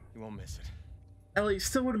know, You won't miss it. Ellie,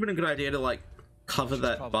 still would have been a good idea to like cover She's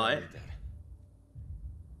that probably bite. already dead.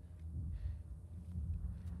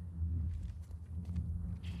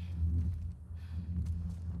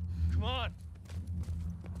 Come on.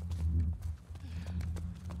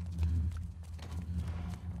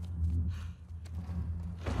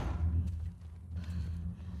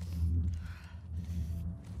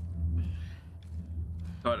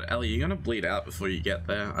 God, Ellie, you're gonna bleed out before you get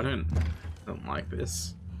there. I don't like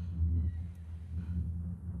this.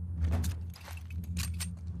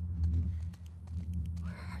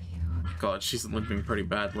 Where are you? God, she's limping pretty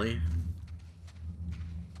badly.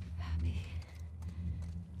 Abby.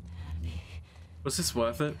 Was this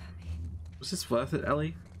worth it? Was this worth it,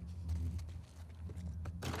 Ellie?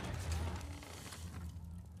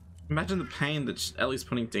 Imagine the pain that Ellie's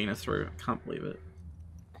putting Dina through. I can't believe it.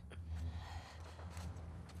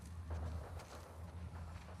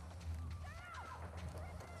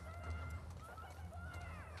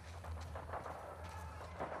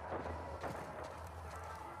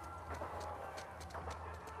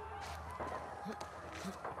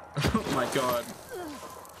 Oh my god.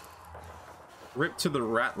 Rip to the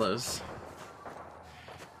rattlers.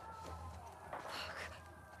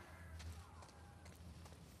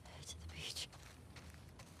 Head to the beach.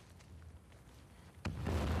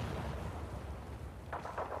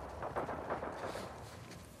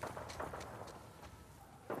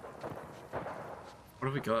 What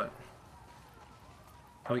have we got?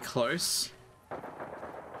 Are we close?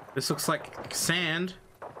 This looks like sand.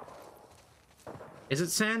 Is it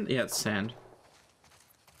sand? Yeah, it's sand.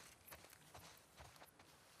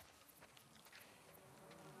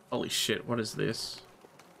 Holy shit, what is this?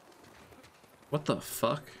 What the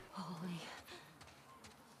fuck? Holy.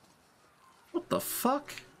 What the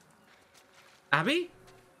fuck? Abby?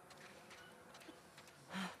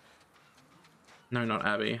 No, not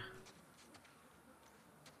Abby.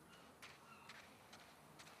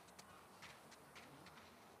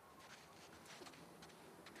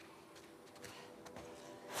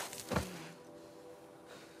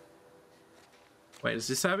 Wait, is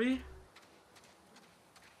this Abby?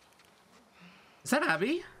 Is that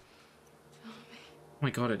Abby? Oh my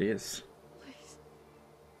god, it is. Please.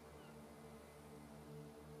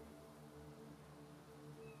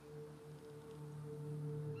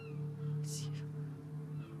 It's you.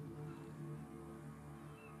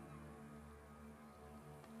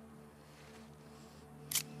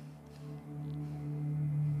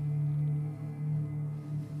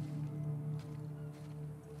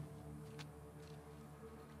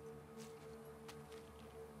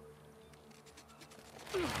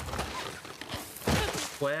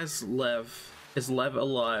 Where's Lev? Is Lev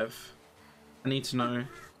alive? I need to know.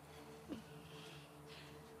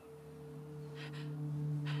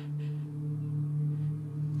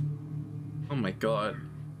 Oh my god.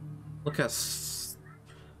 Look how she's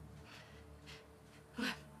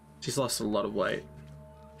lost a lot of weight.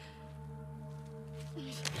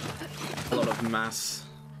 A lot of mass.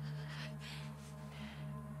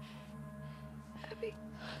 Abby.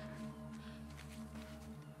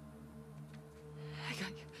 I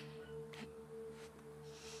got you.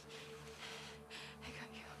 I got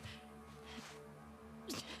you.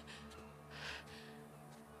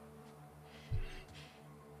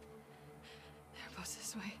 They're both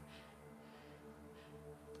this way.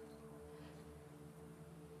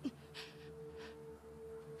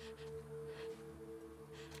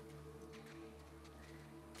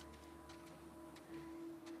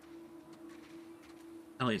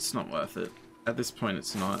 Ellie, it's not worth it. At this point,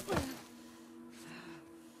 it's not.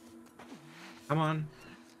 Come on.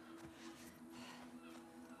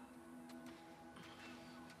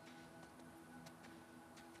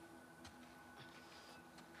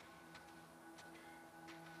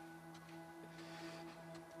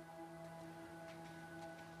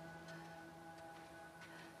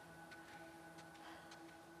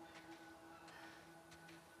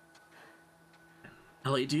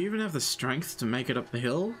 Ellie, do you even have the strength to make it up the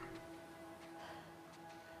hill?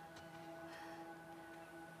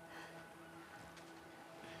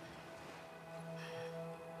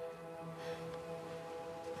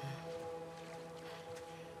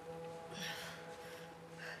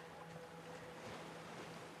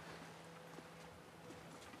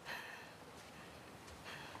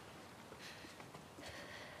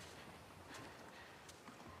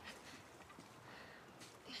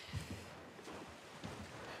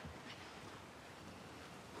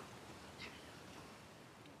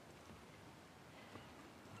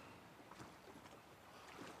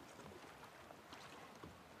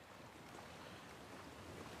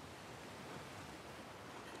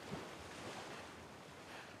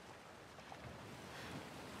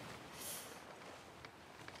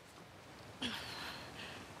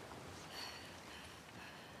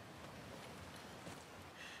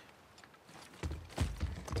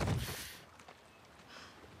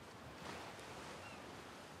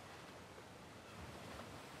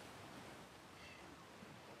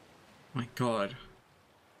 My god.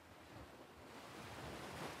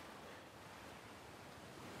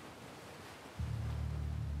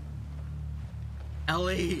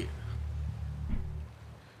 Ellie!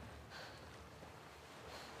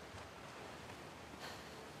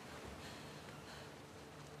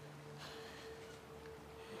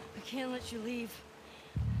 I can't let you leave.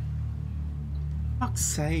 Fuck's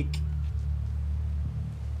sake.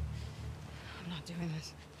 I'm not doing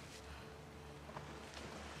this.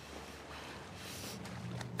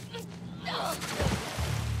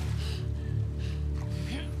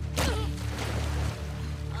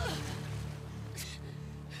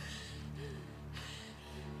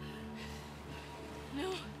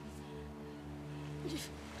 No.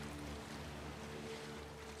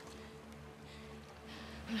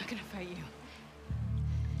 I'm not gonna fight you.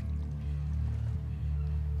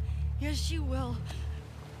 Yes, you will.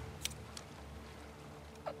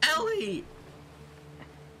 Ellie!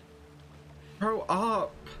 Grow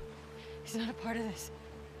up! He's not a part of this.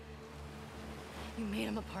 You made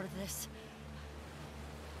him a part of this.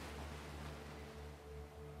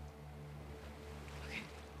 Okay.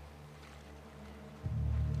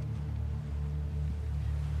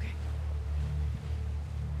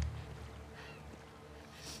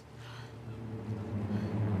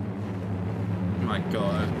 My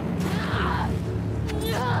god.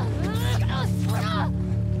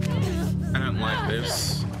 I don't like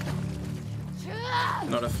this.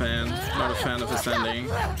 Not a fan. Not a fan of this ending.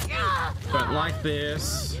 Don't like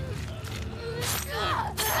this. No.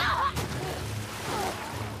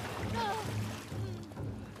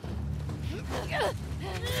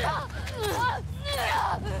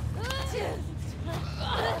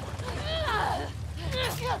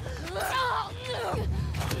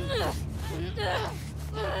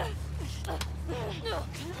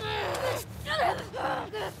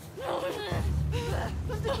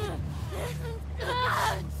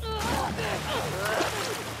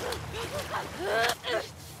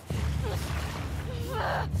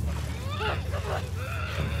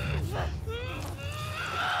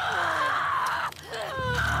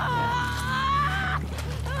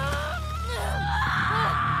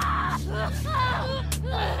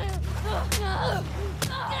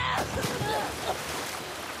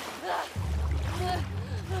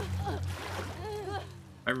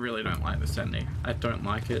 I really don't like this ending. I don't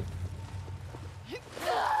like it.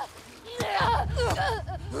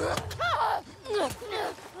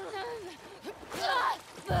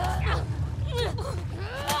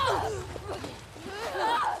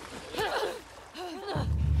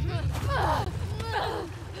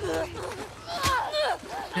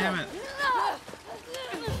 Damn it.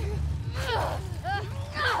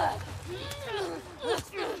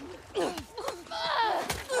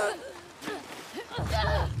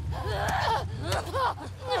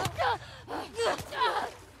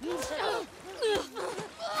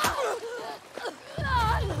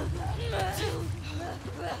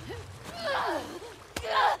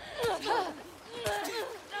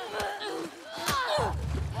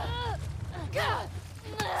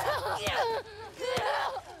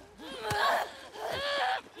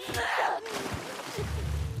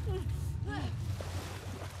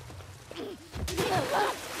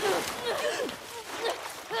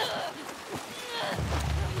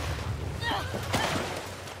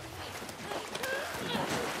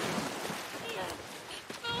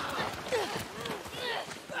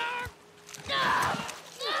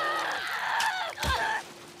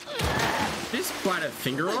 Just bite a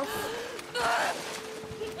finger off?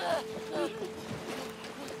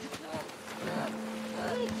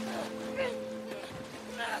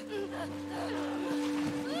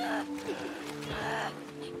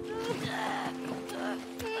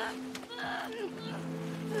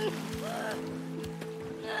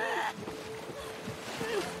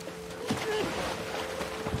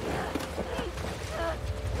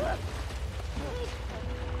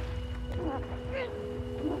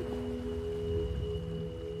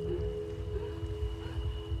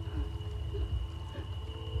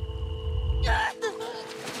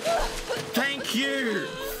 Thank you!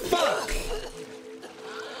 Fuck!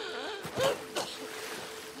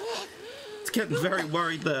 It's getting very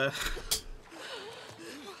worried there.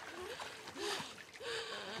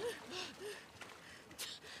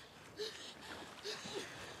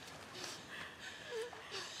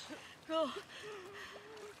 Go.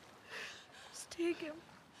 Just take him.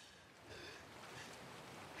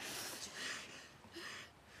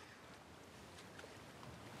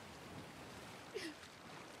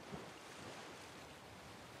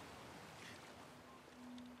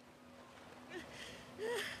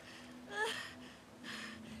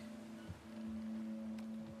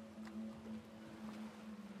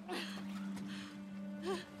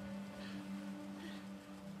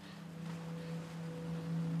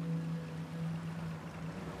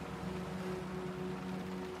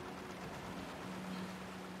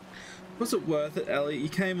 Was it worth it, Ellie? You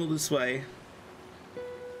came all this way.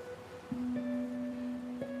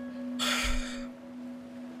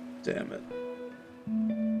 Damn it.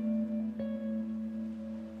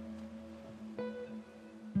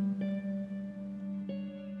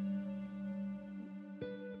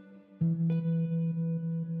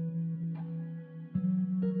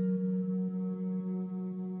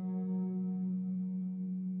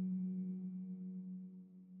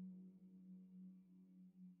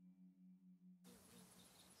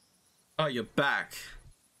 Oh, you're back.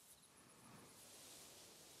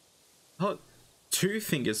 Oh, 2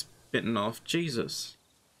 fingers bitten off. Jesus.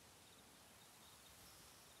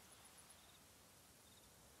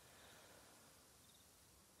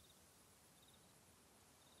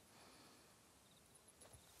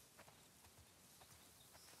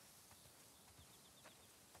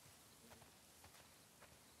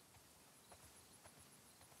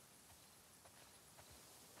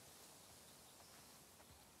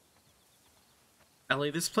 Ellie,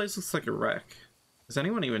 this place looks like a wreck. Is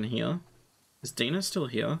anyone even here? Is Dina still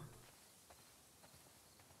here?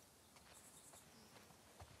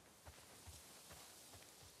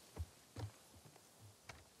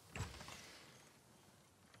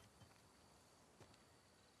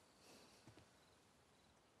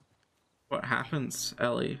 What happens,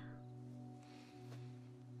 Ellie?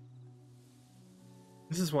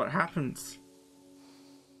 This is what happens.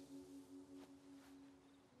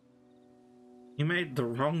 You made the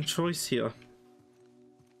wrong choice here.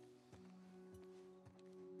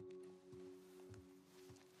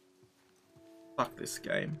 Fuck this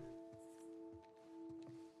game.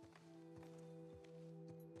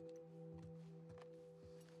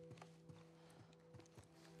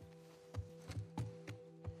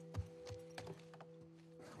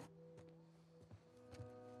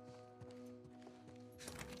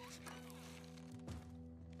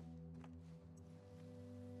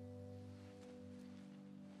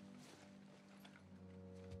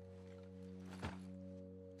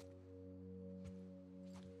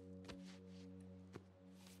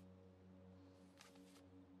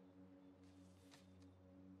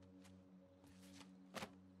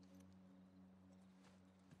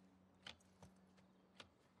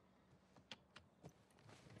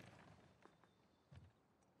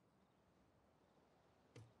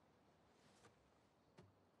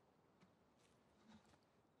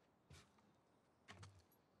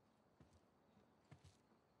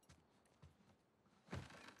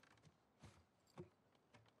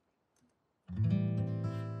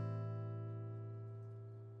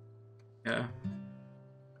 Yeah.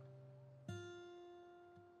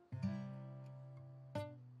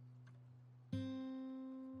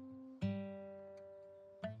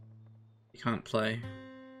 You can't play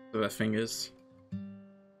with our fingers.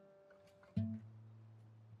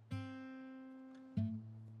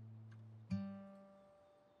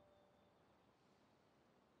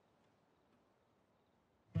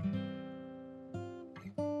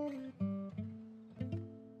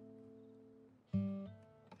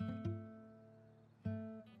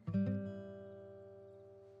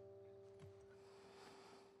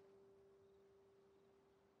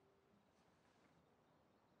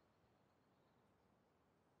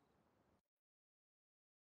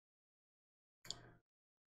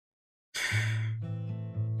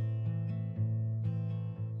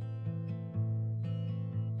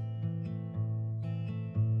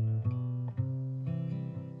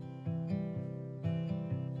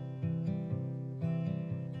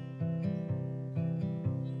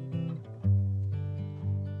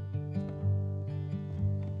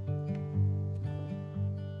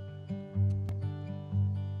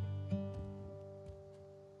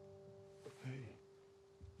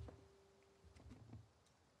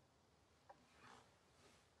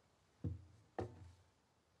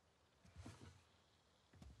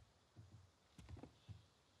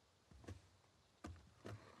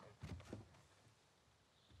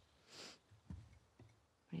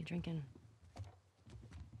 What are you drinking?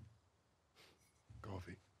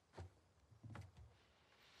 Coffee.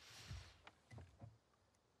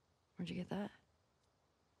 Where'd you get that?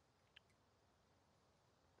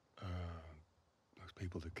 Those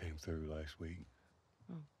people that came through last week.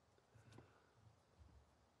 Oh.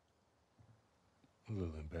 A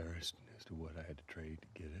little embarrassed as to what I had to trade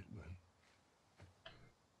to get it, but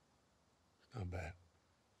it's not bad.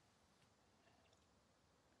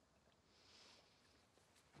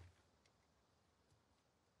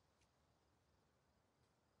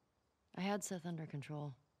 I had Seth under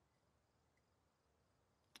control.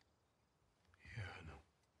 Yeah, I know.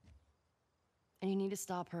 And you need to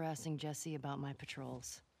stop harassing Jesse about my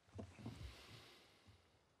patrols. Okay.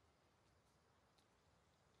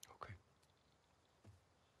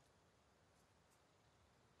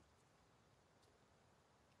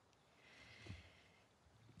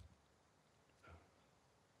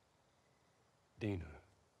 Dina.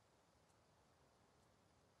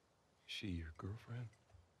 Is she your girlfriend?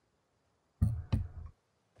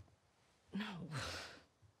 No.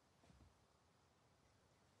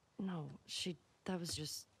 No, that was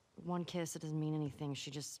just one kiss. It doesn't mean anything.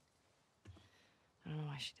 She just, I don't know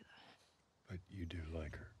why she did that. But you do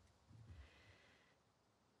like her.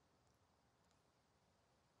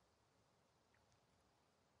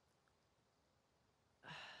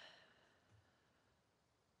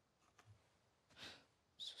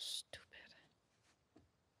 So stupid.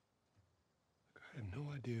 Look, I have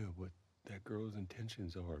no idea what that girl's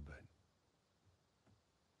intentions are, but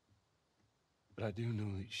I do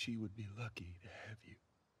know that she would be lucky to have you.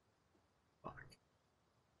 Fuck.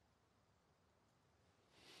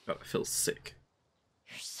 God, I feel sick.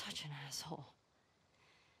 You're such an asshole.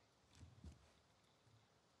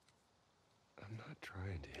 I'm not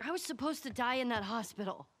trying to. I was supposed to die in that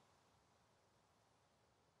hospital.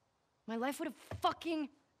 My life would have fucking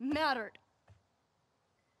mattered.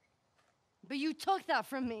 But you took that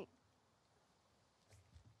from me.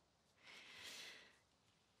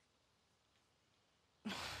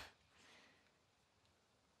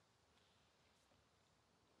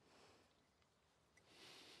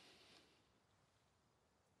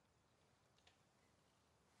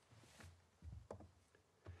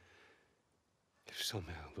 If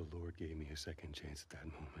somehow the Lord gave me a second chance at that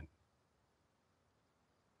moment,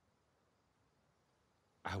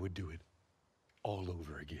 I would do it all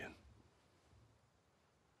over again.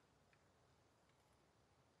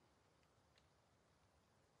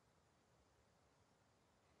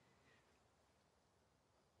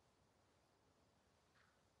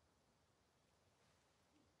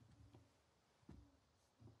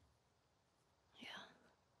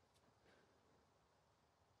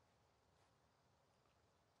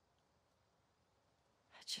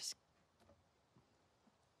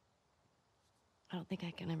 I don't think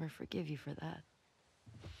I can ever forgive you for that.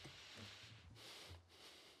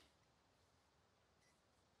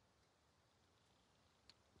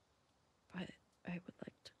 But I would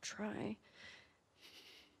like to try.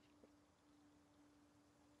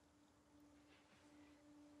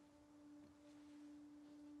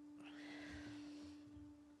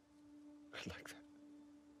 I'd like that.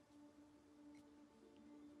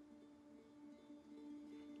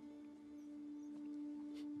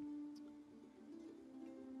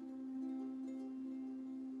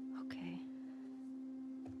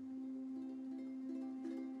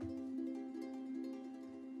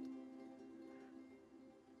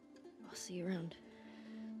 I'll see you around.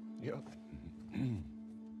 Yep.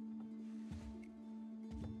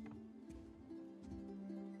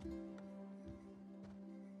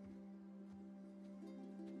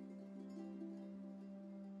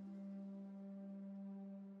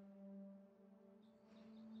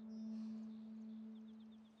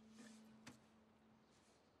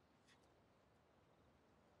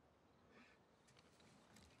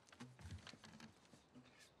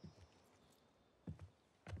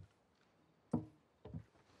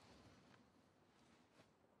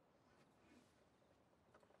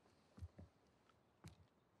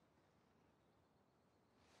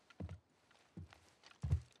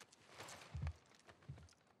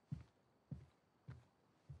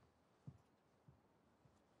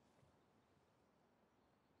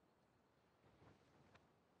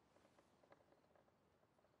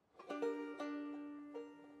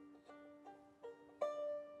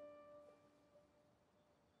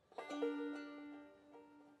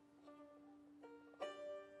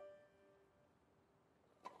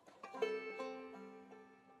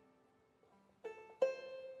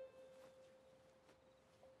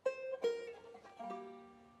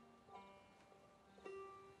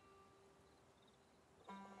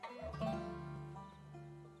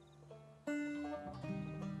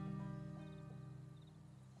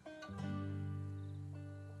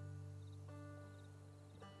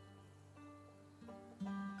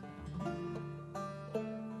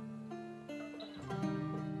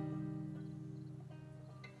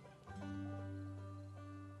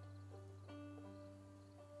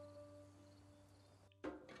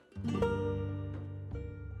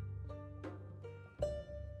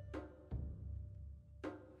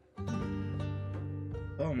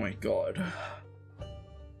 Oh my god.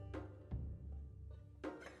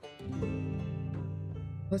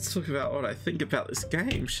 Let's talk about what I think about this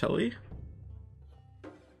game, shall we?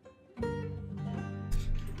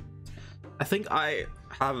 I think I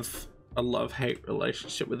have a love-hate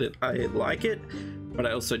relationship with it. I like it, but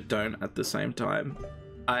I also don't at the same time.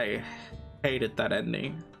 I hated that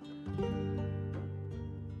ending.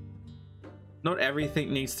 Not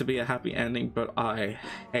everything needs to be a happy ending, but I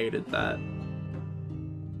hated that.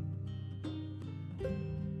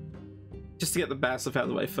 Just to get the bad stuff out of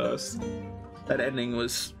the way first, that ending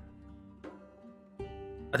was,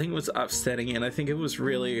 I think it was upsetting, and I think it was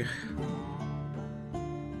really,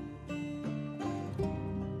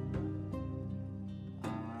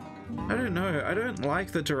 I don't know, I don't like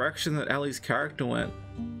the direction that Ellie's character went.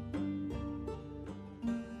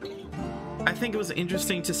 I think it was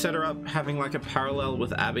interesting to set her up having like a parallel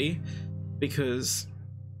with Abby, because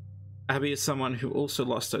Abby is someone who also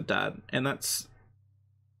lost her dad, and that's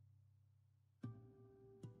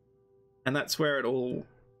where it all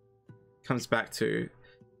comes back to.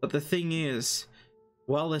 But the thing is,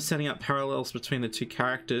 while they're setting up parallels between the two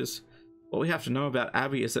characters, what we have to know about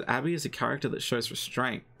Abby is that Abby is a character that shows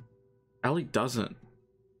restraint. Ellie doesn't.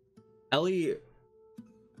 Ellie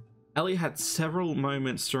had several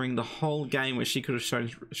moments during the whole game where she could have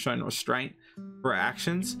shown restraint for her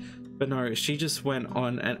actions, but no, she just went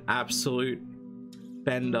on an absolute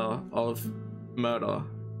bender of murder.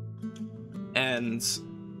 And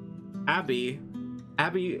Abby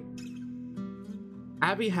had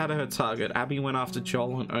her target. Abby went after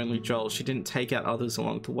Joel and only Joel. She didn't take out others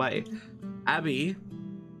along the way. Abby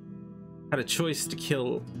had a choice to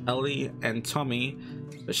kill Ellie and Tommy,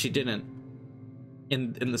 but she didn't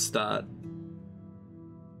in the start.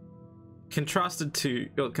 Compared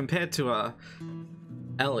to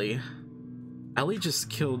Ellie just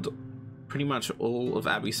killed pretty much all of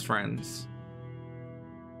Abby's friends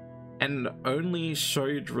and only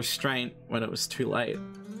showed restraint when it was too late.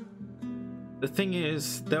 The thing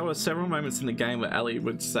is, there were several moments in the game where Ellie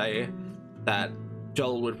would say that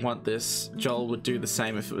Joel would want this, Joel would do the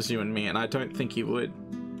same if it was you and me, and I don't think he would.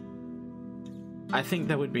 I think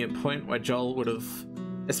there would be a point where Joel would have,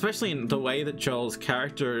 especially in the way that Joel's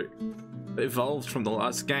character evolved from the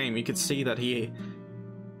last game, you could see that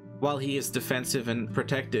while he is defensive and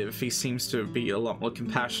protective, he seems to be a lot more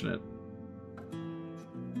compassionate.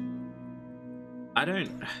 I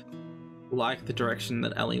don't like the direction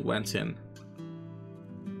that Ellie went in.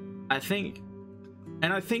 I think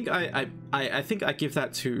I give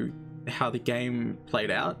that to how the game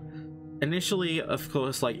played out. Initially, of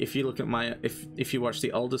course, like if you look at if you watch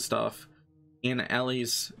the older stuff in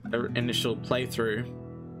Ellie's initial playthrough,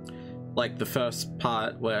 like the first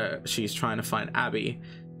part where she's trying to find Abby,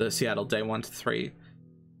 the Seattle Day 1 to 3,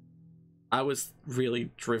 I was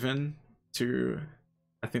really driven to,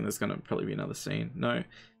 I think there's gonna probably be another scene. No,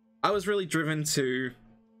 I was really driven to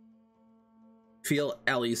feel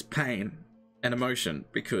Ellie's pain and emotion,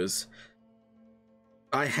 because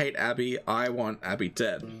I hate Abby. I want Abby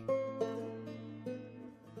dead.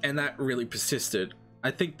 And that really persisted.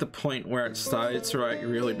 I think the point where it started to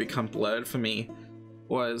really become blurred for me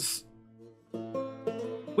was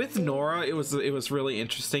with Nora. It was really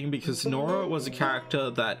interesting because Nora was a character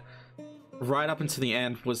that right up until the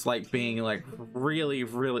end was like being like really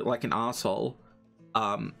like an asshole.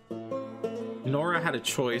 Nora had a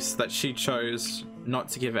choice that she chose not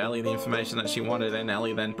to give Ellie the information that she wanted, and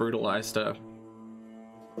Ellie then brutalized her.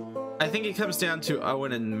 I think it comes down to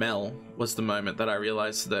Owen and Mel was the moment that I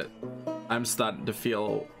realized that I'm starting to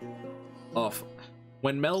feel off.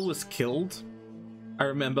 When Mel was killed, I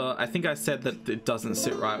remember, I think I said that it doesn't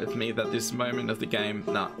sit right with me, that this moment of the game,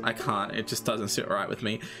 no, I can't, it just doesn't sit right with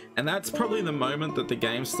me. And that's probably the moment that the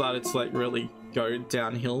game started to like really go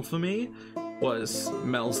downhill for me, was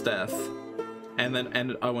Mel's death.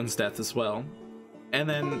 And Owen's death as well. And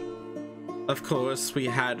then, of course, we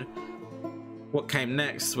had what came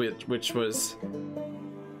next, which was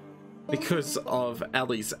because of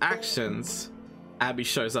Ellie's actions, Abby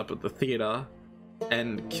shows up at the theater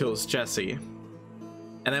and kills Jesse.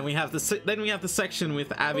 And then we have the section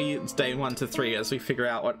with Abby's day 1 to 3 as we figure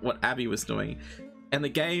out what Abby was doing. And the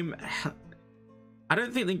game, I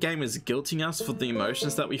don't think the game is guilting us for the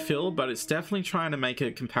emotions that we feel, but it's definitely trying to make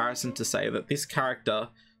a comparison to say that this character,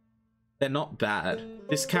 they're not bad.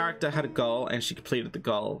 This character had a goal and she completed the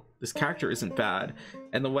goal. This character isn't bad.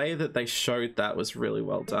 And the way that they showed that was really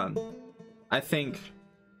well done. I think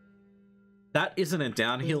that isn't a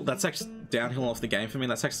downhill. That's actually downhill off the game for me.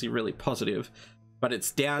 That's actually really positive. But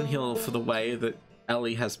it's downhill for the way that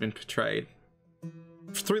Ellie has been portrayed.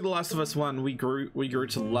 Through The Last of Us 1, we grew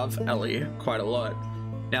to love Ellie quite a lot.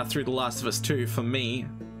 Now through The Last of Us 2, for me,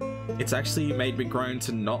 it's actually made me grown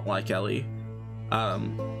to not like Ellie.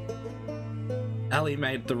 Ellie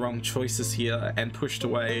made the wrong choices here and pushed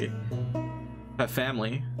away her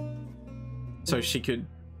family so she could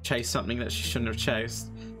chase something that she shouldn't have chased.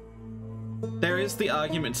 There is the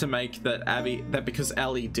argument to make that that because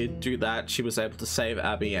Ellie did do that, she was able to save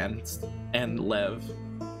Abby and Lev.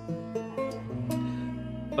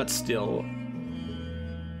 But still,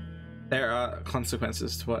 there are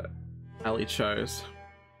consequences to what Ellie chose.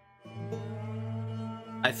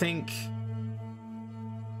 I think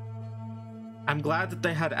I'm glad that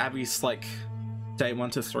they had Abby's like day 1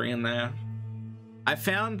 to 3 in there. I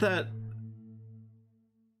found that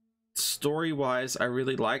story-wise, I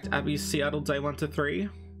really liked Abby's Seattle day 1 to 3.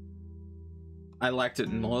 I liked it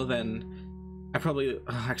more than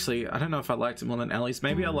actually, I don't know if I liked it more than Ellie's.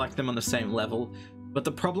 Maybe I liked them on the same level. But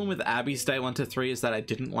the problem with Abby's day 1 to 3 is that I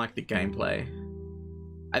didn't like the gameplay.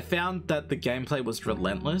 I found that the gameplay was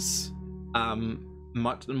relentless,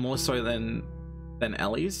 much more so than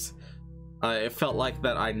Ellie's. It felt like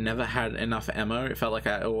that I never had enough ammo. It felt like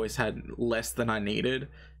I always had less than I needed.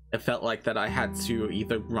 It felt like that I had to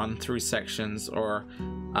either run through sections or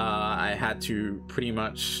I had to pretty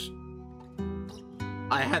much...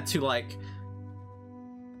 I had to like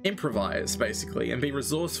improvise basically and be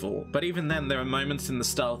resourceful. But even then, there are moments in the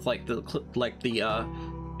stealth like the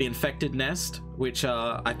infected nest, which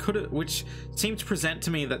which seemed to present to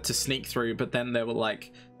me that to sneak through, but then there were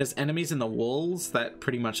like there's enemies in the walls that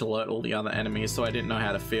pretty much alert all the other enemies, so I didn't know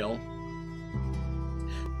how to feel.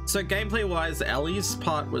 So gameplay wise, Ellie's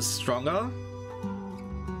part was stronger,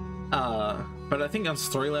 but I think on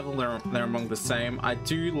story level they're among the same. I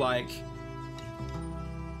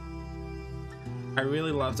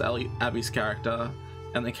really loved Abby's character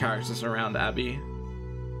and the characters around Abby,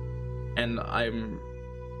 and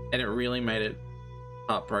it really made it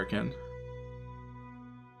heartbroken.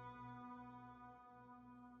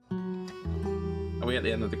 Are we at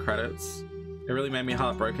the end of the credits? It really made me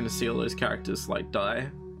heartbroken to see all those characters like die.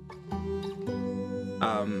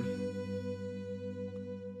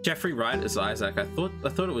 Jeffrey Wright is Isaac. I thought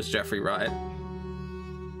it was Jeffrey Wright.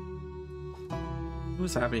 Who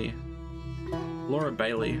was Abby? Laura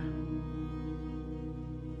Bailey.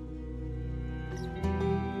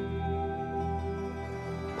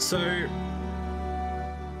 So,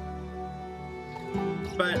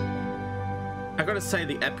 but I gotta say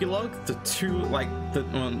the epilogue,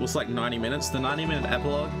 was like 90 minutes. The 90-minute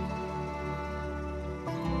epilogue,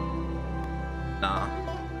 nah.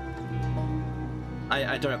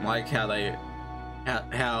 I don't like how they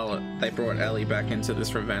brought Ellie back into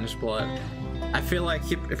this revenge plot. I feel like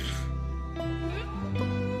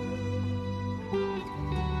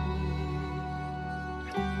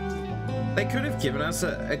they could have given us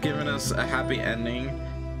a happy ending,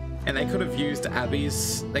 and they could have used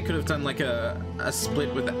Abby's. They could have done like a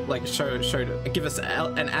split with like give us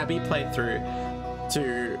an Abby playthrough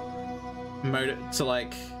to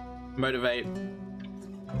like motivate,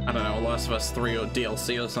 I don't know, Last of Us 3 or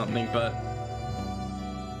DLC or something, but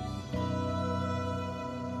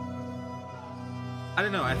I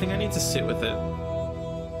don't know, I think I need to sit with it.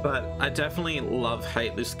 But I definitely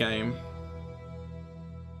hate this game.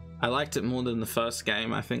 I liked it more than the first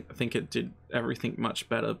game. I think it did everything much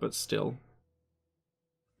better, but still.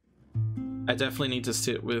 I definitely need to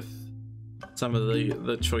sit with some of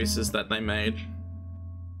the choices that they made.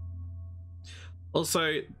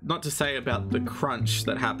 Also, not to say about the crunch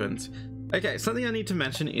that happened. Okay, something I need to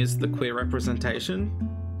mention is the queer representation.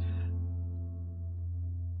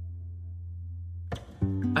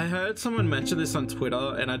 I heard someone mention this on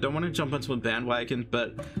Twitter, and I don't want to jump onto a bandwagon,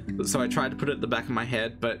 but so I tried to put it at the back of my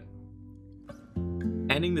head, but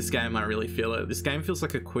ending this game, I really feel it. This game feels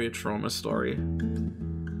like a queer trauma story.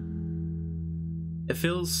 It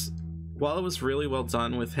feels, while it was really well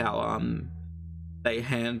done with how they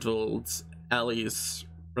handled Ellie's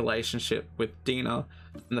relationship with Dina,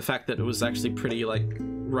 and the fact that it was actually pretty like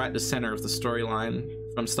right at the center of the storyline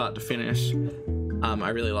from start to finish, I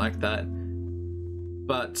really liked that.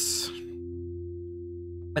 But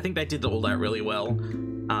I think they did all that really well.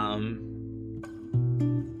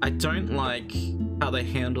 I don't like how they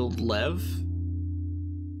handled Lev.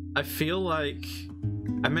 I feel like,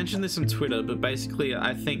 I mentioned this on Twitter, but basically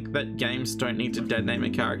I think that games don't need to dead name a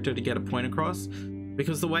character to get a point across,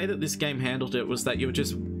 because the way that this game handled it was that you were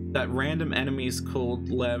just, that random enemies called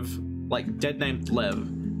Lev, like dead named Lev,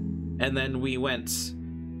 and then we went,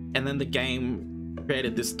 and then the game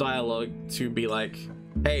created this dialogue to be like,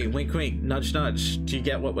 hey, wink wink, nudge nudge, do you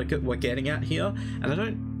get what we're getting at here? And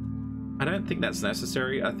I don't think that's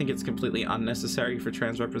necessary. I think it's completely unnecessary for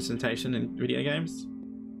trans representation in video games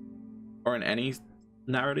or in any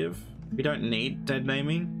narrative. We don't need dead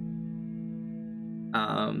naming.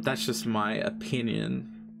 That's just my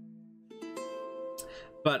opinion.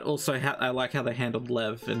 But also, I like how they handled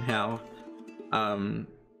Lev, and how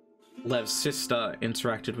Lev's sister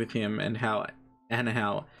interacted with him, and how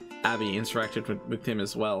Abby interacted with him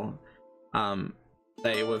as well.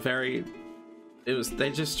 They were very,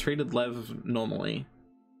 they just treated Lev normally,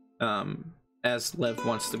 as Lev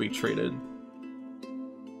wants to be treated.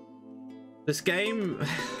 This game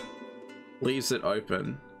leaves it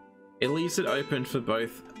open. It leaves it open for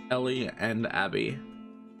both Ellie and Abby,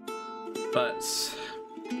 but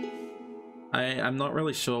I'm not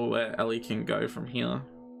really sure where Ellie can go from here.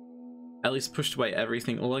 Ellie's pushed away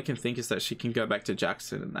everything. All I can think is that she can go back to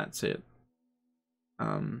Jackson, and that's it.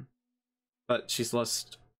 But she's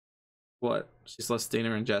lost what? She's lost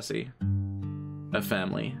Dina and Jesse, her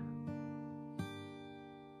family.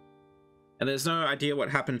 And there's no idea what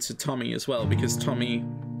happened to Tommy as well, because Tommy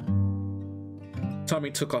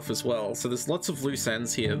took off as well. So there's lots of loose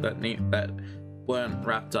ends here that weren't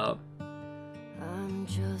wrapped up. I'm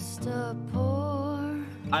just a poor...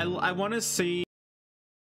 I want to see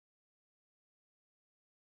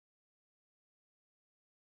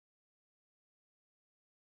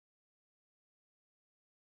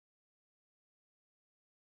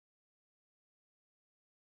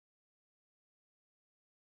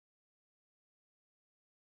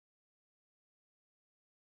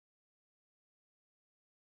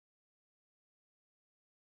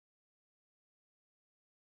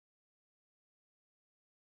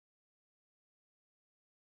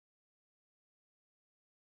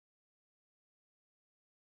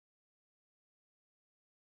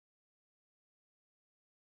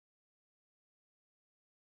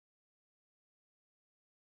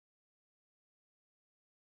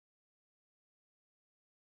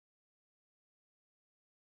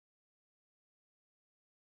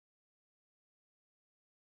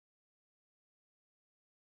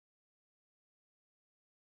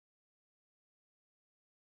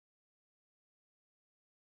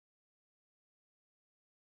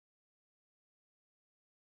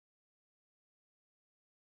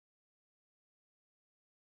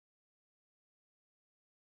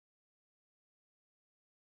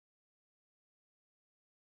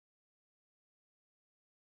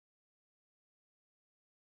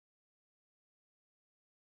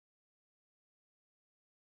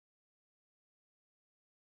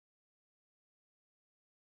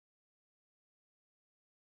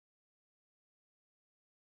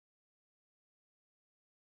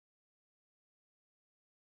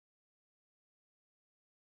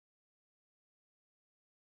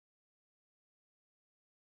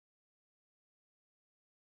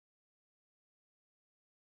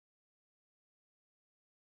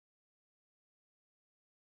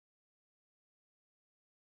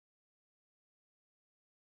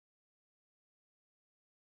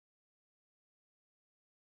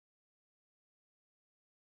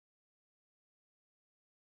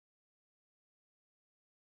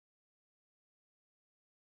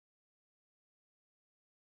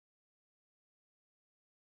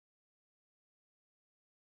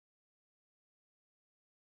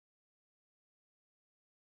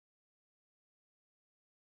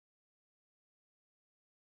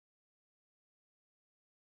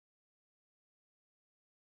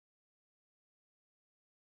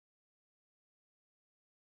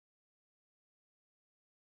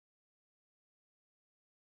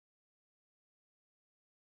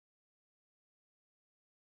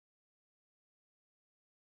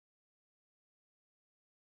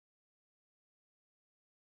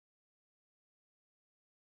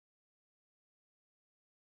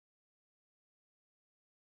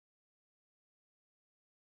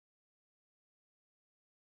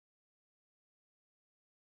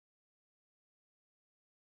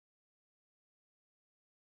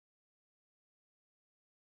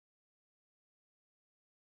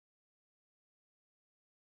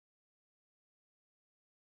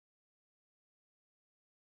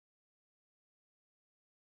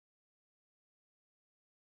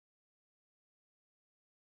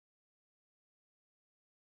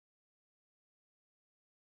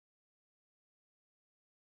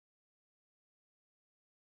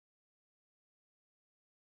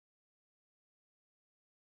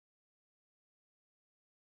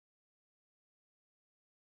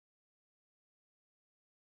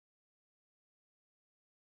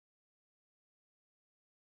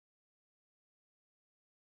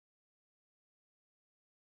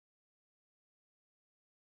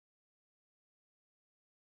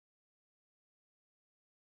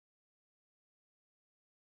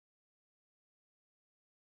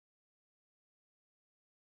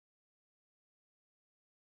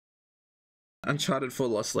Uncharted 4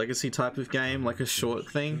 Lost Legacy type of game, like a short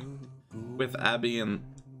thing with Abby and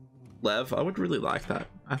Lev. I would really like that.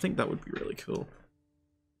 I think that would be really cool.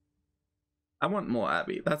 I want more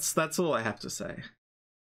Abby. That's all I have to say.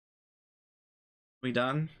 We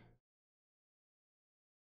done?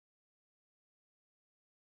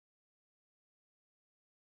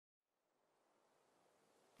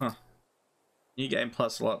 Huh. New game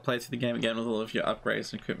plus a lot. Play through the game again with all of your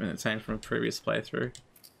upgrades and equipment obtained from a previous playthrough.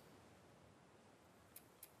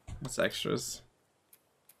 That's extras.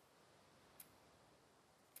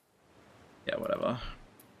 Yeah, whatever.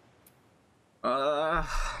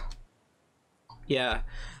 Yeah.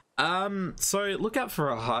 So look out for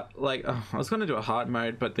a hard, like, I was gonna do a hard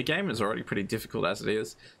mode, but the game is already pretty difficult as it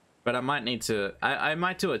is. But I might need to, I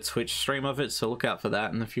might do a Twitch stream of it, so look out for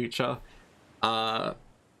that in the future. But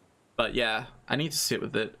yeah, I need to sit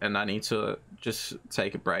with it, and I need to just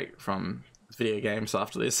take a break from video games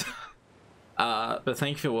after this. But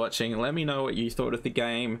thank you for watching. Let me know what you thought of the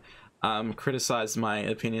game. Criticize my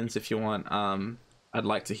opinions if you want. I'd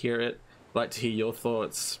like to hear it. I'd like to hear your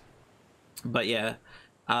thoughts. But yeah,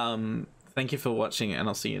 thank you for watching, and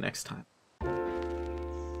I'll see you next time.